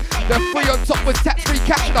starving. The 3 on top was tax-free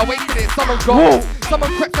cash and I wasted it, someone gone. Someone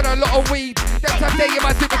crept on a lot of weed. Them time day in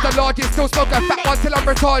my suit was the largest, still smoke a fat one till I'm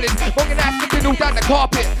retarded. Long and ass slipping all down the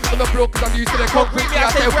carpet. On the floor cause I'm used to the concrete, me I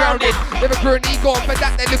stay grounded. Never grew an ego on for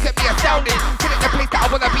that, they look at me astounded. Sit at the place that I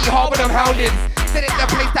wanna be hard when I'm hounded. Sit at the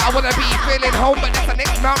place that I wanna be feeling home, but that's the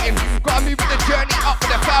next mountain. Gotta move with the journey up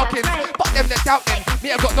with the Falcons. Fuck them that doubting.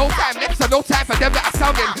 Me I got no time left, so no time for them that are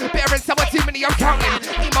sounding. Better than someone too many I'm counting.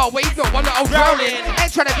 In my ways, no one that I'm drowning.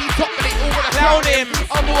 Ain't trying to be top, but they all wanna clown him.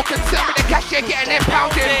 I'm more concerned with the cash, yeah, getting them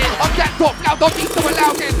pounding. I'm that top, now don't be so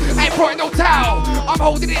allowed in. Ain't throwing no towel, I'm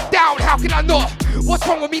holding it down, how can I not? What's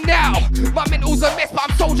wrong with me now? My mental's a mess, but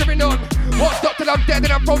I'm soldiering on. Won't stop till I'm dead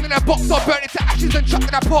and I'm thrown in a box or burn it to ashes and chucked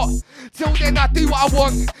in a pot. Till then I do what I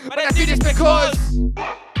want, but I do this because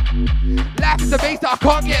life is a maze that I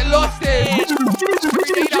can't get lost in.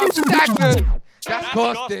 Really, I'm stagnant, that's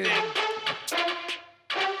costing.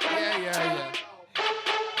 Yeah.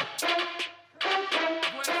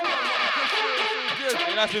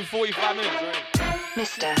 And that's been 45 minutes, right?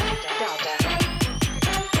 Mr.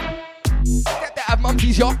 That have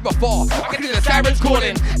monkeys yacht before. I can hear the sirens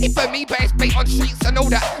calling. If for me, but it's bait on streets. I know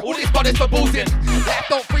that all this bothers for boozing. Life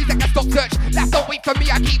don't freeze, I can stop search. Life don't wait for me,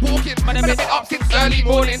 I keep walking. Man, I've been up since early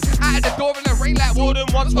morning. Out of the door in the rain like Warden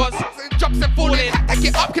once was. Jumps and falling. Had to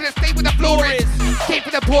get up, couldn't stay where the floor is. Came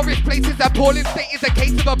for the poorest places, appalling state is a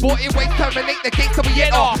case of aborting waste. Terminate the gates so we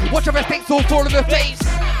enter. Watch our mistakes all fall in the face.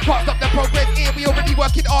 Can't stop the progress here, we already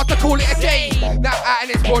working hard to call it a day. Now out in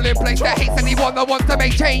this rolling place that hates anyone that wants to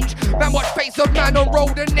make change. Man, watch face of man on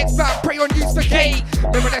road, the next man pray on use for K.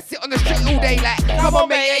 Remember to sit on the street all day like, come on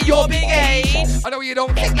mate, hey, you're big A. I know you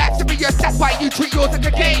don't take life serious, that's why you treat yours like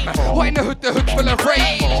a game. What in the hood's full of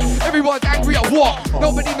rage. Everyone's angry at what?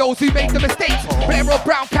 Nobody knows who made the mistakes. Blair or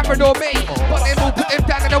Brown, Cameron or me. But then we'll put them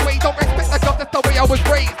down in a way, don't respect the job, that's the way I was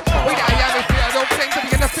raised. Way that I am is real, I don't claim to be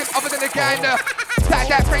anything other than a guy in the sat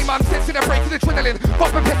that frame, I'm sensing a break to the adrenaline.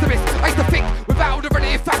 Fuck a pessimist, I used to think without all the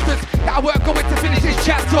relative factors that I weren't going to finish this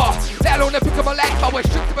chapter. Let alone the pick of my life, I was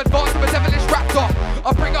shook to advance of a devilish raptor.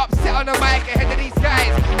 I bring up, sit on the mic ahead of these guys.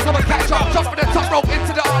 Someone catch up, jump from the top rope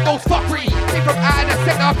into the utmost fuckery. Came from out of the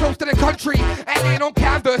centre, close to the country. Alien on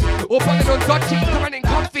canvas, or bunning on dodgy, coming in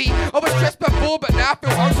comfy. I was stressed before, but now I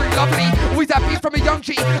feel hungry, lovely. Always had beef from a young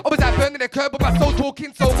G. I was at burning the curb, but my soul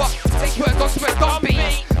talking so much. They turned onto a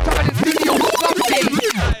zombie. Coming in studio, lovely.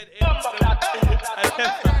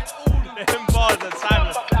 Them bars are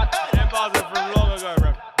timeless. Them bars are from long ago,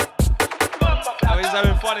 bro. I was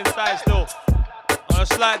having fun inside still. I'm gonna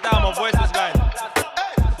slide down, my voice is going.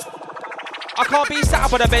 I can't be sat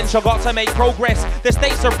up on a bench, I've got to make progress. The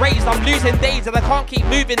stakes are raised, I'm losing days and I can't keep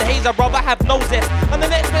moving haze. I'd rather have no zest and the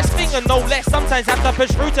next best thing and no less. Sometimes have to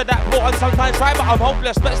push through to that port and sometimes try but I'm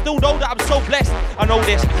hopeless. But still know that I'm so blessed, I know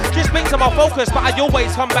this. Just brings to my focus but I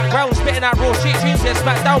always come back round. Spitting out raw shit, tunes get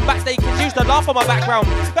smacked down. Backstage kids used to laugh on my background.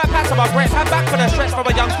 That pats on my breath, I'm back for the stretch from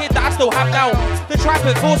a young kid that I still have now. The trap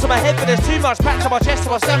put force on my head but there's too much pats on my chest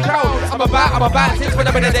so I stand proud. I'm about since when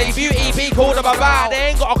I'm in a debut EP called I'm about.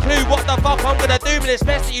 They ain't got a clue what the fuck I'm gonna do, but it's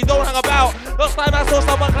best that you don't hang about. Last time I saw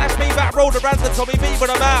someone clash me back road, the ransom told me when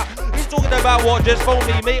I'm out. He's talking about what, just phone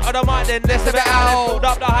me on the mic then let's a bit out. Pulled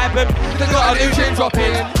up the hype and there's got a new tune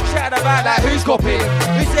dropping. Chatting about that who's copying.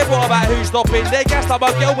 Who said what about who's stopping? They gassed up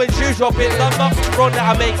my girl when shoes dropping. Done nothing wrong that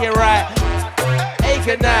I make it right.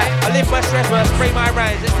 Aching that, I live my stress when I spray my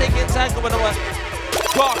rhymes. It's taking time when I was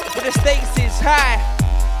got when the stakes is high.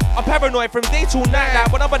 I'm paranoid from day till night,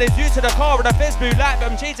 like when I'm on the view to the car with a Facebook light,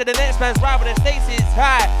 but I'm chasing the next man's ride when the stakes is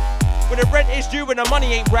high. When the rent is due and the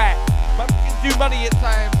money ain't right. Man can do money at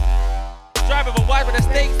times. Driving a wide when the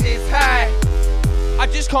stakes is high. I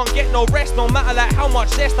just can't get no rest, no matter like how much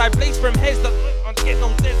zest I blaze from heads. I'm getting no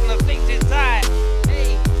zest when the stakes is high.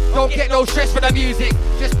 Don't get no stress for the music,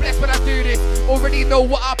 just blessed when I do this. Already know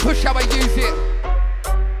what I push, how I use it.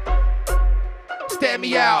 stare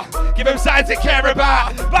me out. Give him signs to care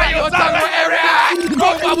about. Bite your tongue or air it out.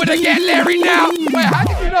 Wrong one would I get Larry now. Wait, how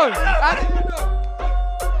did you know? How did you know?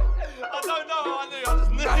 I don't know, I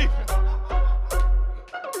just knew.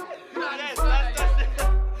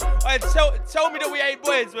 Alright, tell me that we ain't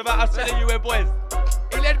boys without us telling you we're boys.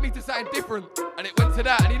 He led me to something different, and it went to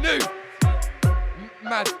that, and he knew.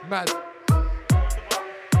 Mad.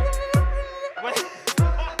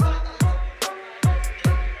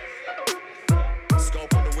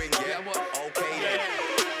 Scope on the wing, yeah. Okay, then.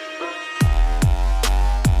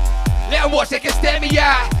 Let them watch, they can stare me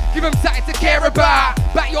out. Give them something to care about.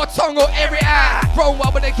 Bite your tongue or air it out. Grown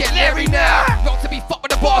one when they get Larry now. Not to be fucked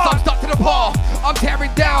with the bars, I'm stuck to the path. I'm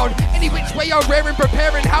tearing down. Any which way I'm rearing,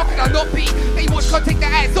 preparing. How can I not be? They watch, can't take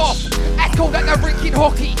their eyes off. As cold like they're rinking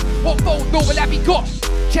hockey. What fold no will that be got?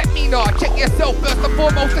 Check me now, check yourself first and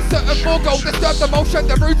foremost. A certain four goals disturb the motion,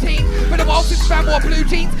 the routine. For the while since fam wore blue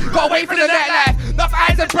jeans. Got away from the nightlife. Enough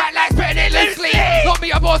eyes and bright lights, putting it loosely. Not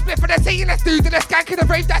me, I'm more split for the tea and the stews and the skank and the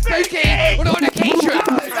rave that's spooky. On occasion.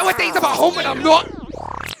 Nowadays I'm at home when I'm not.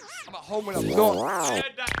 I'm at home when I'm not.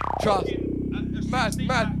 Trust. Mad.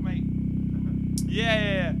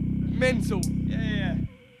 Yeah. Mental. Yeah,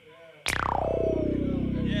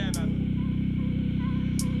 man.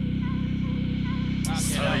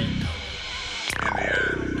 In the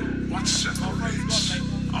end, what separates?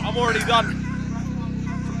 I'm already done.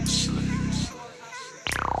 From slaves.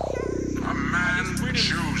 A man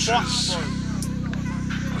chooses.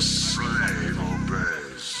 A slave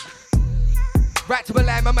obeys. Rat to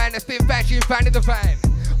Milan, my man that's been fancy found in the van.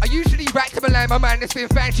 I usually rat to Milan, my man that's been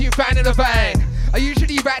fancy found in the van. I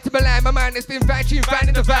usually rat to Milan, my man that's been fancy found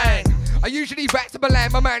in the van. I usually rat to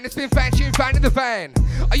Milan, my man that's been fancy found in the van.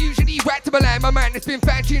 I usually rat to Milan, my man that's been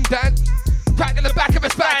fancy and done. Crack in the back of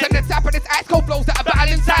his back and the tap of his ice cold blows that a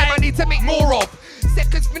battle in time I need to make more of.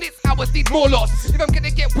 Seconds, minutes, hours need more loss. If I'm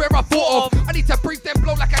gonna get where I thought of, I need to breathe them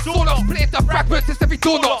blow like a saw off. Split the fragments as every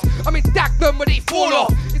door knocks. I'm in Dagenham when they fall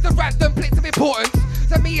off. It's a random place of importance.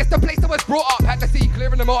 To me, it's the place I was brought up. Had to see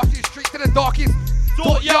clearing the marshes, streets to the darkest.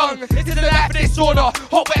 Taught young, into the life of this sauna.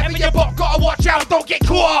 Hot wherever you bop, gotta watch out, don't get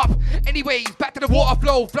caught up. Anyways, back to the water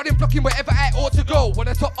flow. Flooding, flocking wherever I ought to go.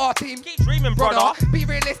 Wanna top our team? Keep dreaming, brother. Be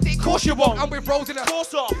realistic, course you won't. I'm with Rose in a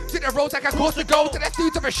course up. Sit the roads like a course to go. To the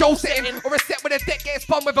dudes of a show setting. Or a set where the deck gets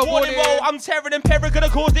spun with a warning. Whoa, I'm tearing and Perry gonna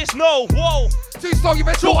cause this no. Whoa. Too slow, you've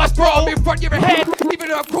been short us, bro. I'm in front, you're ahead. Even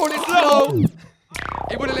though I'm crawling slow.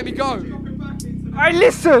 It wouldn't let me go. Hey,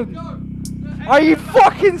 listen. Are you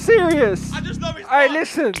fucking serious? I just know it's Hey,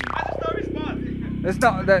 listen. There's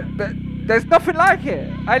not there's nothing like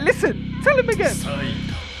it. Hey, listen. Tell him again. In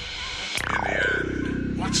the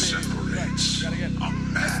end, what separates a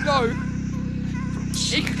man? No.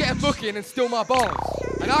 He could get a booking and steal my bars.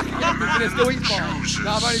 And I can get a booking and steal his bars.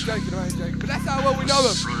 No, I'm only joking. But that's how well we know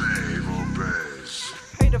him. Slave obeys.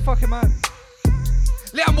 Pay the fucking man.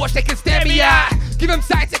 Let them watch, they can stare me out. Give them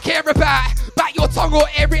something to care about. Bite your tongue or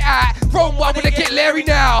air it out. Wrong one when I get Larry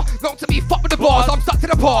now. Not to be fucked with the bars, I'm stuck to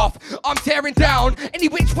the path. I'm tearing down. Any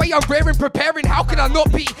which way I'm rearing, preparing. How can I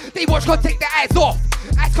not be? They watch, can't take their eyes off.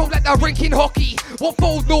 Ice cold like they're rinking hockey. What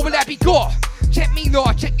fold no will that be got? Check me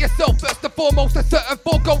now, check yourself first and foremost. A certain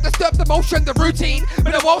four goal disturb the motion, the routine.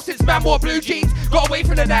 Been a while since man wore blue jeans. Got away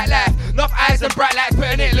from the nightlife. Enough eyes and bright lights,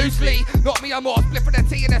 putting it loosely. Not me, I'm more split for the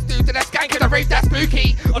tea and the stew to the skank and the rave that's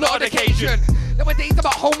spooky. On an occasion. Nowadays I'm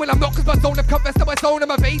at home when I'm not, cause my zone of comfort to my zone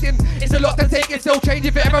I'm evading. It's a lot to take, it's still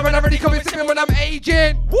changing forever and I'm already coming sipping when I'm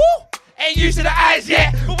aging. Woo! Ain't used to the eyes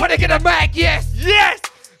yet, but when I get a mag, yes!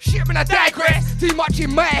 Shit, man, I digress. Too much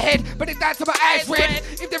in my head, but it down to my eyes red.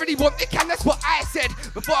 If they really want, they can, that's what I said.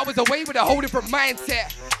 Before I was away with a whole different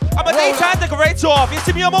mindset. I'm a daytime decorator. If you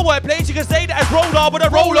see me on my workplace, you can say that as Rolla with a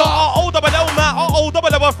roller. R-O-double-L, man.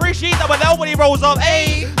 R-O-double-L, free sheet, double-L when he rolls up.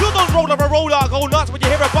 Ayy, you don't roll up a roller, go nuts when you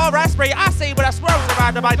hear a bar raspberry. I say when I squirrels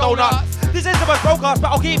around my donuts. This isn't my broadcast, but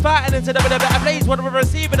I'll keep fighting until I'm in a better place. When I'm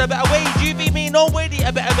receiving a better wage, you beat me, no way,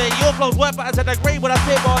 a better way. Your flow's work, but I said agree when I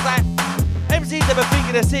spit bars like MC's never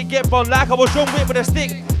thinking of sick, get bun like I was John Wick with a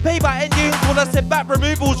stick. Pay by engines when I said back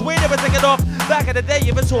removals, we never take it off. Back in the day,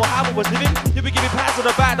 you even saw how I was living. You be giving pats on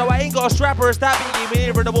the back, no, I ain't got a strap or a stab. You me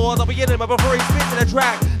here in the walls, I'll be getting him before he spits in the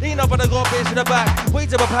track. Lean up and I got bitch in the back. Wait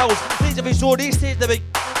till my pals, need to be sure these things to be.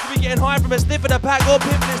 You be getting high from a sniff in the pack, or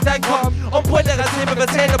pimping this tank pump. I'm point like a tip of a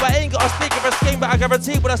 10, but I ain't got a stick of a skin, but I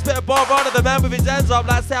guarantee when I spit a bar out of the man with his hands up,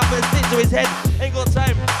 like South and stick to his head. Ain't got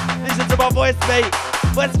time, listen to my voice, mate.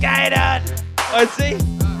 What's going on? I see.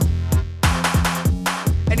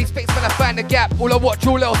 Any space when I find a gap, all I watch,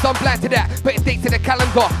 all else I'm blind to that. Putting dates in the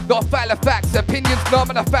calendar, not a file of facts. Opinions, no,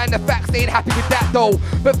 man, I find the facts, they ain't happy with that though.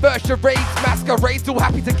 But first charades, masquerades, all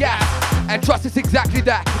happy to gas. And trust is exactly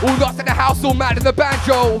that. All lost in the house, all mad in the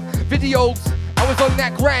banjo. Videos, I was on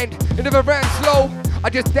that grind, it never ran slow. I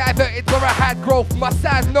just diverted where I had growth, my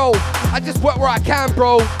size no. I just work where I can,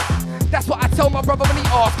 bro. That's what I tell my brother when he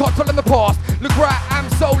asks, can't tell in the past. Look where I am,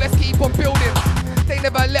 so let's keep on building. They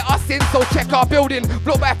never let us in, so check our building.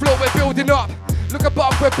 Floor by floor, we're building up. Look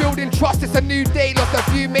above, we're building trust, it's a new day. Lost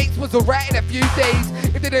a few mates, was alright in a few days.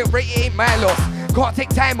 If they didn't rate, it ain't my loss. Can't take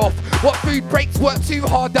time off. What food breaks, work too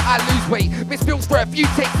hard that I lose weight. Miss bills for a few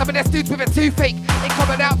takes, some of their dudes with a toothache. Ain't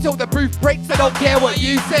coming out till the roof breaks, I don't care what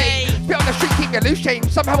you say. Spit on the street, keep your loose chain.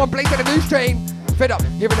 Somehow I'm blazing a loose train. Fed up,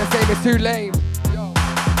 hearing the same is too lame.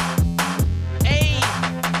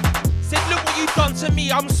 Said, look what you've done to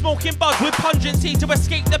me. I'm smoking bud with pungency to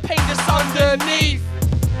escape the pain that's underneath.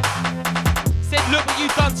 Said, look what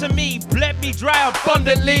you've done to me. Bled me dry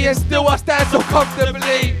abundantly and still I stand so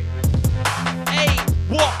comfortably. Hey,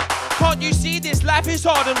 what? Can't you see this life is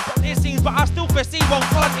hard and it seems, but I still foresee one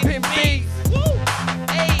can't it be?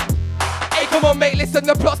 Hey, come on mate, listen,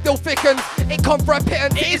 the plot still thickens. It come for a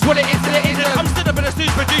pittance, it is what it is and it isn't. I'm still up in the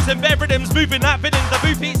studio producing bare rhythms, moving that villain. The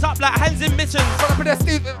booth heats up like hands in mittens. Run up in the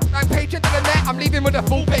studio, I'm page into the net. I'm leaving with a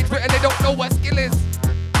full page written, they don't know what skill is.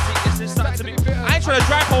 I ain't trying to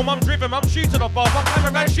drive home, I'm driven, I'm shooting off bars. I'm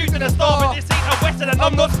cameraman shooting a star, but this ain't a western and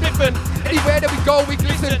I'm not spiffing. Anywhere that we go, we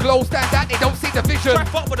glisten, glow, stand out, they don't see the vision.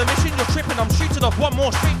 Track up with a mission, you're tripping, I'm shooting off one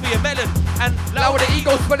more straight for your melon. And lower the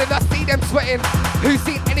ego swelling, I see them sweating. Who's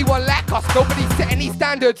seen anyone like us? Nobody set any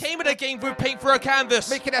standards. Came in the game with paint for a canvas.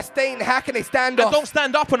 Making a stain, how can they stand up? And don't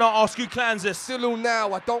stand up and I'll ask you clans this. Still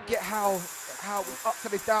now, I don't get how we up to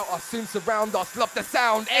the doubt us, soon surround us, love the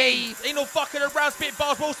sound, ayy. Ain't no fucking around, spit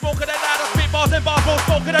bars, roll smoke and then out, spit bars and bars, roll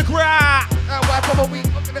smoke and a crack. And why from a week,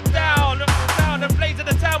 looking at down and blaze in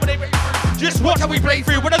the town when they break through. Just watch how we blaze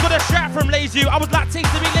through. When I got a shot from Lazy, I was like, take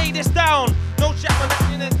to me, lay this down. No chat on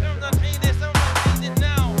this, don't pay this, don't pay this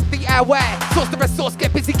now. DIY, source the resource,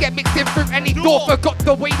 get busy, get mixed in through any door. Forgot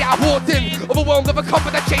the way that I walked in. Overwhelmed, overcome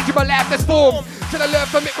with a change in my life that's formed. Should I learn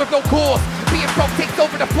from it with no course? Being broke takes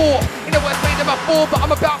over the floor. In the worst way than before, but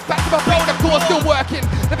I'm about back to my brain, of course, still working.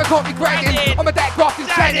 Never caught me grinding. I'm a that grafting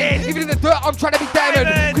shining. Even in the dirt, I'm trying to be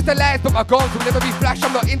diamond. Cause the lies, but my guns will never be flash.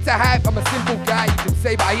 I'm not into hype, I'm a simple guy. You can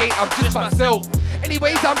say, but I ain't, I'm just myself.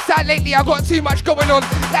 Anyways, I'm sad lately, I got too much going on.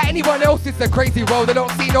 Like anyone else, it's a crazy world, I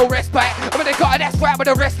don't see no respite. I'm gonna cut that's right with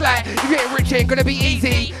the rest like. If you're getting rich, it ain't gonna be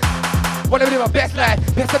easy. Wanna live my best life.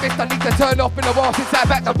 Pessimist, I need to turn off in a while since I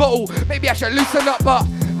backed the bottle. Maybe I should loosen up, but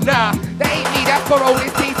nah, that ain't me, that's for all.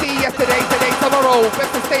 It's TC yesterday, today, tomorrow.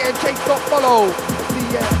 Best to stay and chase, not follow.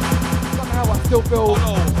 See, somehow I still feel.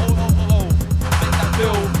 Make that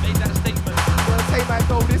bill, make that statement. Wanna take my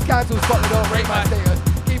phone, this cancel spot, they don't rate my status.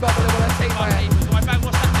 Keep up with it when I take my aim. My bang,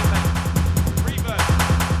 what's happening, mate?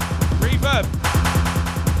 Reverb.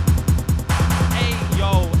 Hey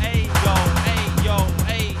yo, hey yo, hey yo,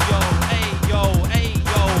 hey yo, hey yo, hey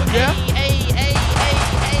yo, yeah. Hey.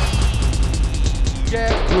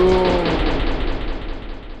 Get cool.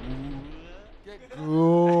 Get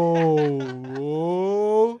cool.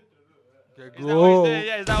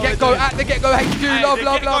 Get go at the Get Go HQ, love.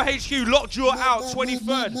 Get Go HQ, Lockjaw out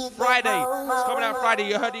 23rd, Friday. It's coming out Friday,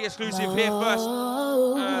 you heard the exclusive here first.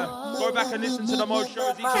 Go back and listen to the Mode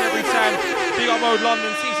shows each and every time. Big up Mode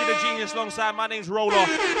London, TC the Genius alongside, my name's Rolla.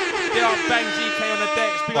 Big up Bang GK on the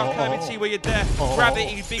decks, big up Kirby T where you're there.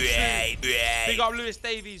 Gravity, Big Snoop. Big up Lewis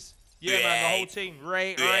Davies. Yeah, man, the whole team.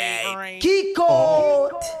 Ray. Kiko!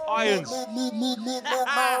 Irons.